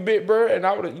 I mean, big bird, and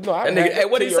I would have, you know, I. And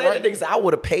nigga, what he said, that nigga said, I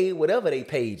would have paid whatever they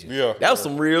paid you. Yeah, that was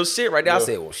some real shit right there. I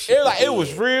said, well, shit. It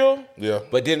was real. Yeah,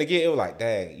 but then again, it was like,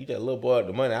 dang, you that little boy,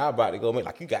 the money I about to go make,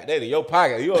 like you got that in your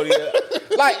pocket. You don't even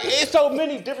like. It's so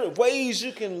many different ways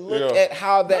you can look at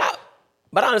how that.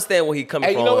 But I understand where he coming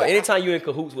from. You know what? Anytime you in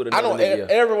cahoots with another I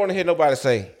don't ever want to hear nobody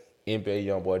say NBA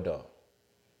young boy dumb.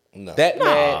 No. That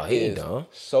man he is dumb.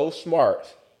 So smart.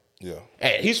 Yeah.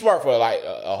 And he's smart for like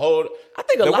a whole. I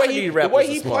think a lot of these rappers the way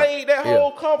he are smart. played that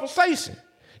whole conversation.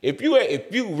 If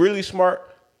you really smart,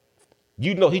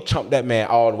 you know he chumped that man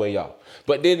all the way off.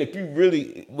 But then if you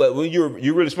really, when you're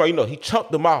really smart, you know he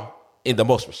chumped him off in the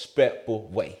most respectful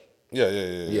way. Yeah.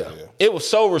 It was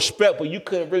so respectful you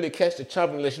couldn't really catch the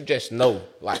chump unless you just know.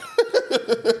 Like,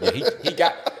 he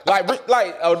got like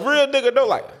a real nigga know.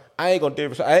 Like, I ain't gonna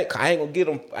get them. I ain't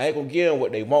gonna give them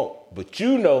what they want. But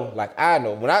you know, like I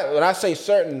know when I say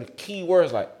certain key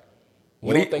words, like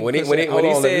when he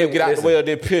said get out the way of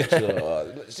their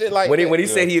picture, shit like when he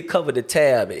said he'd cover the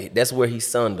tab, that's where he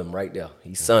sunned him right there.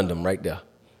 He sunned him right there.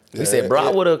 He said, "Bro,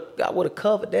 I would have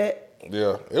covered that."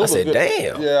 Yeah, I said,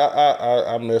 "Damn." Yeah,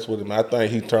 I mess with him. I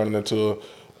think he turned into.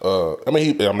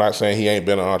 I'm not saying he ain't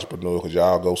been an entrepreneur because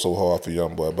y'all go so hard for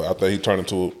young boy, but I think he turned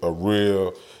into a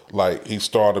real. Like, he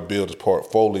started to build his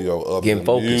portfolio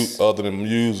other than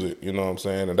music, you know what I'm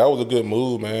saying? And that was a good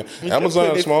move, man.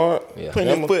 Amazon's smart.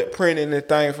 Putting his footprint in this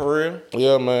thing for real.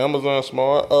 Yeah, man, Amazon's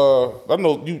smart. I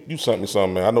know you sent me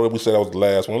something, man. I know that we said that was the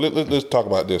last one. Let's talk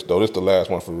about this, though. This is the last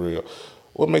one for real.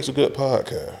 What makes a good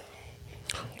podcast?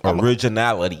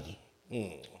 Originality.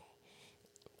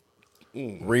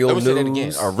 Real news. Say that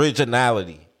again.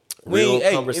 Originality. Real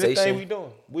conversation. Anything we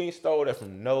doing, we ain't stole that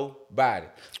from nobody.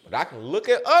 But I can look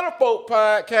at other folk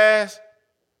podcasts.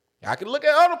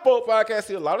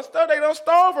 See a lot of stuff they don't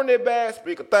stole from their bad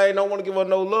speaker thing. Don't want to give us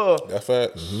no love. That's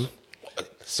facts. Mm-hmm.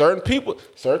 Certain people,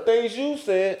 certain things you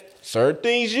said, certain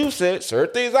things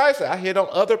I said. I hit on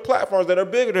other platforms that are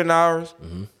bigger than ours.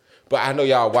 Mm-hmm. But I know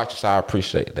y'all watch us, so I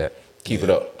appreciate that. Keep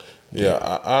it up. Yeah,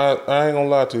 I ain't gonna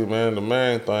lie to you, man. The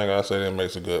main thing I say that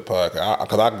makes a good podcast,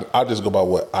 because I just go by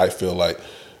what I feel like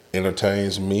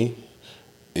entertains me,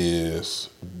 is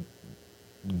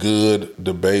good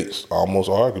debates, almost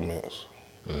arguments.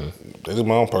 This is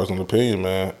my own personal opinion,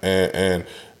 man. And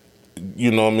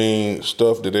you know what I mean,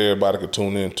 stuff that everybody could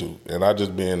tune into. And I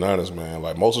just being honest, man.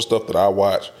 Like, most of the stuff that I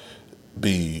watch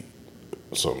be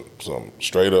some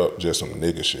straight up just some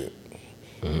nigga shit.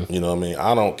 Mm-hmm. You know what I mean?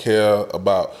 I don't care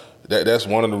about that. That's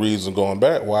one of the reasons going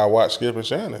back why I watch Skip and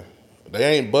Shannon.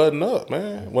 They ain't budding up,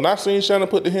 man. When I seen Shannon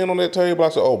put the hand on that table, I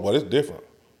said, oh, boy, it's different.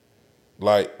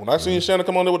 Like, when I seen Shannon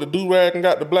come on there with the do-rag and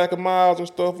got the Black and Miles and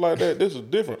stuff like that, this is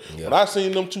different. Yeah. When I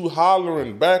seen them two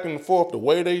hollering back and forth the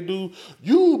way they do,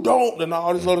 you don't, and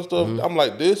all this other stuff, I'm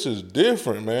like, this is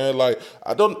different, man. Like,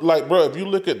 I don't, like, bro, if you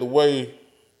look at the way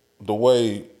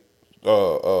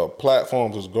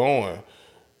platforms is going,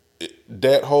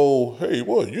 that whole, hey,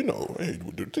 well, you know, hey,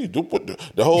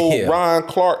 the whole Ryan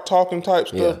Clark talking type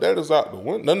stuff, that is out the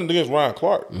window. Nothing against Ryan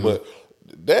Clark, but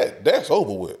that's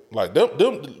over with. Like, them,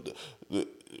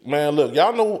 man, look,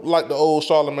 y'all know, like, the old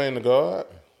Charlamagne the God.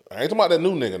 I ain't talking about that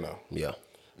new nigga now. Yeah.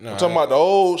 I'm talking about the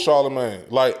old Charlamagne,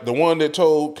 like the one that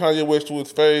told Kanye West to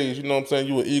his face, you know what I'm saying,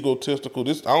 you an egotistical.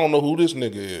 I don't know who this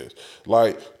nigga is.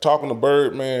 Like, talking to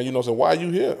Birdman, you know what I'm saying, why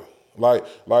you here? Like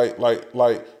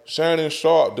Shannon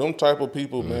Sharp, them type of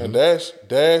people, man,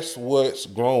 that's what's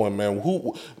growing, man.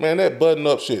 Man, that button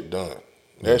up shit done.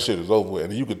 That shit is over with.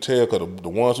 And you could tell because the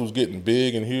ones who's getting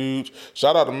big and huge,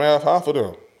 shout out to Math High for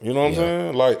them. You know what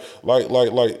I'm saying?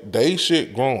 Like they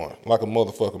shit growing like a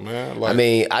motherfucker, man. Like, I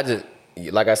mean,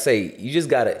 like I say, you just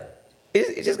gotta.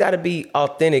 It just gotta be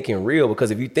authentic and real,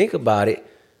 because if you think about it,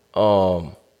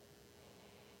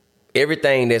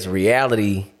 everything that's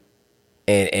reality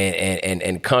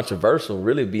and controversial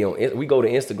really be on. We go to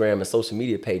Instagram and social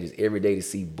media pages every day to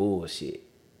see bullshit.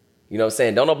 You know what I'm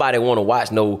saying? Don't nobody want to watch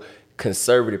no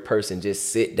conservative person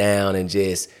just sit down and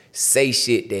just say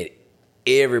shit that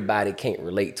everybody can't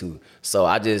relate to. So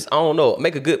I don't know.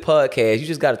 Make a good podcast. You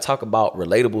just got to talk about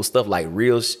relatable stuff, like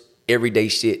real everyday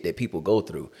shit that people go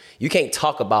through. You can't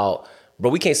talk about, bro.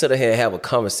 We can't sit here and have a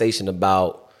conversation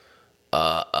about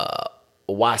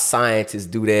why scientists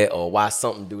do that or why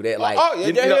something do that. Like,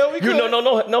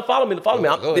 no, follow me.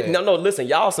 No, listen,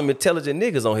 y'all some intelligent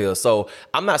niggas on here. So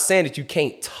I'm not saying that you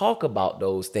can't talk about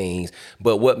those things,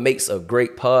 but what makes a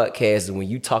great podcast is when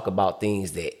you talk about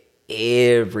things that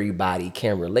everybody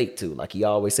can relate to. Like he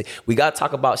always say, we gotta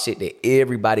talk about shit that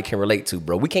everybody can relate to,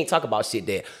 bro. We can't talk about shit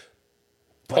that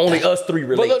only us three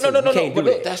relate to. No.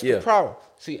 That's the problem.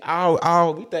 See,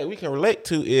 all we think we can relate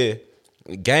to is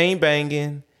gang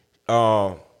banging,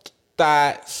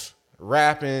 thoughts,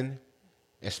 rapping,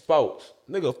 and sports.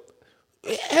 Nigga,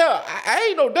 hell, I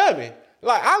ain't no dummy.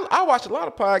 Like I watch a lot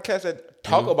of podcasts that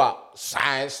talk about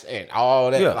science and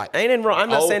all that. Yeah, like ain't nothing wrong. I'm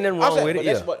not saying nothing wrong with it.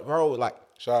 That's what, bro. Like,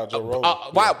 shout out to Roll.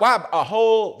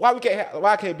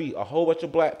 Why can't be a whole bunch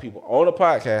of black people on a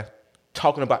podcast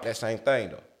talking about that same thing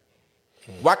though?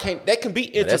 Why can't that can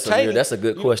be entertaining? That's a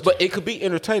good question. But it could be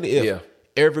entertaining if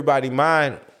everybody's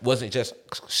mind wasn't just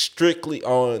strictly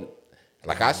on,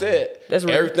 like I said,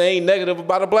 everything negative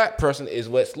about a black person is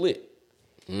what's lit.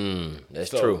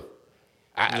 That's true.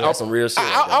 That's some real shit.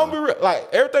 I'll be real. Like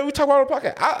everything we talk about on the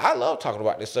podcast, I love talking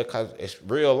about this stuff because it's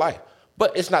real life.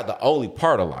 But it's not the only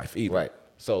part of life either. Right.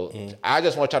 So I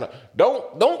just want y'all to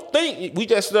don't think we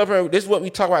just sit up here. This is what we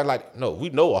talk about. Like, no, we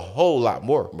know a whole lot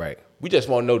more. Right. We just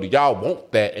want to know, do y'all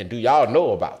want that, and do y'all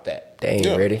know about that? They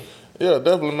ain't ready. Yeah,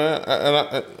 definitely, man.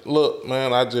 And look,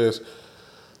 man,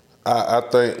 I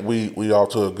think we off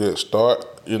to a good start.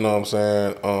 You know what I'm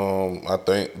saying? I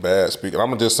think bad speaking.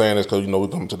 I'm just saying this because, we're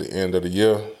coming to the end of the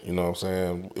year. You know what I'm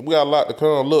saying? We got a lot to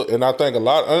come. Look, and I think a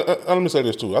lot, let me say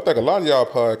this too. I think a lot of y'all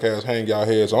podcasts hang y'all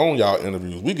heads on y'all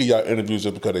interviews. We get y'all interviews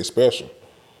just because they special.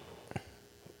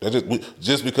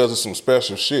 Just because it's some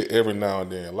special shit every now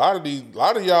and then. A lot of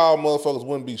y'all motherfuckers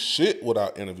wouldn't be shit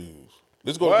without interviews.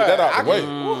 Let's go get that out the way.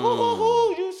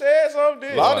 You said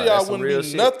something. A lot of y'all wouldn't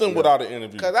be nothing without an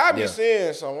interview. Because I be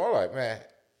seeing something, I'm like, man,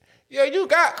 yeah, you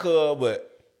got cuz,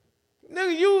 but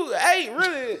nigga, you ain't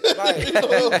really like you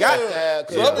got that.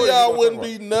 Some of y'all wouldn't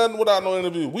be nothing without no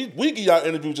interview. We give y'all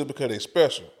interviews just because they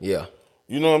special. Yeah.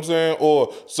 You know what I'm saying?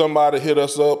 Or somebody hit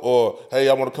us up, or hey,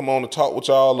 I want to come on and talk with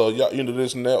y'all, or y'all,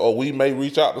 this and that, or we may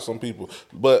reach out to some people.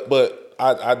 But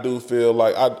I do feel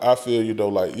like I feel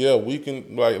like yeah, we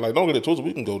can like don't get it twisted,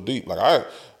 we can go deep.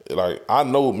 I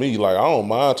know me, like I don't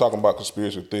mind talking about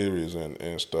conspiracy theories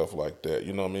and stuff like that.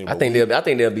 You know what I mean? I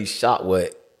think they'll be shocked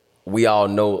what we all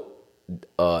know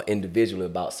individually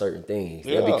about certain things.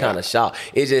 They'll be kind of shocked.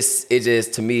 It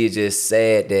just to me it's just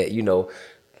sad that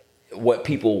what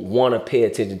people want to pay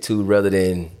attention to rather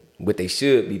than what they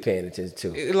should be paying attention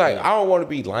to. It's like I don't want to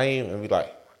be lame and be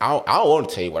like, I don't want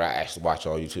to tell you what I actually watch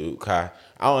on YouTube. Cause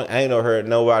I ain't never heard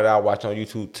nobody I watch on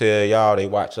YouTube tell y'all they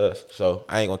watch us. So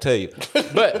I ain't gonna tell you.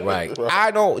 But right. I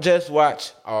don't just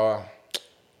watch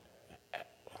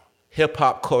hip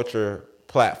hop culture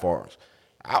platforms.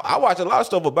 I watch a lot of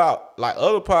stuff about like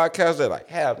other podcasts that like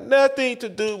have nothing to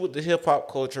do with the hip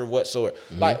hop culture whatsoever.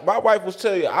 Like my wife will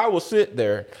tell you, I will sit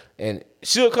there and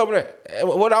she'll come there.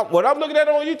 What I'm looking at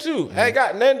on YouTube ain't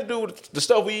got nothing to do with the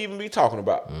stuff we even be talking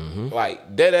about.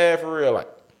 Like dead ass for real. Like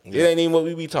it ain't even what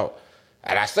we be talking.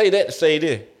 And I say that to say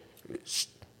this: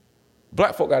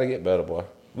 black folk gotta get better, boy.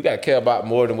 We gotta care about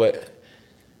more than what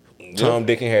Tom,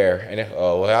 Dick, and Harry, and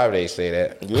however they say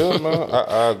that. Yeah, man,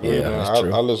 I agree, man.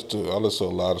 I listen to a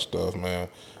lot of stuff, man.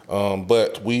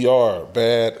 But we are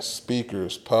Bad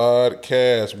Speakers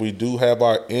Podcast. We do have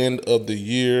our end of the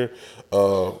year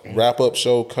wrap-up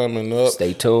show coming up.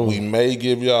 Stay tuned. We may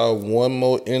give y'all one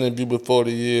more interview before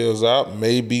the year is out,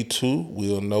 maybe two.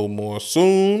 We'll know more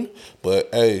soon. But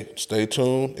hey, stay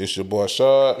tuned. It's your boy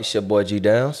Shad. It's your boy G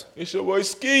Downs. It's your boy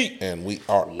Skeet. And we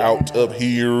are out of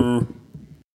here.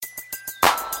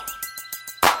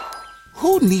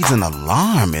 Who needs an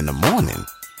alarm in the morning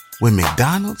when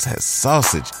McDonald's has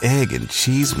sausage, egg, and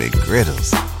cheese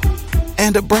McGriddles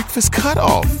and a breakfast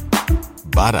cutoff?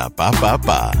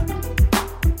 Ba-da-ba-ba-ba.